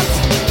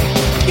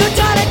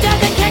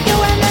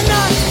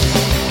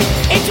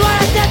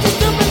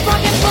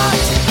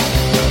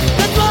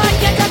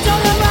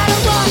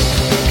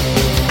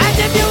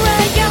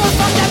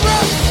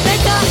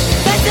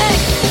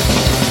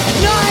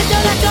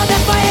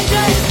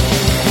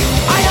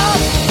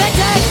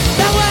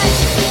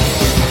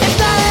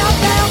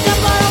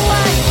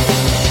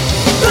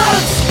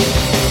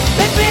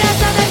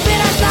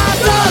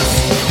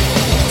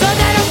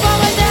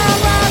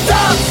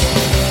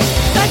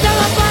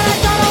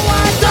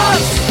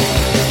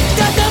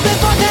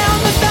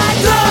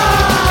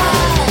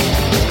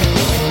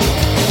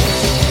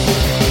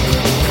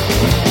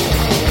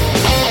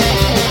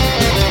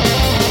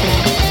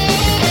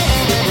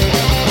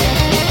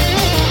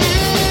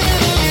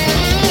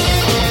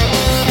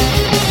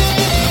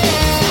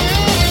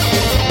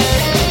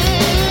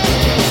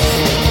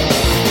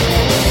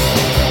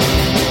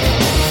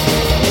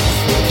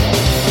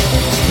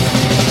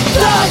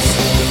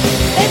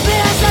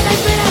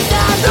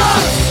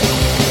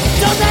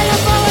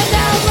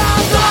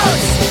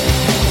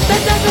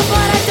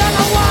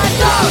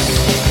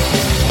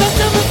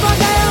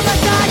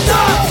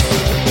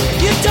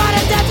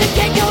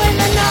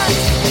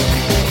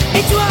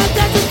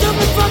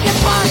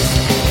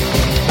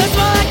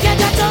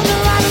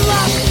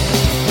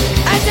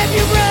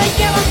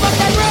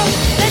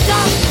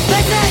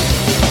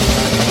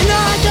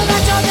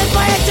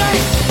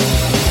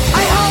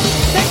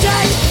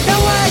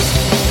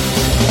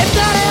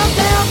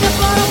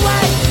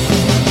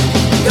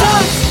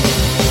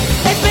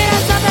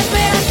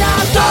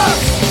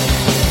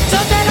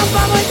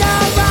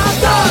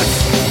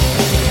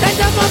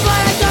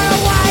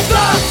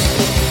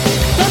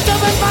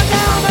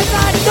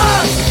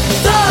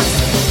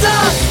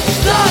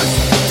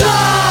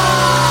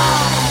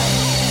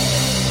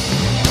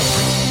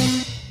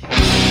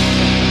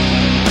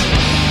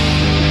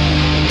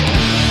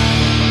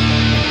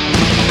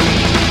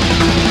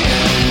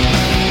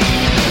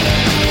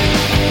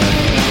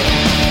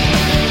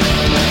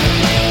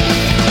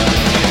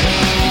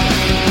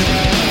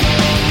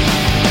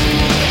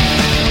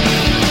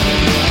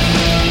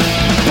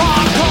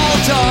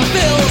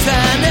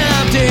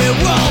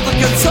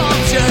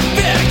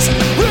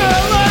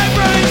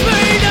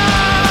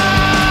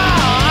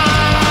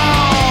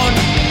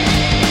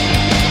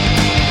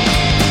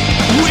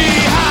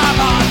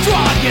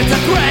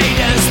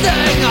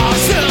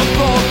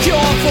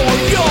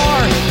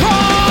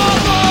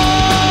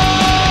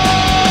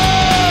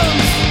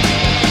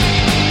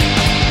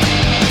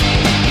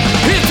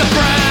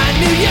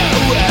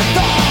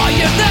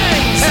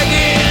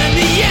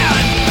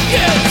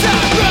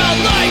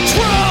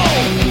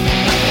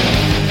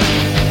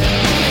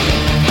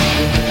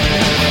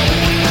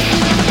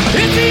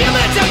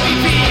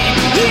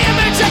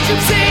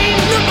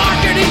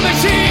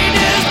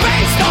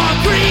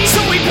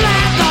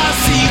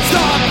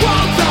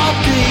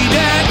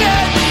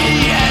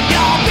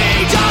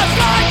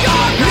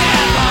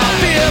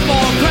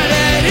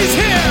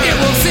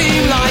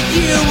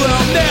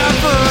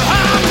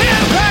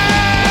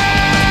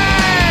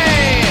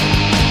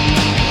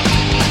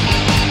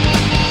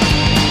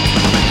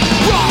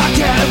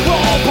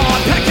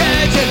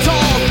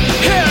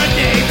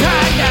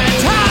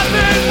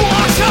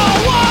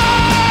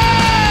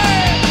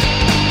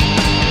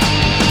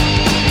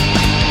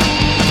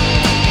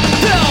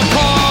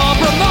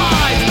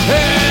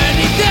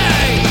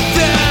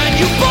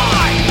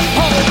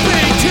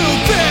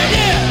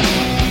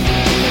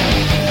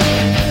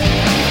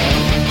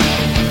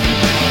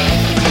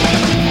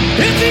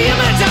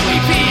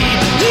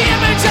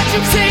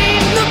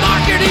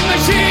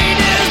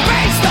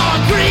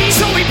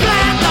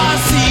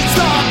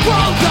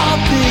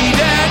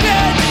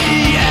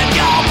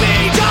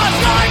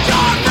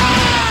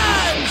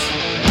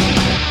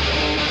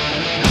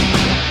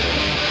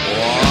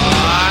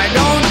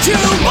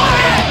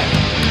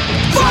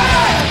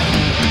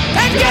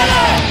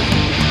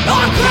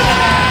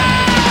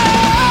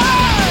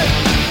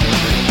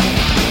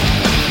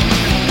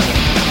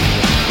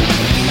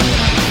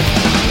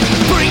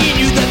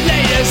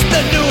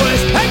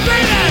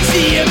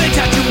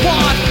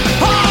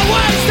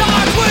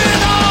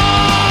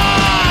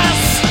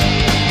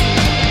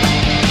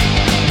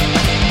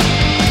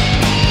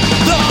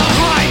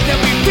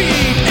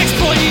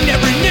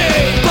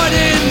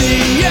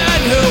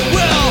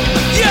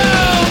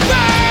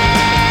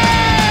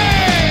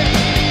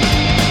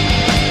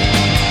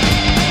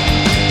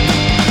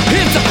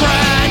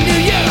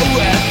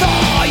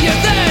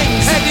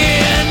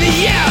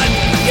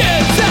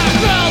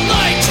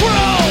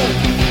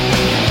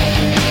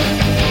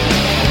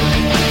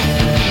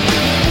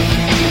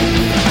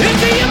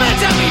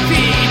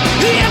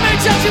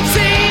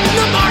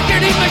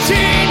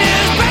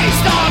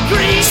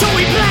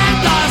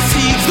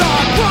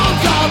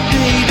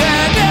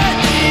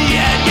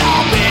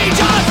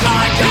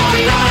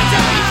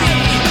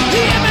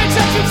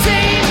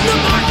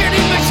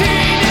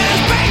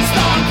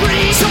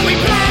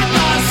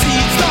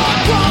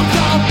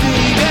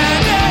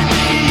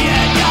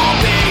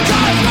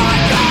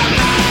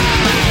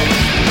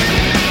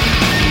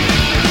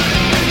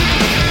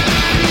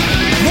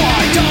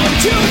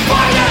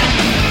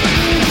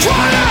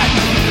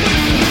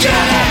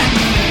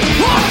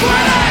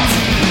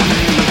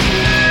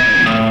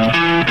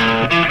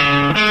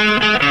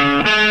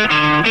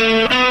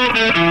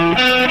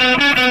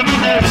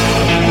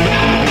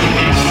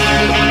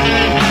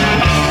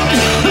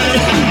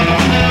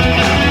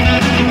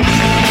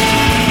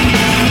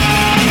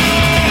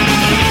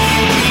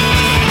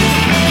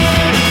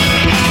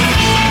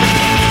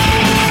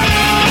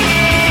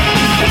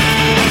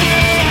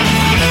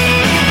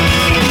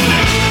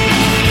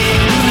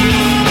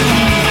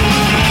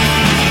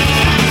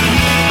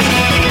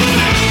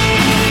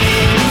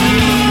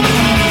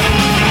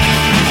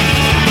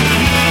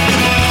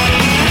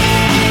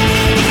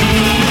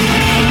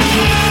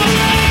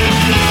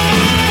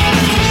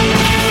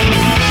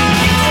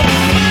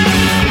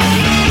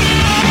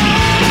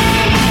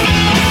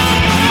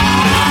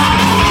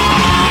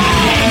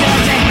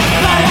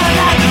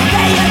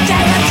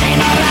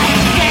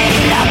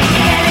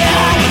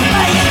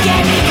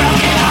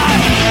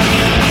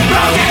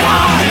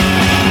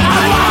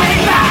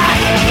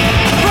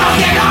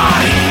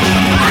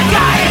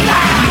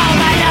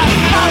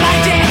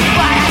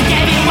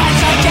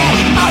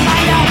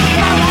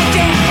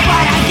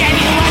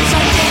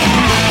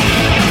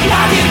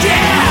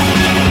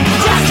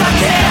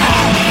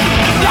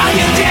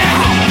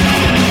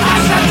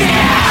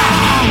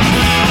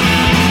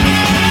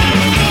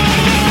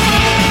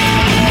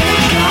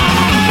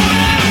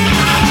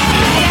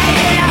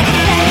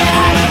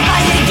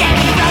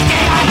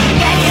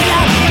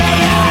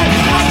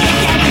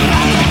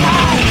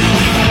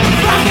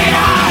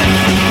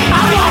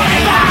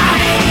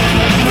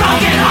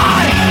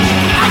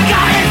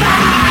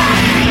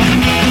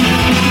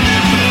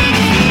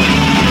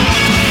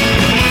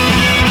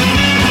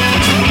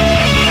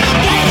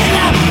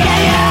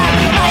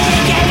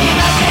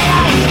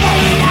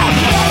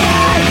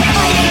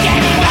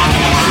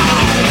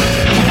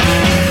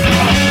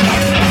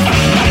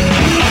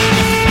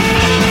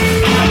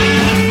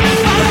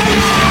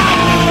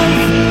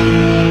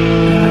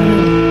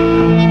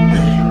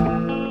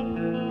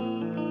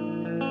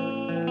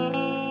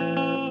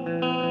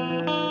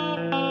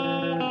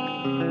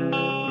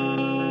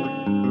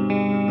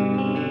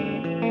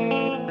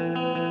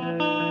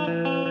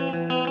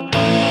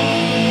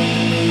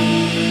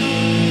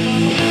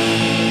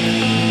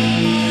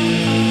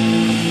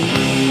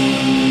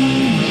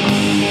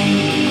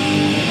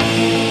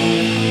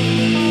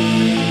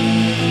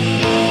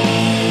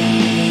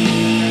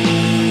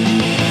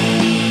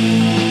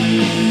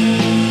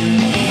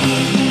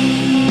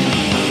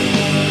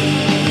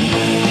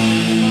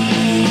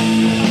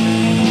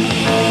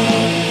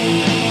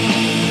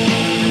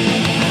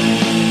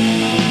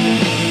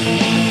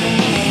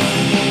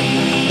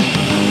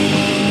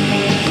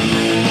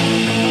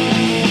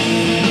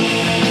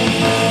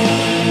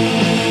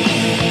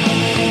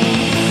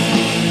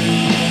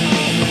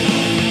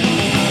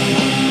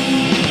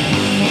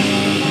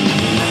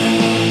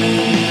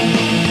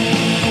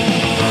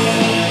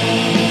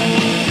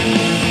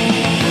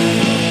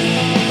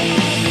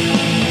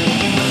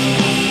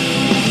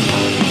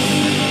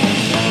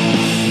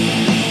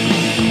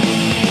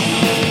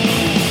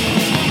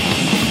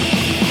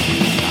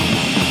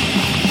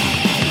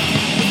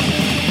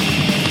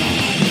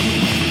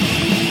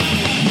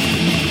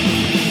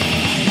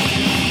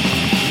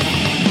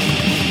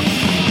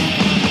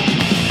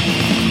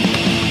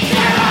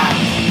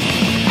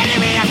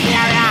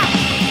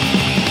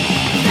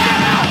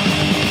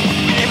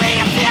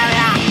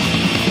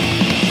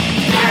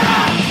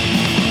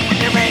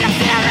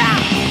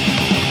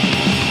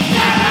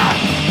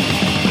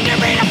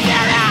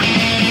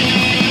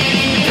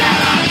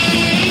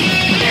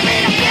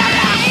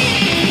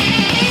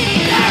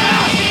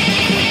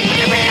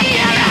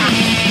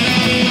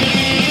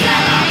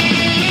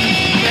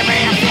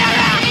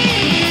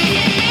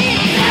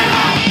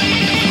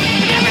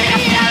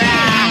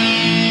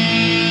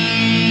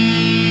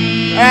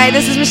Alright,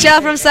 this is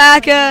Michelle from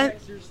Saka.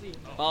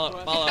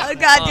 Follow. Oh,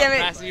 God damn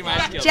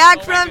it.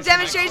 Jack from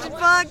Demonstration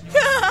Funk.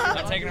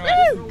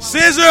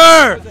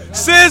 Scissor!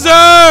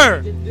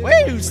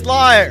 Woo,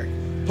 Slayer!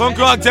 Punk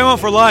rock demo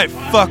for life.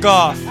 Fuck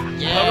off.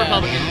 Yeah.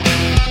 Republican.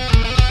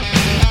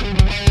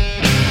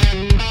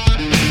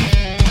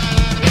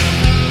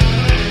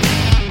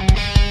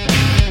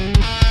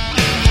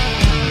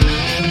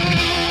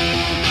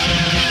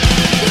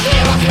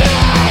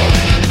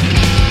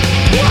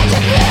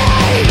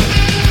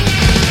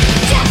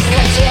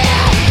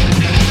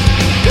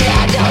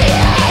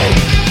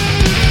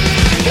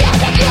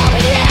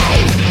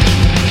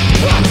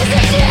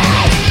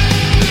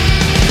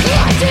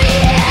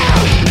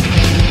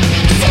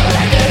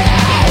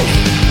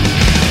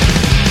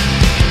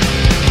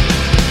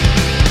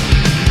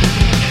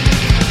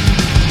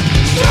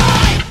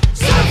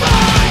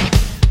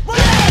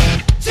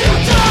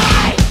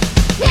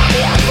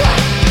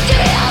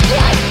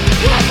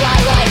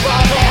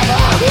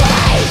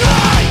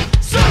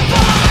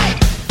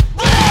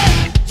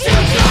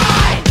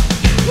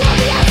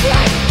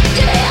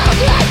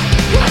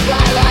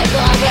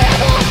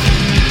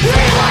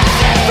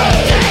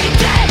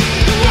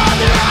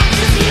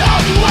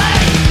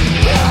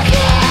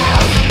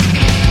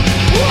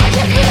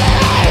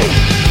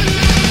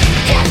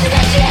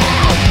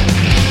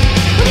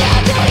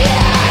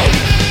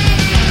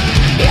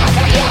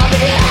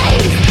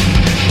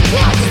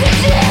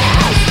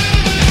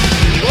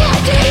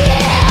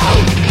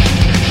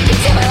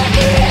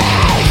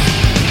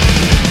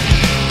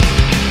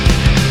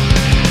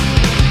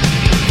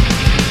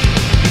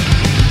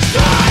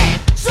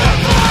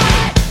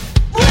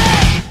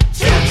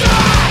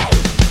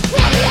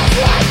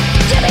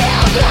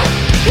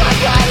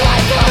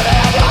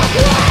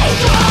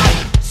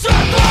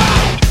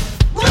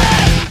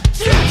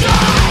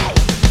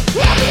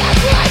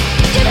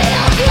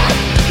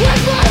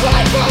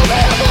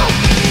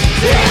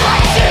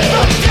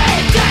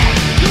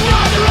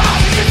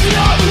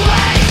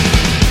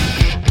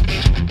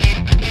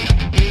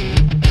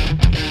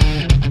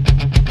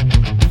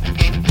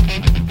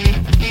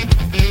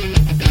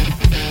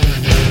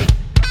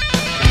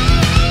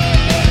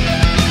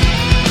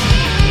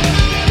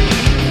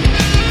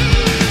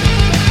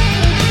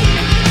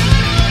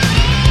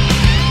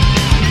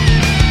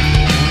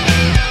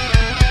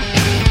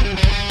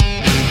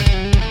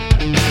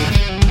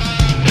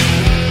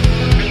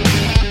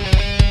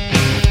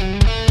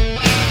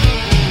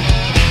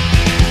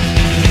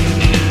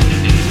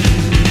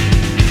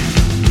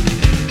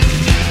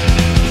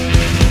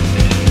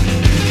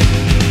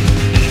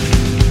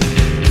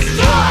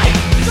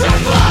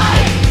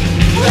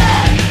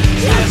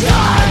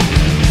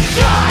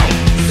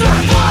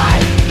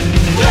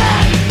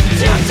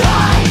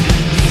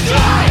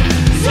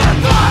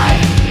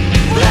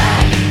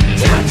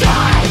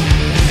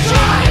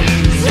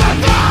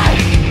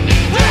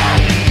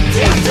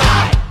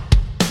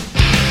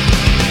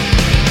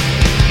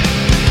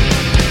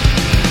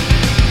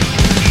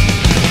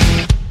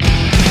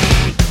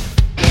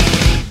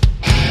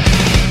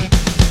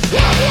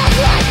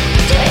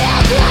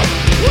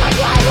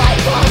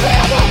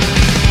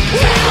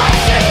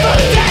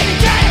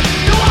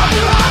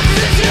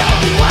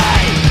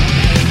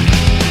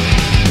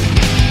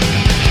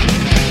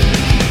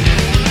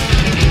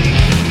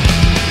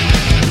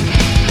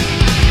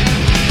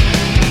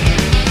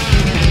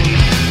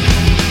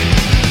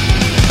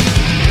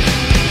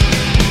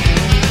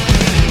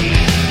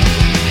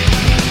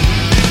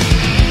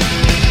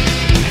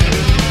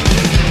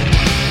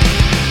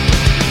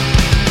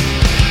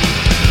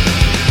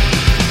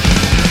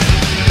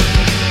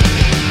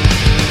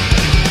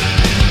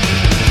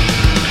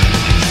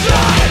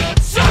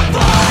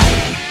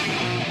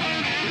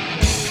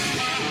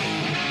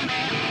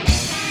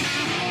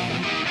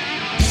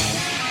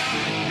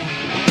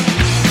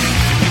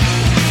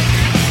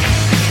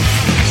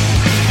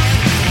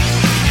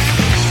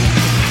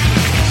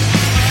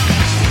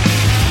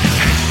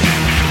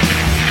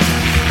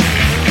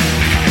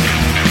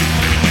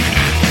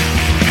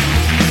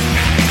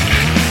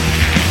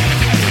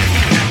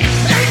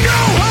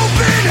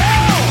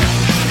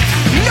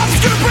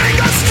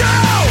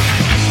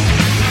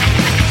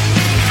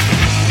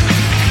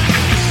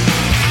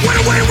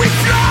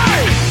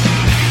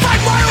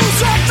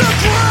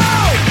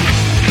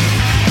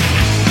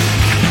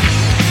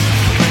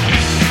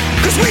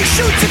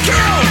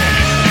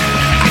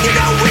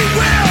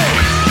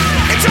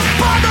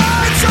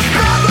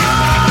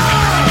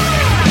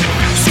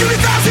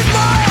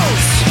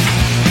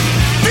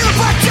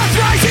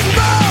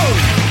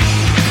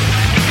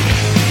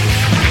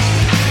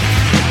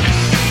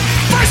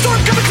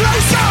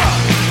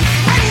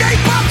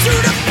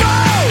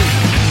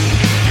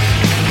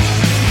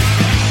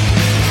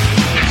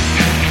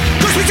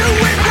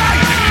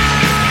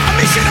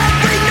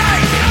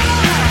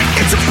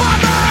 It's a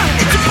bomber!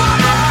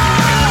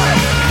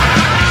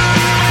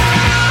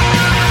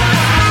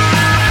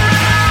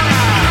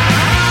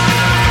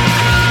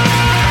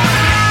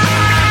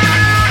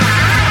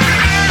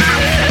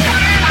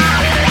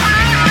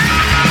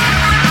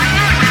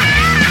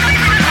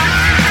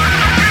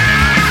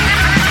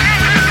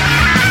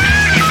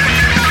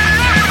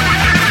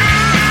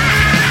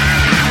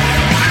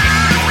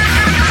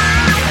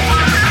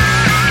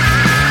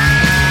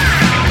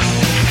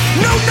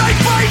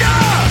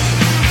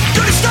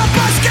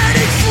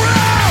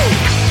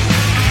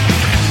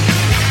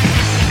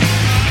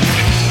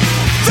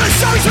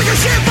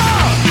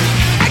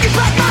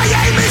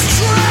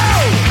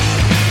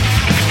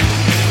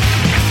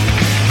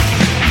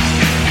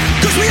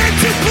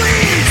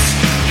 please.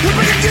 We're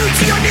bringing you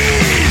to your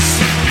knees.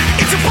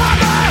 It's a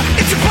bomber,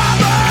 it's a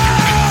bomber.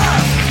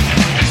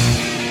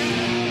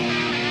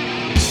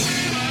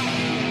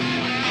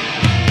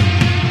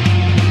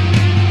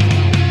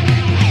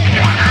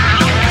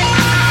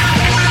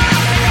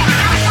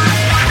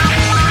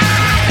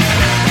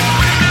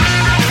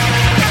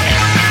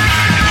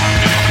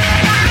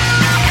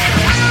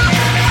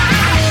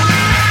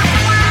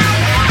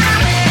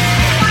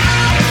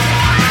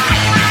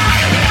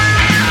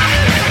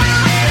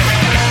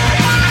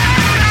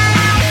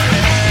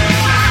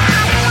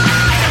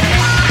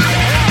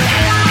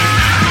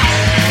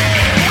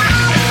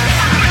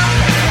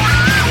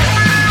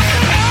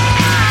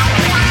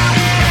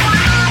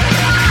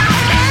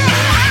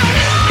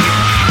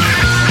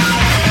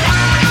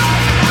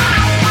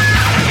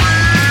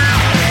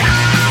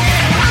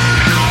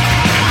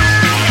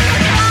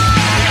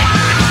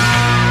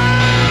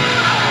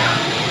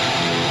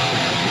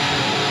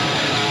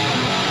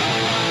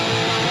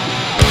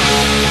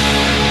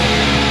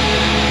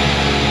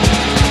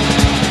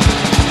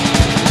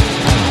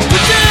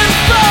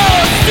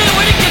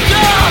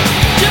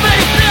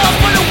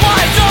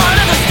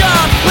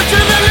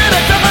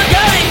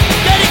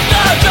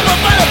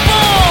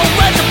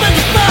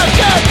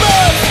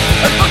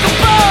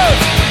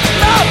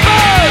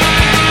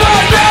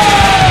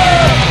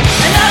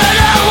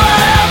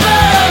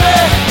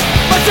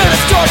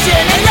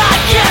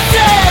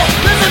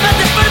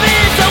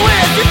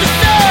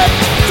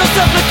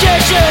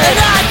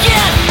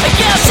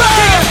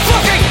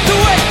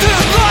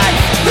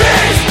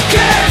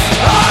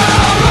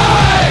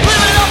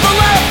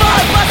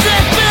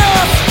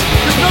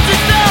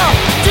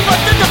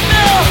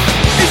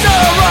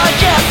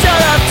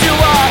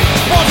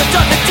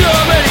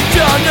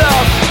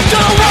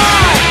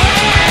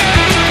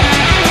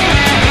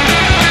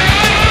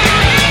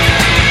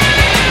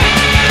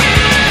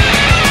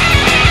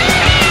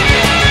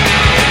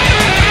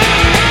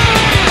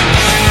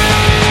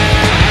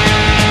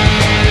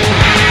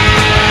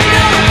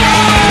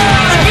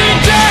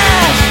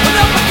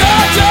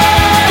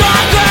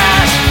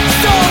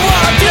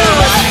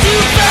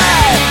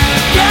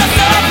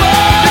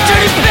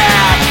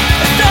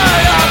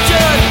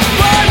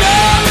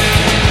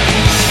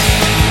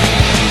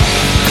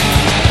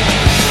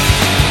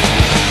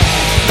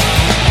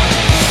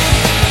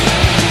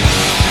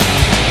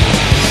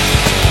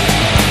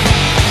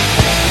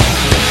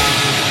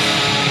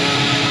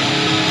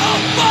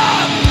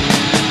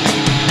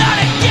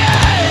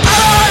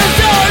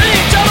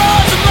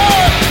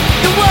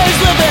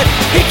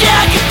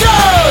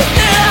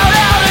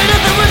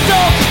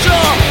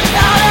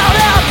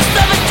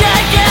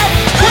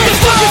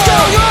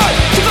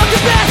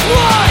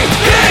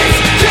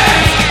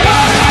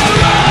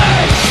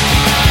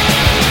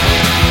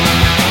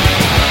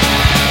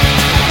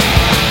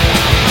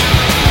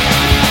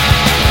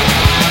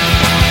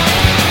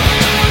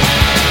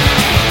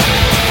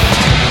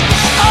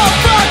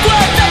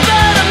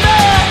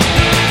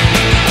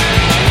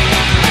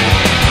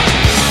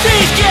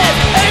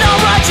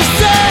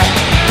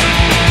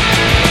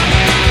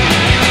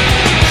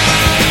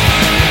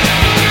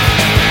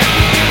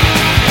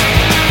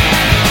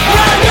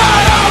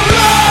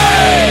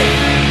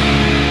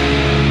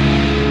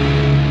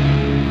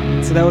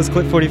 So that was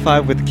Clip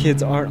 45 with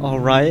Kids Aren't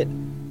Alright,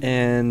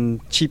 and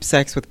Cheap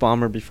Sex with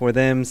Bomber before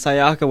them.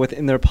 Sayaka with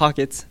In Their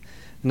Pockets,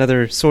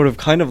 another sort of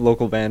kind of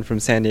local band from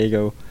San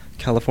Diego,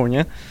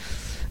 California,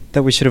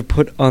 that we should have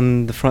put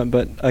on the front,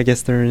 but I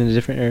guess they're in a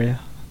different area.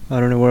 I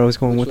don't know where I was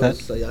going with that.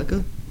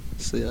 Sayaka?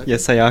 Sayaka?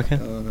 Yes,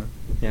 Sayaka.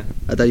 Yeah.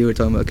 I thought you were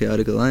talking about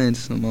Chaotic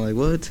Alliance. I'm like,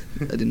 what?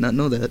 I did not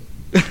know that.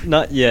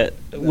 Not yet.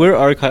 We're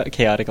our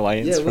Chaotic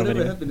Alliance. Yeah, from whatever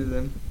anyway. happened to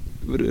them?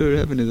 Whatever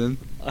happened to them?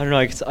 I don't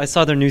know. I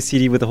saw their new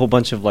CD with a whole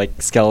bunch of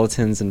like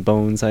skeletons and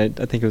bones. I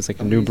think it was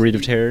like a new breed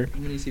of terror. How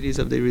many CDs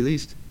have they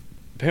released?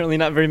 Apparently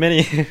not very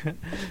many.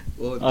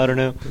 Well, I don't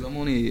know. Because I'm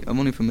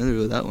only familiar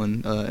with that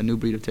one, A New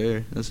Breed of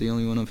Terror. That's the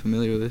only one I'm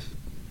familiar with.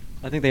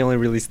 I think they only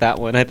released that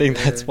one. I think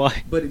that's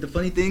why. But the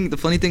funny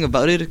thing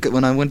about it,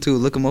 when I went to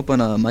look them up on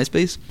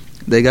MySpace,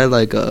 they got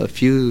like a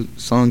few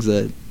songs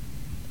that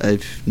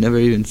I've never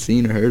even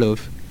seen or heard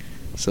of.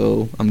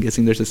 So I'm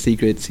guessing there's a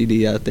secret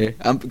CD out there.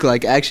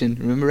 Like Action.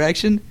 Remember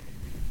Action?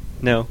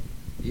 No.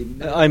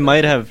 I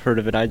might have heard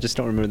of it. I just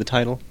don't remember the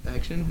title.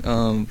 Action?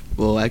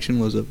 Well, Action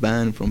was a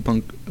band from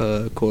Punk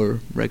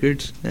Core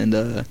Records, and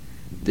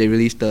they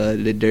released their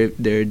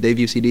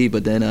debut CD,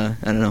 but then I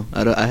don't know.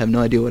 I have no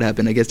idea what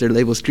happened. I guess their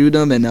label screwed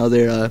them, and now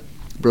they're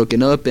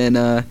broken up, and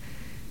I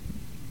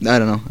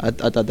don't know. I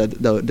thought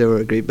that they were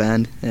a great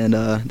band, and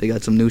they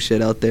got some new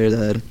shit out there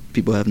that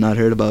people have not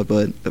heard about,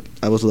 but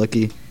I was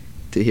lucky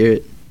to hear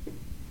it.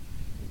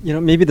 You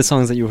know, maybe the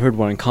songs that you heard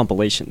were on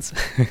compilations.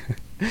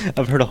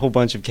 I've heard a whole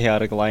bunch of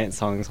Chaotic Alliance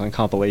songs on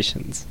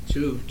compilations.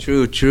 True.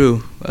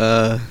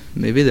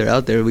 Maybe they're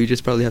out there. We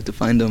just probably have to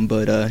find them.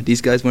 But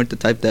these guys weren't the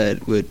type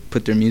that would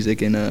put their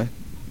music in a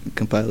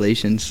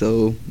compilation.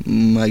 So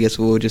I guess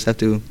we'll just have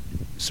to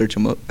search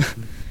them up.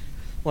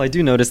 Well, I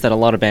do notice that a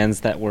lot of bands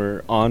that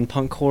were on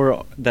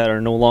punkcore that are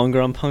no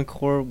longer on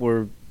punkcore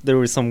were there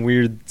was some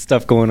weird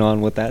stuff going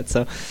on with that.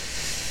 So,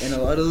 And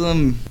a lot of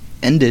them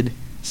ended.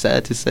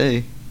 Sad to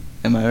say.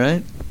 Am I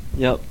right?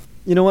 yep.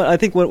 You know what? I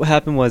think what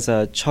happened was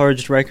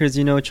Charged Records.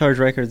 You know Charged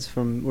Records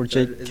or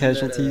Jake Isn't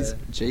Casualties.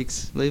 that,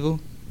 Jake's label?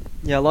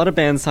 Yeah, a lot of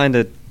bands signed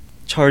to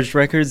Charged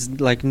Records,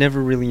 like, never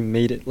really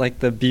made it. Like,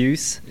 the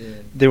Abuse,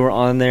 they were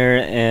on there,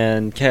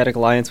 and Chaotic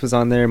Alliance was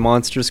on there,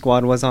 Monster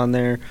Squad was on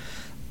there,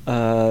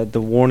 The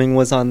Warning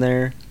was on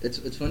there.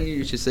 It's funny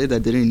you should say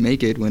that they didn't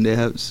make it when they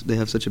have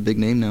such a big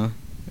name now.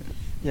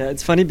 Yeah,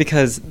 it's funny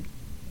because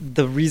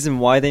the reason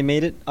why they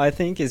made it, I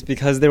think, is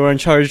because they were on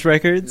Charged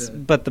Records,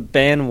 but the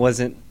band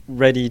wasn't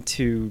ready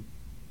to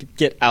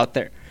get out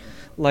there.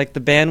 Like, the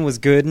band was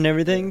good and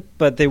everything,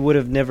 but they would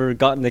have never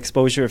gotten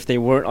exposure if they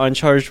weren't on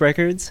Charged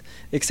Records,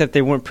 except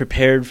they weren't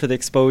prepared for the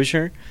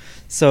exposure.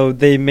 So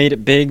they made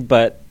it big,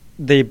 but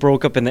they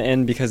broke up in the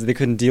end because they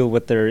couldn't deal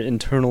with their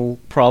internal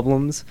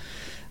problems.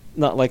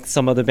 Not like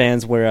some other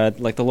bands where,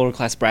 like the Lower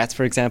Class Brats,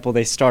 for example,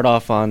 they start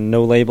off on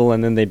no label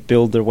and then they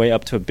build their way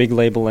up to a big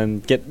label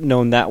and get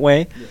known that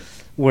way. Yeah.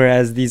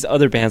 Whereas these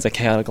other bands like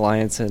Chaotic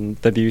Alliance and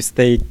The Abuse,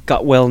 they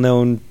got well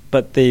known,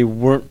 but they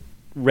weren't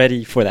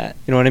ready for that.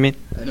 You know what I mean?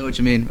 I know what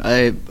you mean.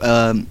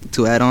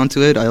 To add on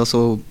to it, I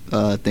also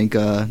think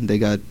they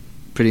got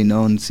pretty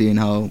known seeing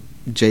how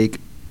Jake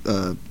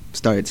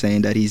started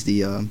saying that he's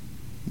the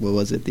what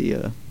was it,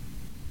 the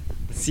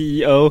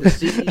CEO?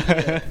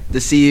 The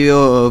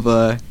CEO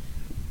of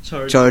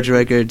Charge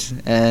Records.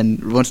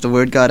 And once the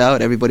word got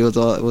out, everybody was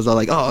all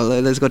like, oh,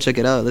 let's go check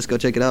it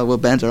out,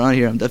 what bands are on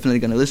here, I'm definitely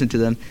going to listen to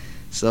them.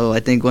 So I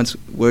think once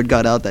word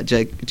got out that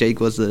Jake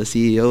was the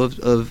CEO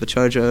of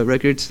Charge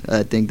Records,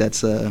 I think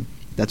that's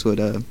what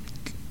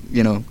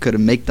could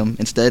have made them.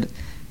 Instead,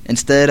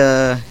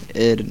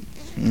 it,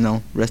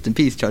 rest in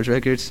peace, Charge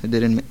Records. It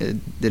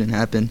didn't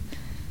happen.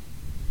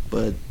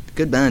 But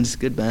good bands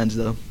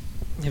though.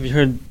 Have you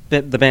heard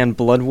the band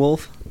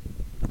Bloodwolf?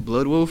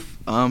 Bloodwolf?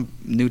 I'm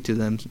new to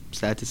them,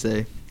 sad to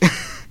say.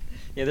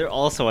 Yeah, they're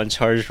also on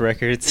Charged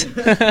Records.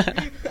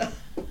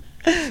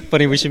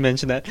 Funny we should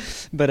mention that.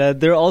 But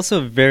they're also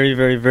a very,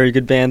 very, very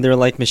good band. They're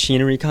like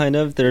Machinery, kind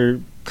of.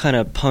 They're kind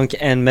of punk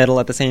and metal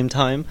at the same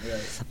time.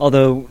 Right.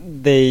 Although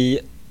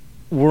they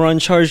were on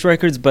Charged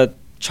Records, but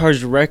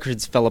Charged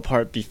Records fell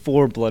apart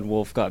before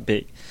Bloodwolf got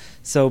big.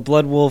 So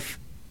Bloodwolf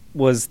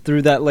was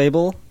through that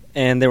label,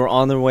 and they were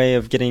on their way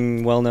of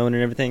getting well-known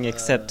and everything,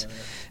 except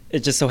it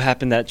just so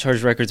happened that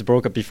Charged Records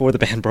broke up before the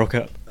band broke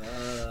up.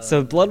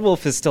 So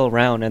Bloodwolf is still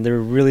around, and they're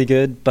really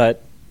good,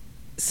 but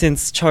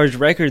since Charged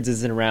Records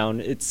isn't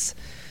around,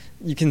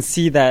 you can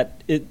see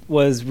that it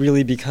was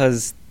really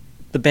because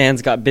the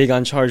bands got big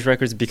on Charged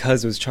Records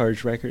because it was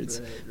Charged Records.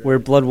 Right. Where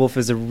Bloodwolf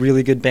is a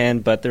really good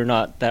band, but they're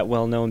not that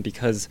well known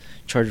because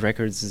Charged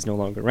Records is no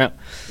longer around,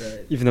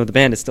 even though the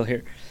band is still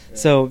here. Right.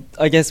 So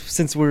I guess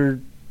since we're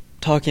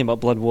talking about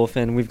Bloodwolf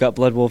and we've got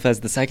Bloodwolf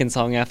as the second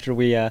song after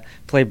we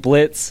play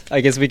Blitz,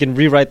 I guess we can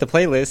rewrite the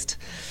playlist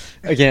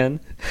again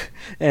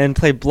and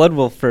play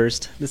Bloodwolf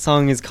first. The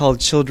song is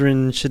called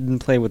Children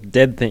Shouldn't Play with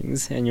Dead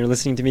Things, and you're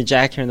listening to me,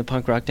 Jack, here in the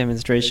punk rock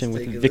demonstration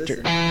with Victor.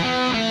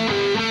 Listen.